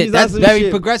some shit. That's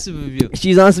very progressive of you.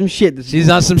 She's on some shit. She's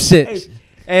on some shit.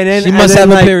 And then she must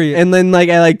have a period. And then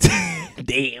I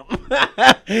damn.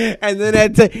 And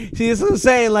then see, that's what I'm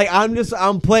saying. Like, I'm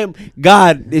playing.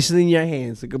 God, it's in your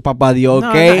hands. Like, Papa Dios,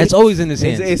 okay? No, it's always in his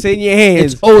hands. It's in your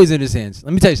hands. It's always in his hands.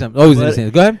 Let me tell you something. Always in his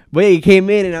hands. Go ahead. But he came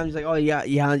in, and I was like, oh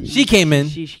yeah. She came in.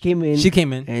 She came in. She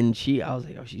came in. And I was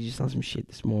like, oh, she's just on some shit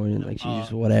this morning. Like, she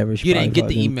just whatever. You didn't get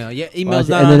the email. Yeah, email's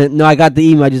not. And then no, I got the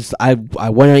email. I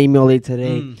went on email late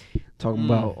today. Talking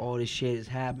about all this shit is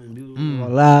happening. Blah,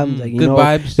 blah, blah. Like, good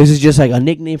vibes. This is just like a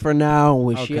nickname for now.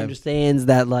 When she understands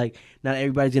that, like, not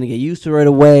everybody's gonna get used to it right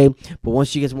away. But once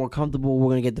she gets more comfortable,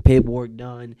 we're gonna get the paperwork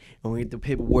done, and we're gonna get the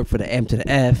paperwork for the M to the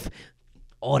F,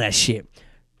 all that shit.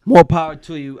 More power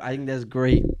to you. I think that's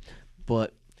great,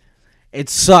 but it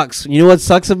sucks. You know what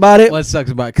sucks about it? What sucks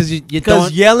about it?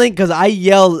 Because yelling. Because I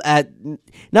yell at.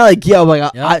 not like yo,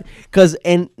 like cause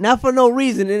and not for no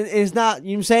reason. It's not, you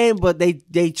know what I'm saying, but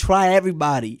they try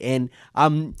everybody, and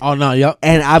I'm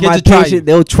and I'm my patient.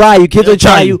 They'll try you. Kids will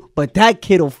try you, but that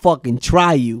kid will fucking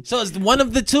try you. So it's one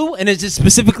of the two, and it's just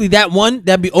specifically that one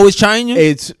that be always trying you.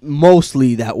 It's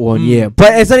mostly that one, yeah.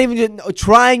 But it's not even just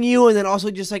trying you, and then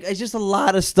also just like it's just a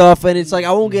lot of stuff, and it's like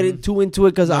I won't get too into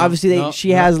it because obviously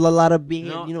she has a lot of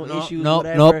issues. Nope.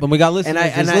 And we got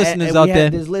listeners. There's listeners out there.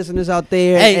 There's listeners out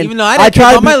there. Hey, even though I didn't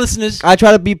care about my listeners, I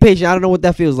try to be patient. I don't know what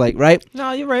that feels like, right?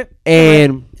 No, you're right.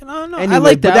 And anyway, I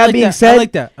like that. But that being said, I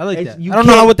like that. I don't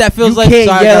know what that feels like. You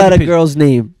can't yell at a girl's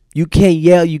name. You can't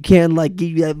yell. You can't like give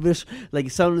you that like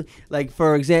some like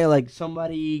for example like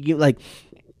somebody give like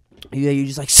you're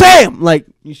just like Sam like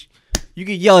you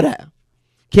get yelled at.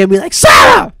 Can't be like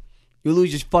Sarah. You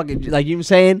lose your fucking like you know what I'm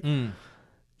saying.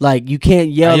 Like you can't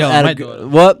yell at a girl.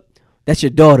 What? That's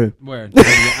your daughter. Word.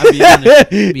 That's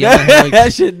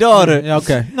your daughter.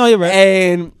 Okay. No, you're right.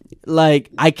 And like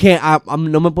I can't.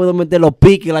 I'm no me puedo meter los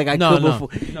piques like I could before.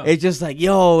 No. It's just like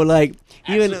yo, like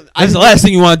even that's the last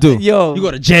thing you want to do. Yo, you go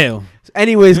to jail.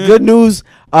 Anyways, good news.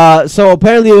 So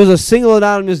apparently it was a single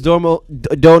anonymous donor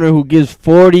who gives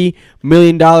 $40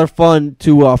 million fund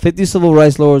to 50 civil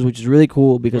rights lawyers, which is really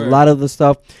cool because a lot of the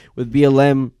stuff with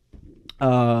BLM,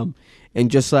 and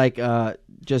just like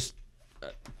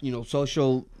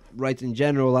social rights in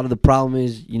general, a lot of the problem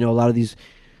is a lot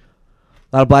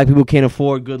of black people can't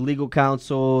afford good legal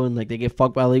counsel, and like they get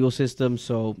fucked by the legal system.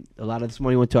 So a lot of this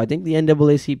money went to I think the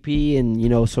NAACP,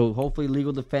 and so hopefully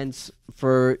legal defense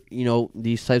for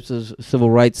these types of civil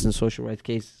rights and social rights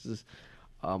cases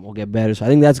will get better. So I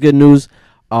think that's good news.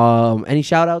 Any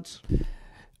shout outs?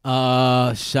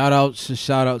 Shout outs to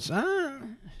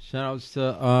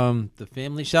the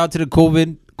family. Shout out to the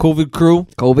COVID crew.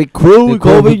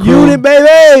 COVID unit,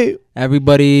 baby.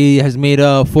 Everybody has made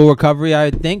a full recovery, I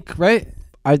think, right?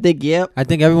 I think, yeah. I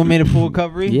think everyone made a full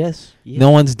recovery. Yes. No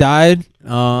one's died.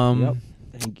 Yep.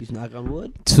 Thank you, knock on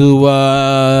wood. To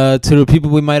the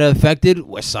people we might have affected,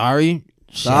 we're sorry.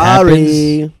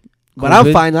 Sorry. But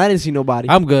I'm fine. I didn't see nobody.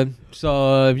 I'm good.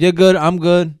 So if you're good, I'm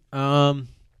good. I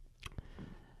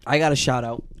got a shout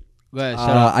out. Go ahead,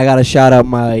 shout out. I got to shout out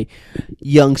my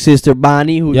young sister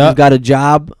Bonnie, who just got a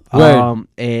job.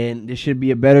 And there should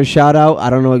be a better shout out. I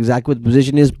don't know exactly what the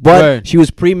position is, but she was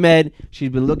pre-med. She's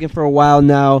been looking for a while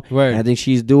now. And I think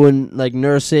she's doing like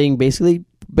nursing, basically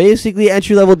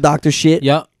entry level doctor shit.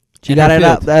 Yep. She got it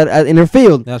out in her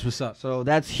field. That's what's up. So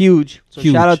that's huge. So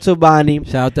shout out to Bonnie.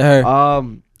 Shout out to her.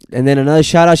 And then another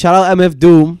shout out MF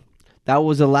Doom. That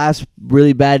was the last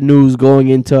really bad news going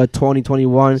into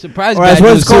 2021. Surprise! Or as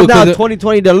what's called now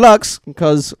 2020 Deluxe,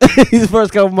 because his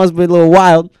first couple months been a little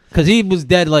wild. Because he was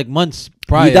dead like months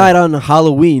prior. He died on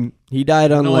Halloween. He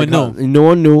died on no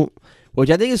one knew.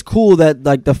 Which I think is cool that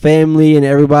like the family and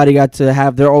everybody got to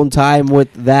have their own time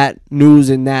with that news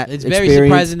and that It's experience. very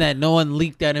surprising that no one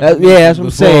leaked that information. Yeah, that's what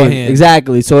I'm saying.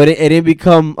 Exactly. So it didn't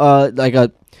become like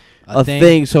a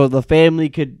thing. So the family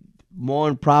could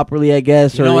mourn properly, I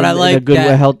guess, or what I like, in a good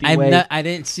way, healthy way. I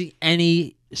didn't see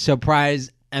any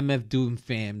surprise MF Doom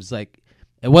fans. Like,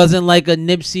 it wasn't like a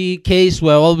Nipsey case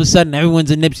where all of a sudden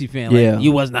everyone's a Nipsey fan. Like,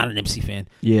 you was not a Nipsey fan.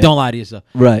 Yeah. Don't lie to yourself.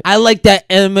 Right. I like that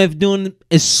MF Doom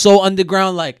is so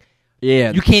underground. Like,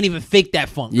 you can't even fake that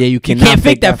funk. Yeah, you can't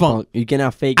fake that funk. You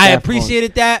cannot fake that I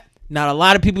appreciated that. Not a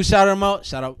lot of people shouted him out.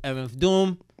 Shout out MF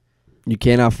Doom. You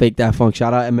cannot fake that funk.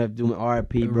 Shout out MF Doom.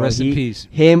 R.I.P. bro. Rest in peace.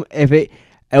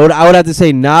 I would have to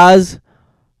say Nas.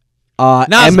 Nas,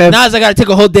 I gotta take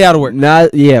a whole day out of work. Nas,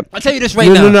 yeah. I'll tell you this right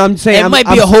now. No, I'm saying it might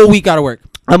be a whole week out of work.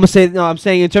 I'm saying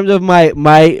in terms of my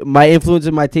influence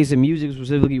and my taste in music,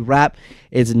 specifically rap,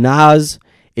 it's Nas,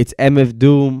 it's MF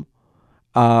Doom,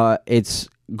 it's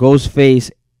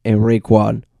Ghostface and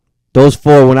Raekwon. Those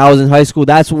four. When I was in high school,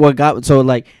 that's what got. So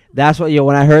like that's what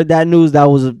when I heard that news, that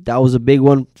was a big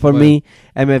one for me.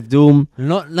 MF Doom.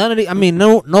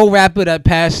 No rapper that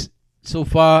passed so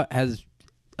far has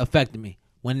affected me.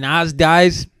 When Nas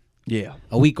dies,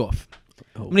 a week off.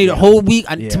 I need a whole week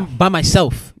by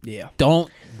myself. Yeah. Don't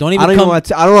even. I don't want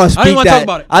to speak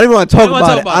that. I don't even want to talk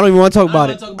about it. I don't even want to talk about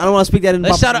it. I don't want to speak that in. I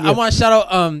want to shout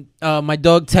out my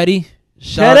dog Teddy.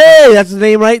 Teddy, that's his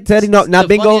name, right? Teddy, not Bingo.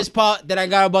 The funniest part that I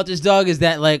got about this dog is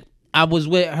that like I was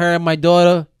with her and my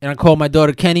daughter, and I called my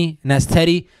daughter Kenny, and that's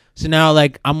Teddy. So now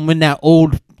like I'm in that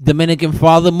old Dominican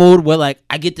father mode where like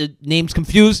I get the names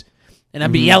confused, and I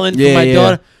be yelling for my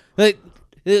daughter, like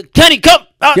Kenny, come,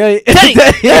 Kenny,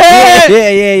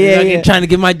 yeah. Trying to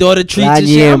give my daughter treats and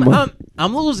shit.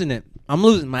 I'm losing it. I'm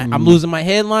losing my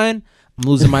headline. I'm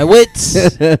losing my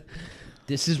wits.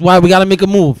 This is why we gotta make a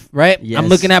move, right? Yes. I'm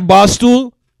looking at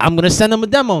Barstool. I'm gonna send them a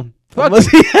demo. Fuck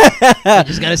it. I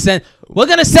just gotta send. We're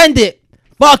gonna send it.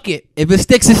 Fuck it. If it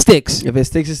sticks, it sticks. If it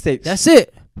sticks, it sticks. That's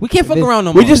it. We can't fuck around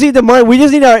no more. We just need the money. We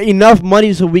just need enough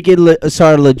money so we can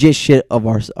start a legit shit of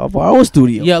our own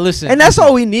studio. Yeah, listen. And that's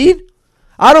all we need.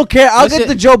 I don't care. I'll get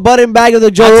the Joe Budden bag or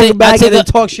the Joe Rogan bag and then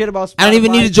talk shit about Spotify. I don't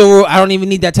even need a Joe Rogan. I don't even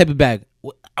need that type of bag.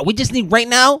 We just need right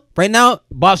now,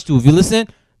 Boss 2, if you listen,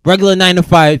 regular 9 to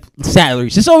 5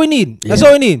 salaries. That's all we need. That's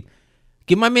all we need.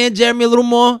 Give my man Jeremy a little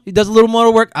more. He does a little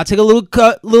more work. I'll take a little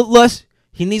cut, a little less.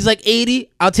 He needs like 80.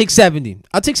 I'll take 70.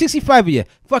 I'll take 65 a year.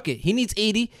 Fuck it. He needs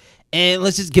 80. And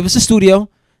let's just give us a studio.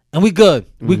 And we good.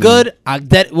 We good.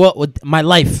 With my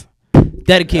life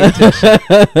dedicated to this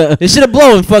shit. This shit will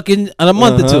blow in fucking a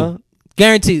month or two.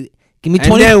 Guaranteed. Give me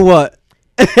 20. And then what?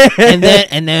 and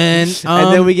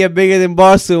then we get bigger than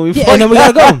Boston. And then we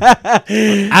gotta go.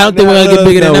 I don't think we're gonna get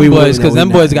bigger than them boys because them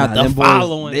boys got the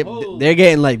following. They're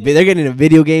getting into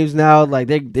video games now. Like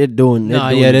they're doing.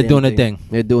 They're doing the thing.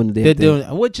 They're doing the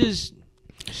thing. Which is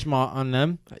smart on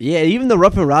them. Yeah, even the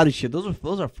Rough and Rowdy shit. Those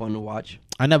are fun to watch.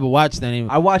 I never watched any.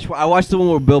 I watched the one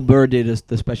where Bill Burr did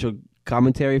the special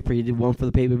commentary for. He did one for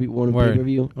the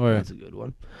pay-per-view. That's a good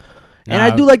one. And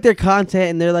I do like their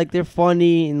content, and they're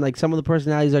funny, and like some of the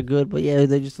personalities are good, but yeah,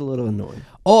 they're just a little annoying.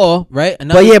 Oh, right.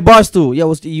 But yeah, Barstool.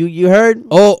 Yeah, you heard?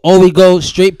 Oh, we go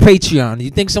straight Patreon.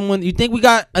 You think we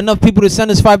got enough people to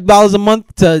send us $5 a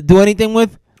month to do anything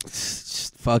with?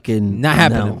 Just fucking not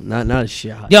happening. No, not a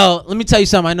shot. Yo, let me tell you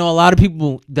something. I know a lot of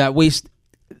people that waste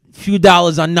a few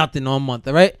dollars on nothing all month.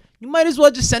 All right, you might as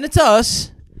well just send it to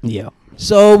us. Yeah.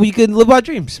 So we can live our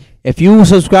dreams. If you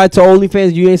subscribe to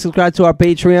OnlyFans, you ain't subscribed to our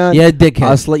Patreon. Yeah,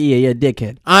 dickhead. Yeah,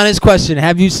 dickhead. Honest question: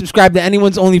 have you subscribed to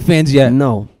anyone's OnlyFans yet?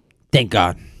 No. Thank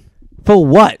God. For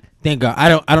what? Thank God. I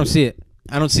don't see it.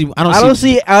 I don't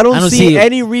see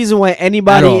any reason why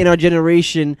anybody in our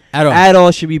generation at all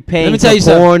should be paying for porn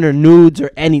something. or nudes or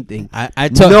anything. I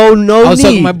was talking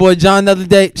to my boy John the other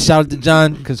day. Shout out to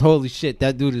John, because holy shit,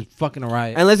 that dude is fucking a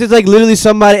riot. Unless it's like literally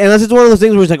somebody, unless it's one of those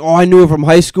things where it's like, oh, I knew it from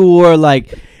high school, or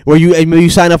like where you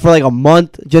sign up for like a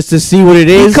month just to see what it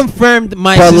is. He confirmed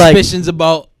my suspicions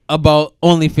about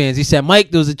OnlyFans. He said,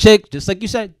 Mike, there was a chick, just like you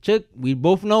said, we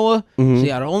both know her. She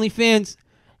had her OnlyFans.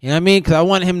 You know what I mean? Because I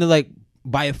wanted him to like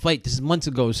buy a flight. This is months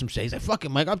ago or some shit. He's like, fuck it,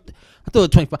 Mike. I thought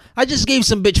it 25. I just gave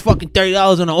some bitch fucking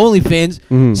 $30 on the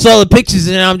OnlyFans. Saw the pictures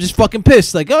and I'm just fucking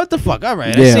pissed. Like, oh, what the fuck? All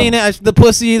right, I seen it. The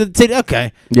pussy, the titty.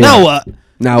 Okay, now what?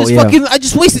 I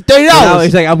just wasted $30.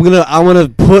 It's like I'm gonna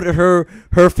put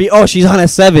her feet. Oh, she's on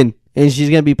at 7, and she's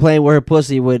gonna be playing with her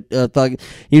pussy with thug. You know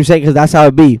what I'm saying? Because that's how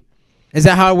it be. Is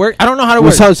that how it works? I don't know how it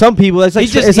works. Some people, it's like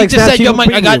he just said, yo,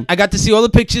 Mike, I got to see all the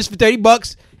pictures for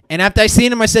 $30, and after I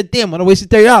seen him, I said, damn, I wasted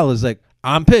 $30. Like,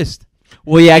 I'm pissed.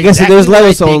 Well, yeah, I guess there's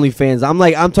levels to OnlyFans.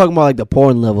 I'm talking about like the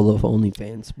porn level of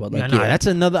OnlyFans. But like, that's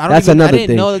another. That's another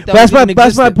thing. That's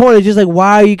my point. It's just like,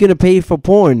 why are you gonna pay for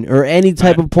porn or any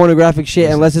type of pornographic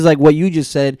shit unless it's like what you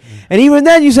just said? And even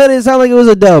then, you said it sounded like it was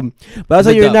a dub. But I'll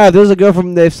tell you right now, if there was a girl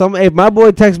from if my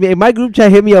boy texts me, if my group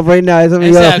chat hit me up right now,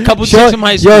 a couple chicks from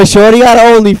high school. Yo, shorty got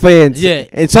OnlyFans. Yeah,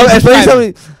 and so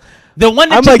the one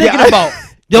that you're thinking about.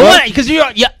 Because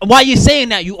why you saying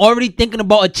that? You already thinking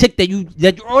about a chick that you're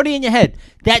already in your head.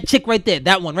 That chick right there,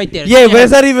 that one right there. Yeah, but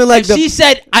it's not even like she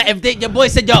said. Your boy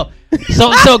said, "Yo, so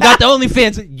and so got the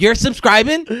OnlyFans. You're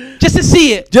subscribing just to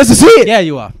see it. Just to see it. Yeah,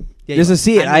 you are. Yeah, just to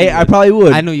see it. I probably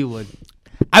would. I know you would.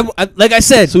 I like I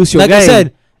said.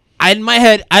 In my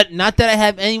head, not that I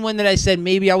have anyone that I said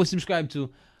maybe I would subscribe to,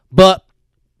 but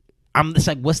I'm just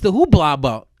like, what's the hoopla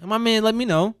about? And my man let me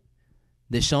know.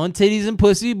 They're showing titties and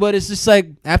pussy, but it's just like,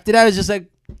 after that, it's just like,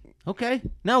 okay,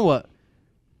 now what?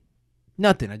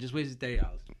 Nothing. I just wasted $30.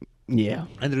 Yeah.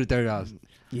 I threw $30.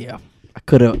 Yeah. I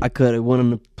could have went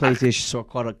on the PlayStation Store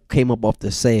card came up off the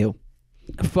sale.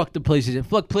 Fuck the PlayStation.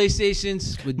 Fuck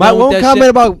PlayStations. My one comment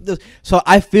about this. So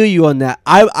I feel you on that.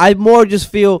 I more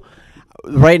just feel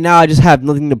right now I just have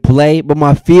nothing to play, but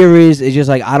my fear is just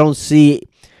like I don't see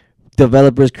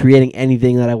developers creating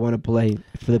anything that I want to play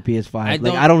for the PS5.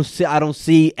 I don't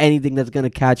see anything that's gonna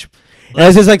catch.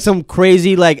 It's just like some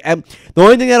crazy like the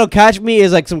only thing that'll catch me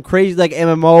is like some crazy like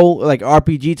MMO like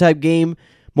RPG type game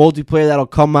multiplayer that'll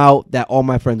come out that all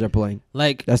my friends are playing.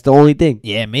 Like that's the only thing.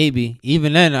 Yeah, maybe.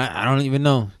 Even then, I don't even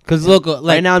know. Cause look, like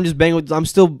right now I'm just banging with. I'm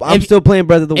still playing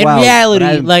Breath of the Wild. In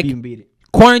reality, like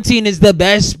quarantine is the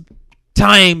best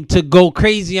time to go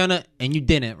crazy on it, and you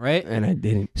didn't, right? And I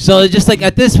didn't. So it's just like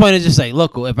at this point, it's just like,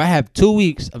 look, if I have 2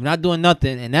 weeks of not doing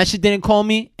nothing, and that shit didn't call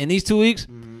me in these 2 weeks,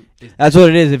 that's what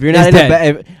it is. If you're not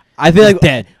I feel like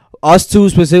dead. Us two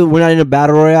specifically, we're not in a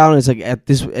battle royale. And it's like at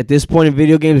this point in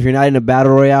video games, if you're not in a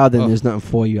battle royale, then there's nothing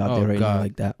for you out there right now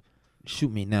like that.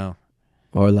 Shoot me now.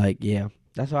 Or like, yeah.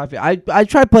 That's how I feel. I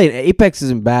tried playing Apex.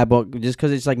 Isn't bad, but just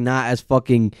because it's like not as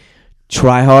fucking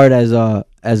try hard as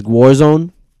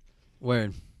Warzone.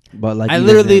 Word. But like I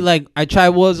literally like I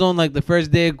tried Warzone like the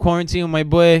first day of quarantine with my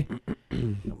boy.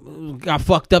 Got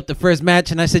fucked up the first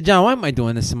match, and I said, John, why am I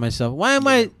doing this to myself? Why am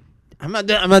I? I'm not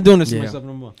doing this to myself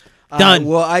no more. Done.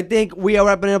 Well, I think we are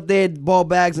wrapping up there. Ball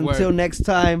bags. Until next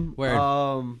time. Word.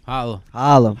 Holla.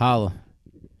 Holla. Holla.